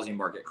 the housing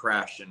market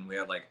crashed and we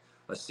had like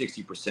a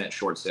 60%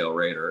 short sale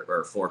rate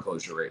or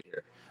foreclosure rate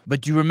here.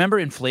 But do you remember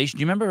inflation?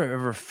 Do you remember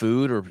ever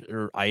food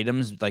or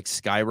items like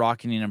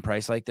skyrocketing in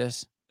price like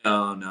this?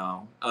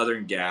 No, other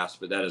than gas,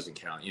 but that doesn't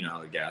count. You know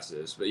how the gas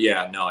is. But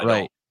yeah, no, I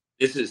Right.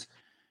 don't.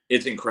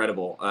 It's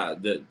incredible.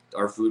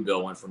 Our food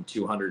bill went from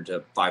 $200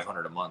 to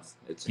 $500 a month.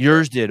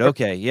 Yours did,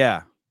 okay,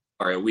 yeah.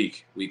 Or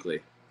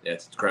weekly. Yeah,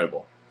 it's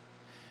incredible.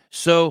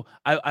 So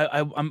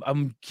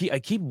I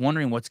keep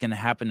wondering what's going to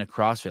happen to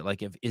CrossFit.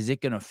 Like, is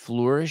it going to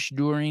flourish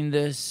during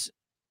this,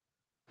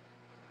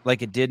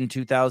 like it did in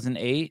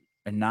 2008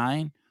 and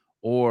 9,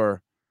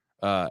 or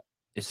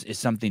is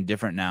something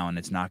different now and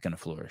it's not going to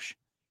flourish?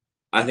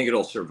 I think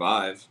it'll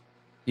survive.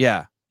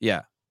 Yeah.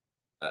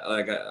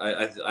 Like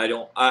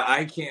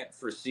I can't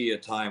foresee a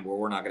time where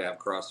we're not going to have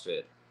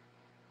CrossFit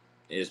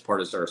as part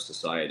of our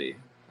society.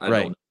 I don't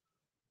know what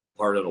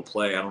part it'll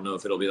play. I don't know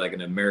if it'll be like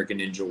an American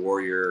Ninja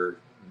Warrior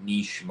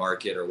niche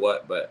market or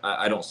what, but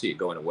I don't see it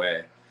going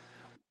away.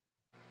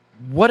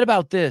 What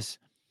about this?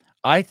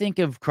 I think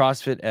of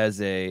CrossFit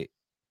as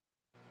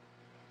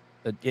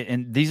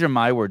and these are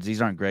my words,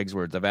 these aren't Greg's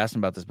words. I've asked him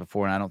about this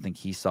before, and I don't think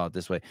he saw it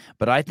this way.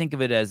 But I think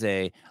of it as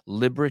a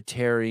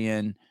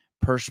libertarian,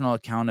 personal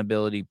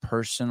accountability,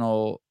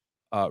 personal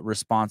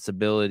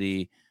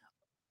responsibility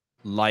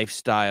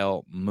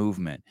lifestyle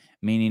movement,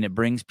 meaning it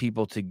brings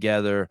people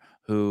together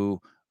who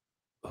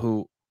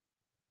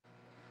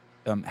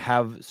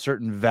have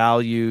certain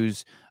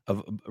values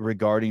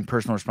regarding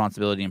personal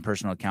responsibility and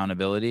personal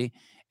accountability,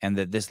 and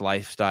that this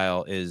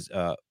lifestyle is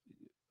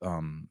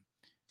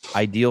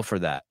ideal for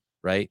that.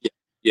 Right.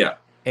 Yeah.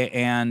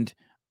 And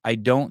I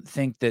don't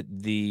think that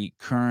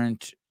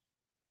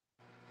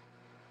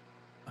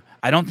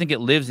I don't think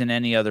it lives in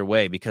any other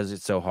way because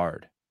it's so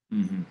hard.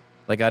 Mm-hmm.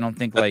 Like, I don't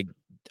think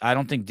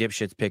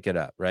dipshits pick it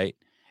up. Right.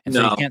 And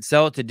so you can't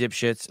sell it to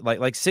dipshits.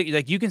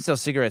 Like you can sell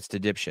cigarettes to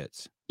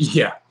dipshits.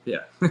 Yeah.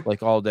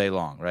 Like all day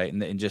long. Right.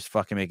 And just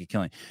fucking make a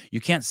killing.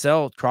 You can't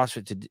sell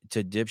CrossFit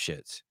to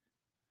dipshits.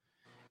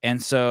 And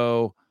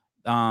so,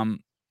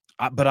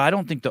 but I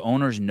don't think the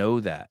owners know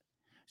that.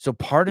 So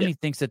part of me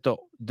thinks that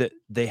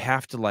they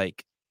have to,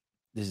 like,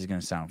 this is going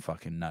to sound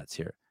fucking nuts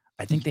here.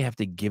 I think they have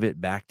to give it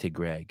back to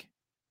Greg.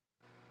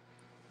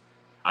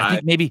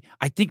 I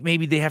think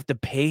maybe they have to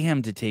pay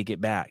him to take it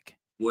back.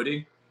 Would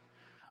he?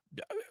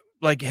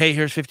 Like, hey,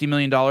 here's $50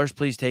 million.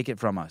 Please take it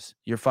from us.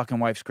 Your fucking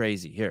wife's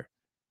crazy. Here.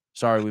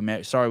 Sorry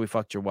we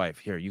fucked your wife.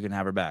 Here, you can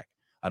have her back.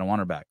 I don't want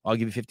her back. I'll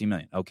give you $50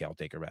 million. Okay, I'll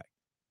take her back.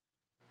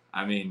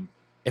 I mean,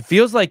 it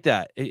feels like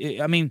that.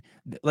 I mean,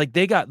 like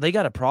they got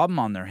a problem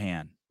on their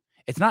hand.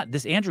 It's not,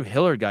 this Andrew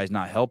Hillard guy's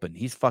not helping.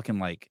 He's fucking,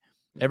 like,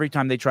 every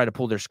time they try to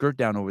pull their skirt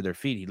down over their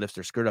feet, he lifts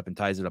their skirt up and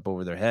ties it up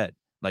over their head.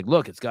 Like,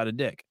 look, it's got a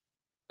dick.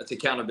 That's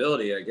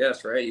accountability, I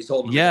guess, right? He's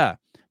holding. Yeah.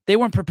 They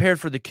weren't prepared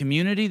for the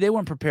community. They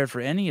weren't prepared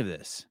for any of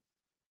this.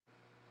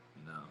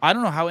 No. I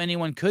don't know how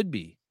anyone could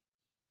be.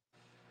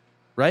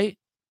 Right?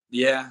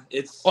 Yeah.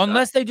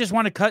 Unless they just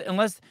want to cut,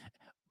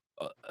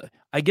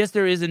 I guess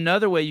there is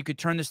another way you could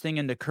turn this thing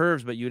into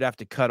curves, but you'd have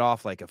to cut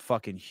off like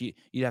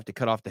you'd have to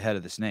cut off the head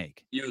of the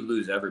snake. You would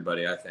lose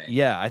everybody, I think.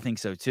 Yeah, I think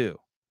so too.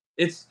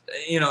 It's,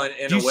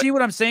 do you see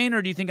what I'm saying,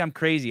 or do you think I'm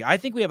crazy? I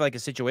think we have like a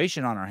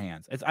situation on our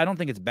hands. I don't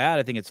think it's bad.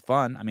 I think it's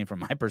fun. I mean, from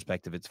my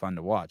perspective, it's fun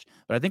to watch.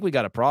 But I think we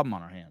got a problem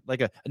on our hands.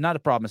 Like not a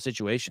problem, a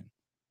situation.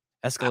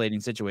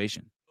 Escalating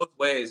situation. Both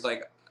ways,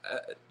 like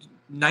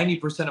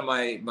 90% of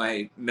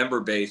my member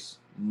base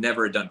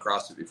never had done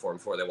CrossFit before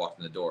they walked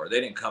in the door.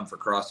 They didn't come for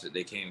CrossFit.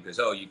 They came because,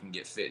 you can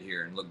get fit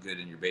here and look good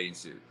in your bathing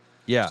suit.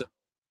 Yeah. So,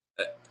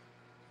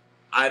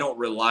 I don't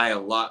rely a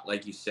lot,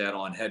 like you said,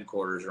 on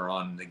headquarters or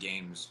on the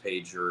games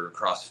page or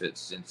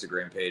CrossFit's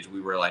Instagram page.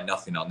 We rely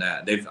nothing on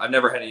that. I've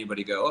never had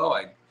anybody go,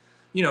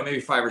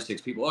 maybe 5 or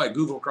 6 people. I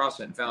Googled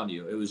CrossFit and found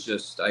you. It was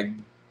just, I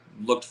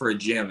looked for a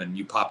gym and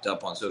you popped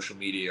up on social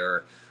media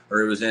or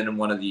it was in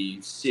one of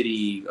the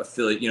city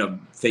affiliate,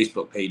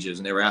 Facebook pages,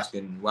 and they were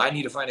asking, well, I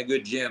need to find a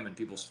good gym, and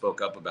people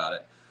spoke up about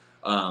it.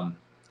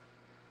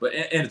 But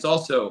it's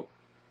also,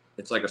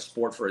 it's like a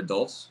sport for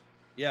adults.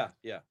 Yeah.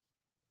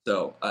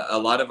 So a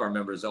lot of our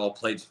members all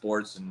played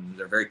sports, and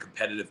they're very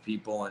competitive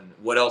people. And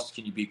what else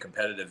can you be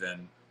competitive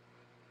in?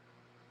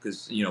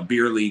 Because,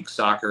 beer league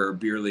soccer,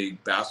 beer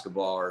league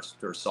basketball, or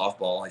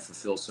softball only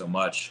fulfills so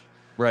much.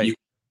 Right. You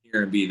can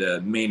here and be the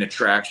main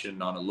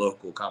attraction on a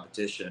local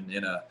competition.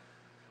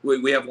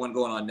 We have one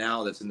going on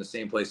now that's in the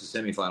same place the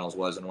semifinals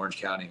was in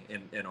Orange County,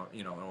 in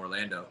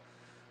Orlando.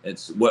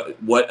 It's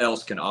what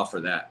else can offer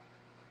that?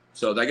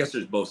 So I guess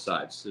there's both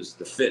sides. There's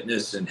the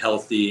fitness and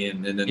healthy,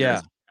 and then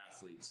there's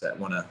athletes that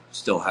want to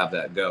still have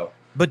that go.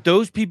 But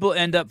those people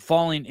end up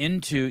falling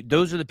into,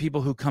 those are the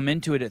people who come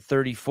into it at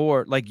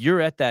 34. Like you're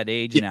at that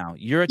age now.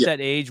 You're at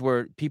that age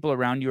where people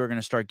around you are going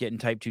to start getting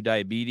type 2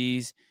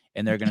 diabetes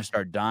and they're going to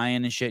start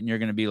dying and shit. And you're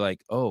going to be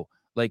like, oh,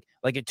 like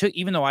it took,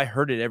 even though I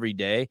heard it every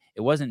day,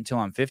 it wasn't until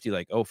I'm 50,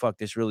 like, oh, fuck,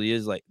 this really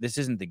is like, this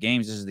isn't the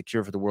games. This is the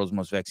cure for the world's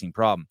most vexing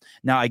problem.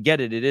 Now I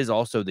get it. It is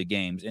also the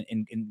games,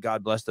 and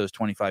God bless those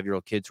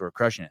 25-year-old kids who are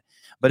crushing it.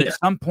 But at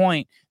some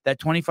point, that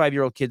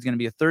 25-year-old kid's going to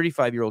be a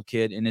 35-year-old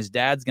kid, and his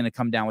dad's going to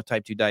come down with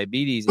type 2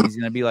 diabetes, and he's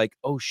going to be like,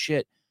 oh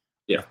shit.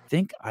 Yeah. I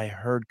think I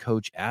heard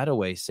Coach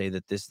Attaway say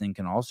that this thing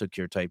can also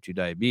cure type 2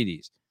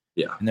 diabetes.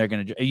 Yeah. And they're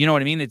going to, you know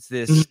what I mean? It's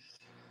this.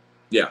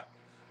 Yeah.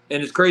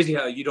 And it's crazy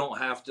how you don't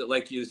have to,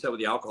 like you said with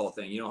the alcohol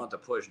thing, you don't have to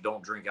push,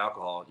 don't drink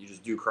alcohol. You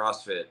just do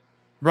CrossFit.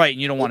 Right.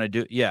 And you don't want to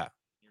do, yeah.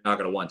 You're not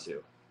going to want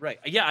to. Right.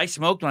 Yeah. I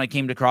smoked when I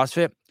came to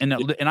CrossFit, and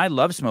I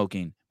love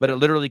smoking, but it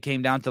literally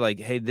came down to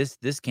like, hey, this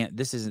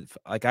isn't,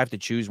 like, I have to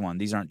choose one.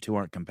 These two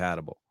aren't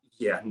compatible.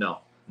 Yeah. No.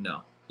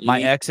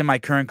 My ex and my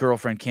current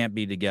girlfriend can't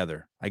be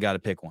together. I got to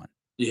pick one.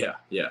 Yeah.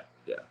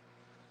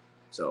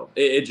 So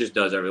it just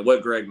does everything.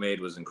 What Greg made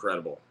was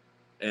incredible.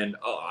 And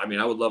I mean,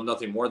 I would love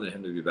nothing more than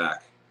him to be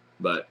back.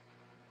 But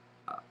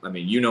I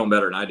mean, you know him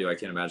better than I do. I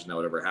can't imagine that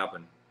would ever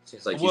happen.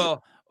 It's like,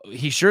 well,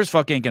 he sure as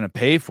fuck ain't going to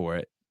pay for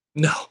it.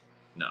 No.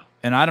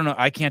 And I don't know.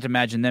 I can't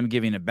imagine them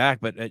giving it back.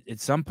 But at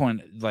some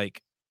point,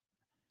 like,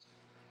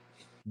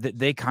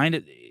 they kind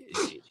of,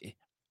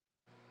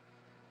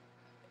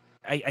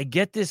 I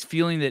get this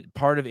feeling that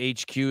part of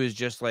HQ is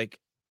just like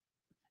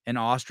an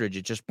ostrich.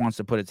 It just wants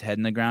to put its head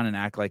in the ground and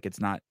act like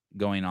it's not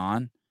going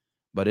on,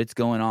 but it's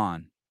going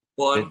on.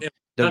 Well,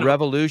 the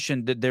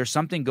revolution, there's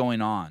something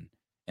going on.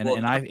 And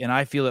well,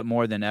 I feel it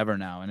more than ever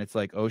now. And it's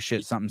like, oh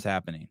shit, something's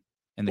happening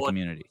in the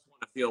community. I don't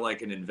want to feel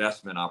like an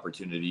investment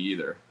opportunity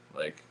either.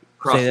 Like,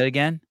 say that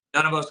again.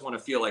 None of us want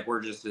to feel like we're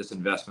just this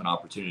investment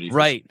opportunity.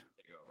 Right.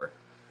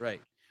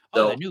 Right.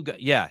 So, the new guy.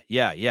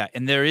 Yeah.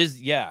 And there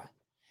is,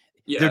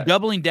 they're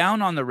doubling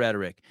down on the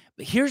rhetoric.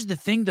 But here's the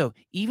thing, though.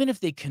 Even if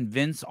they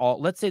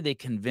let's say they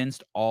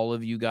convinced all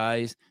of you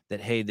guys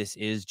that, hey, this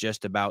is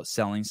just about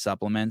selling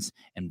supplements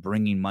and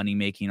bringing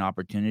money-making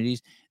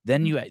opportunities,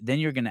 then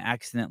you're going to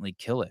accidentally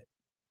kill it.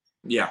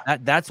 Yeah.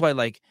 That's why,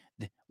 like,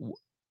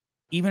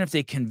 even if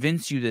they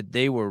convince you that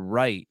they were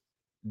right,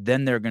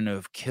 then they're going to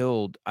have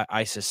killed.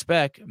 I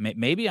suspect.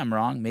 Maybe I'm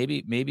wrong.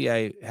 Maybe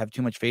I have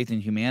too much faith in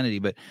humanity,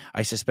 but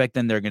I suspect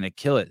then they're going to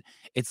kill it.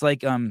 It's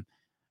like I'm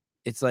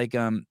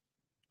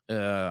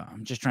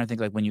just trying to think,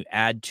 like, when you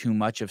add too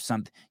much of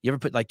something, you ever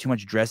put like too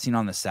much dressing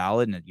on the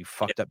salad and you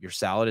fucked up your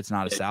salad? It's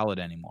not a salad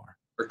anymore.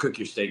 Or cook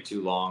your steak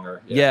too long,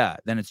 or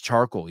then it's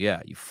charcoal.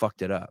 Yeah, you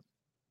fucked it up.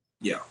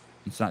 Yeah,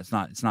 it's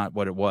not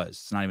what it was.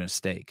 It's not even a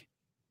steak.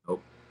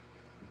 Nope.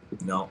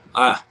 No.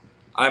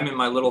 I'm in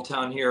my little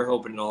town here,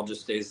 hoping it all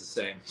just stays the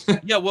same.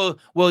 Yeah, well,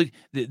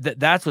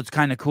 that's what's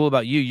kind of cool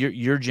about you.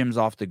 Your gym's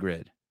off the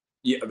grid.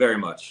 Yeah, very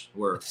much.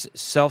 We're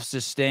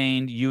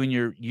self-sustained. You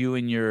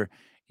and your.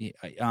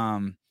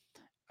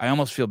 I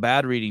almost feel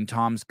bad reading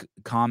Tom's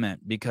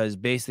comment, because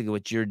basically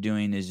what you're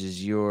doing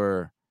is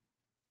you're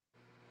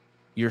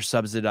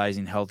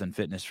subsidizing health and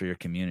fitness for your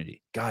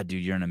community. God,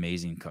 dude, you're an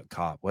amazing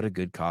cop. What a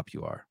good cop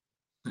you are.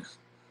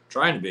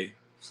 Trying to be.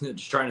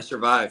 Just trying to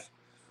survive.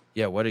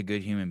 Yeah, what a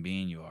good human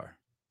being you are.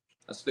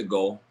 That's the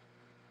goal.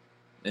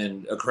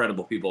 And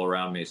incredible people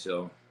around me.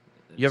 So,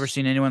 you ever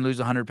seen anyone lose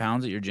 100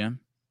 pounds at your gym?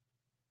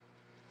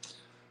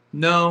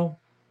 No.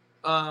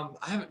 I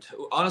haven't.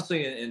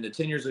 Honestly, in the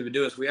 10 years we've been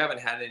doing this, we haven't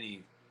had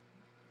any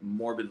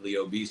morbidly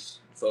obese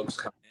folks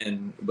come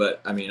in.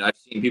 But I mean, I've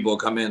seen people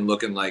come in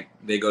looking like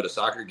they go to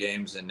soccer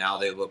games, and now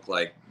they look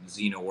like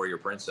Xena Warrior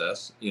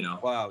Princess. You know.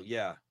 Wow.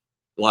 Yeah.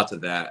 Lots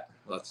of that.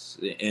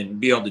 And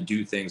be able to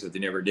do things that they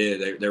never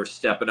did. They were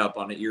stepping up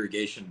on an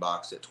irrigation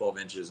box at 12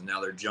 inches, and now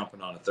they're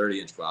jumping on a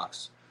 30-inch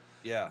box.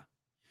 Yeah.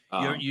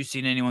 You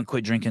seen anyone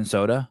quit drinking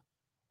soda?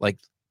 Like,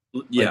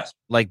 yes.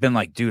 Like been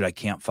like, dude, I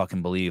can't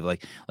fucking believe.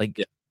 Like,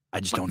 yeah. I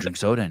just don't drink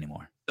soda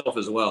anymore. Yourself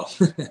as well.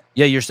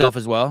 Yeah, yourself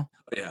as well.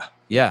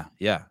 Yeah.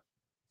 Yeah.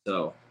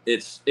 So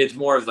it's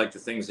more of like the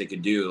things they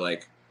could do.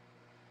 Like,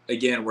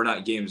 again, we're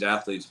not games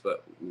athletes,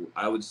 but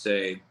I would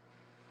say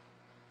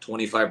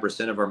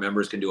 25% of our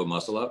members can do a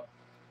muscle up,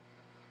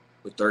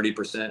 with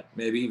 30%,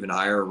 maybe even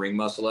higher, a ring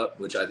muscle up,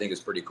 which I think is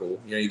pretty cool.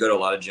 You know, you go to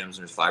a lot of gyms and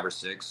there's 5 or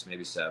 6,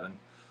 maybe 7.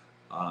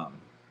 But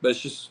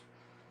it's just,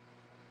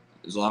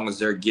 as long as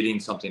they're getting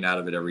something out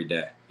of it every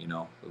day, you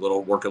know,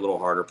 work a little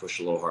harder, push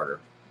a little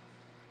harder.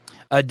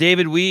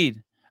 David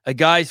Weed,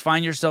 guys,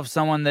 find yourself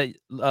someone that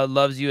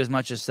loves you as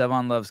much as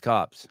Sevon loves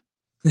cops.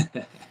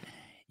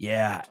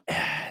 Yeah,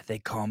 they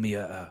call me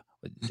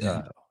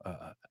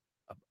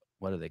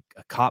what are they?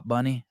 A cop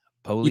bunny?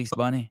 Police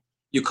bunny?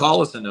 You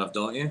call us enough,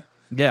 don't you?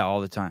 Yeah,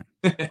 all the time.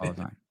 All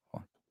the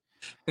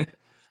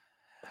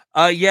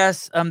time.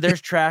 Yes, there's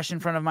trash in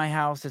front of my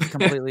house. It's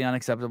completely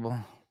unacceptable.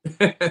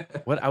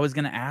 What I was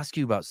going to ask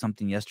you about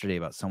something yesterday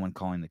about someone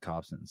calling the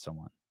cops and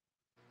someone.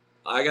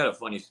 I got a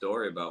funny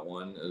story about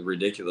one,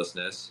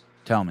 ridiculousness.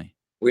 Tell me.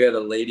 we had a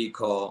lady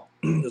call.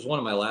 It was one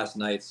of my last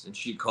nights, and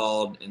she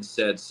called and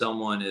said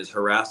someone is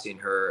harassing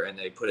her, and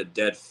they put a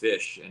dead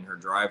fish in her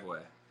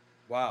driveway.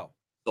 Wow.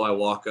 So I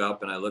walk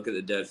up and I look at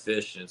the dead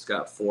fish, and it's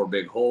got 4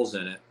 big holes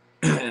in it.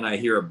 And I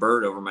hear a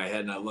bird over my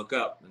head, and I look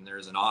up, and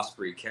there's an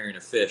osprey carrying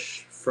a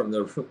fish from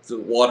the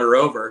water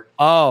over.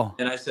 Oh.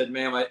 And I said,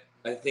 "Ma'am,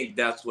 I think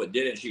that's what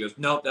did it." And she goes,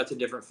 "Nope, that's a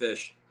different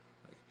fish."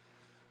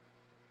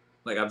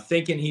 Like I'm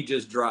thinking he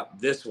just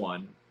dropped this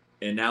one,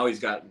 and now he's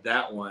got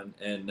that one,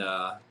 and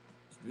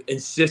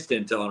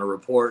insistent on a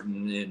report,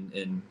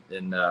 and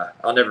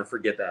I'll never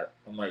forget that.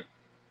 I'm like,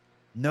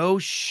 no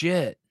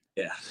shit.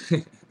 yeah.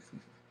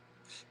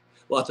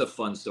 Lots of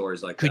fun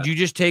stories like that. Could you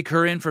just take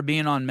her in for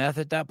being on meth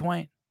at that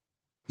point?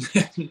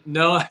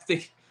 No,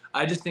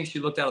 I just think she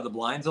looked out of the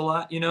blinds a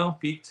lot,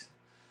 peeked.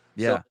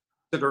 Yeah. So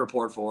took a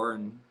report for her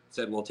and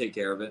said, we'll take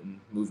care of it, and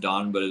moved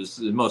on. But it was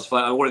the most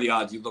fun. What are the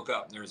odds? You look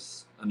up and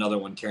there's another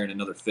one carrying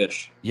another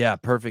fish. Yeah.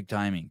 Perfect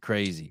timing.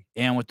 Crazy.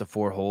 And with the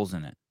 4 holes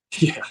in it.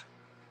 Yeah.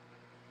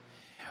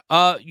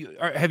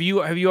 Have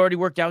you already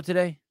worked out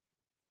today?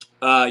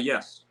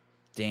 Yes.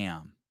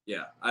 Damn.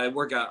 Yeah. I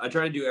work out. I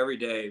try to do every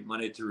day,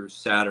 Monday through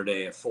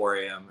Saturday at 4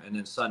 a.m. And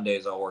then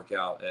Sundays I'll work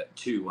out at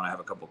 2 when I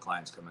have a couple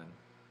clients come in.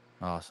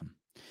 Awesome.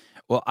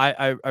 Well,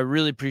 I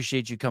really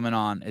appreciate you coming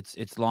on.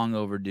 It's long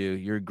overdue.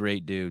 You're a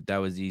great dude. That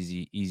was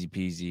easy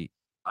peasy.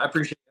 I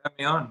appreciate you having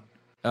me on.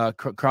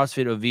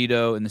 CrossFit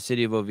Oviedo in the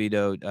city of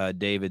Oviedo.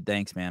 David,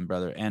 thanks, man,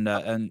 brother.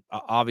 And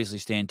obviously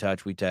stay in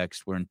touch. We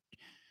text.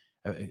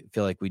 I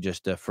feel like we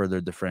just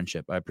furthered the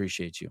friendship. I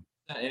appreciate you.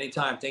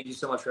 Anytime. Thank you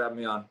so much for having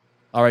me on.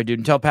 All right, dude.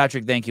 And tell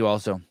Patrick thank you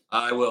also.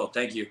 I will.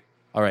 Thank you.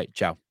 All right.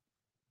 Ciao.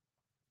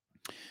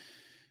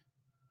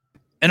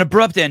 An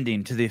abrupt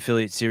ending to the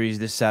affiliate series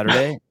this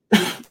Saturday.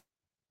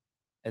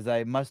 As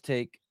I must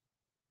take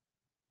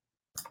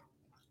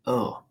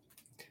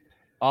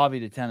Avi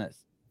to tennis.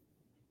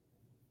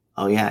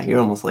 Oh yeah, you're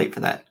almost late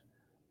for that.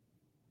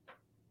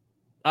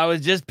 I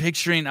was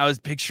picturing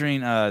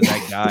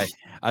that guy.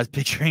 I was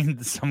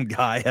picturing some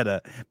guy at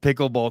a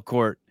pickleball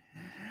court.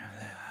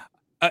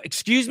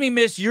 Excuse me,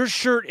 miss, your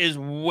shirt is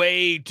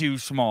way too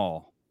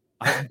small.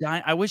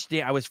 I wish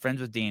I was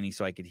friends with Danny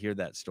so I could hear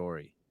that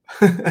story.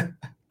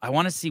 I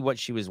want to see what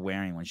she was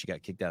wearing when she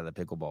got kicked out of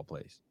the pickleball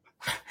place.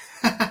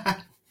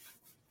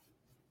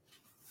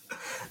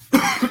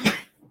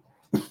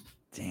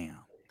 Damn.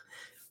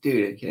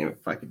 Dude, I can't even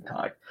fucking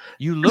talk.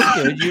 You look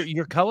good.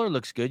 Your color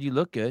looks good. You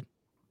look good.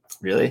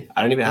 Really?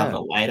 I don't even have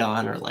the light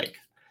on, or like,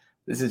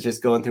 this is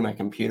just going through my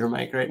computer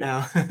mic right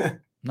now.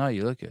 No,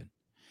 you look good.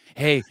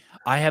 Hey,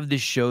 I have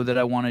this show that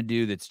I want to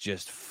do that's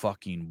just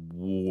fucking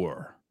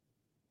war.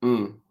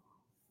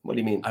 What do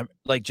you mean? I'm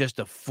like just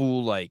a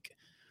fool, like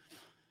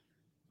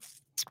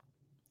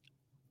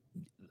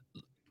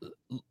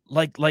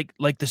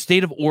the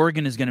state of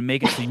Oregon is going to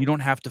make it so you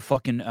don't have to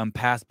fucking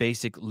pass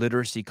basic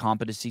literacy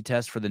competency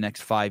tests for the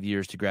next 5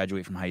 years to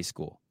graduate from high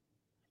school.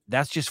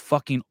 That's just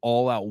fucking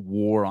all out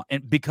war on,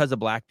 and because of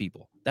black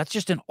people. That's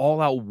just an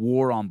all out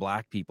war on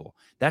black people.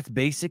 That's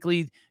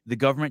basically the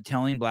government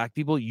telling black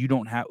people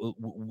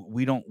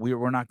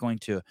we're not going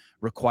to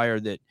require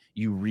that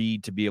you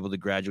read to be able to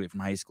graduate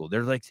from high school.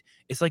 They're like,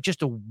 it's like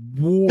just a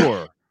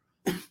war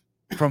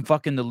from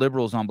fucking the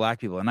liberals on black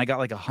people. And I got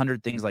like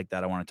 100 things like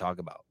that I want to talk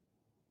about.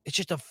 It's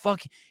just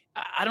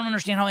I don't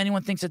understand how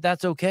anyone thinks that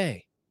that's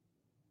okay.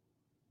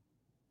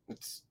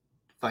 It's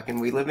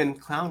fucking, we live in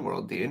clown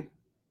world, dude.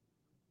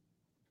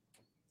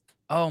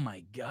 Oh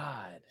my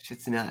God.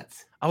 Shit's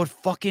nuts. I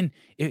wanted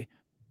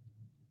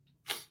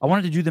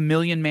to do the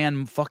Million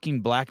Man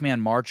fucking black man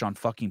march on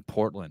fucking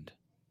Portland.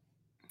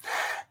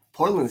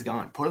 Portland's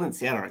gone. Portland,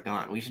 Seattle are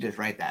gone. We should just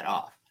write that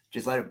off.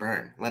 Just let it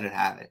burn. Let it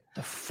have it.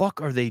 The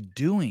fuck are they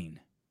doing?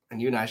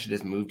 And you and I should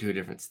just move to a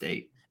different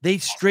state. They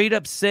straight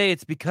up say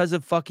it's because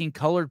of fucking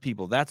colored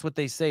people. That's what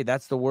they say.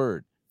 That's the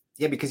word.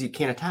 Yeah, because you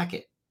can't attack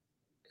it.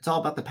 It's all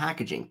about the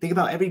packaging. Think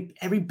about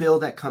every bill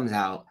that comes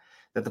out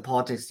that the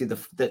politics do.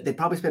 They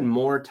probably spend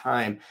more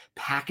time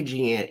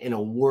packaging it in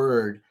a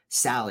word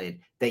salad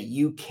that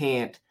you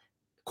can't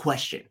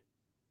question.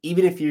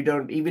 Even if you're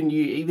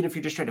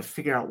just trying to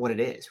figure out what it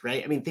is,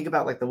 right? I mean, think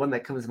about like the one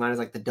that comes to mind is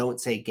like the "Don't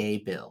Say Gay"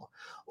 bill,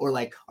 or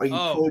like, are you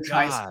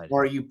pro-choice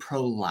or are you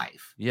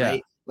pro-life? Yeah,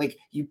 right? Like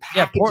you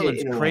package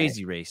Portland's it in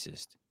crazy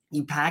racist.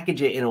 You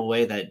package it in a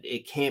way that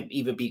it can't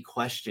even be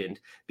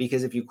questioned,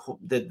 because if you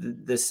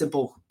the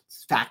simple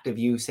fact of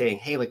you saying,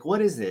 "Hey, like,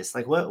 what is this?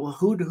 Like,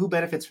 who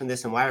benefits from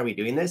this, and why are we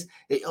doing this?"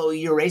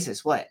 You're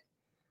racist. What?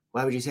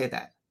 Why would you say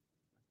that?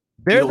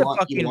 They're the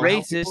fucking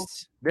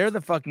racists. They're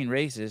the fucking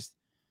racists.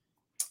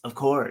 Of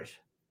course.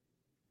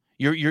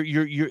 You're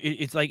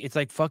it's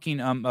like fucking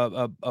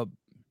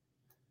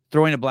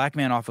throwing a black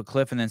man off a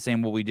cliff and then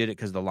saying, well, we did it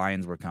because the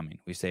lions were coming.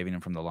 We're saving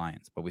him from the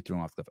lions, but we threw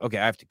him off the cliff. Okay,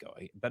 I have to go.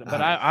 But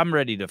I'm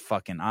ready to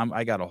fucking I'm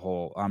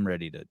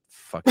ready to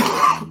fucking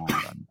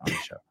on the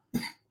show.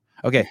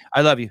 Okay, I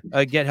love you.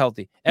 Get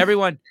healthy.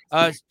 Everyone,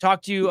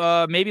 talk to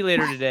you maybe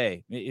later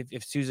today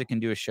if Sousa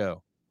can do a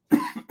show.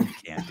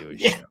 Can't do a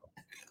show.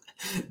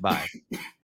 Bye.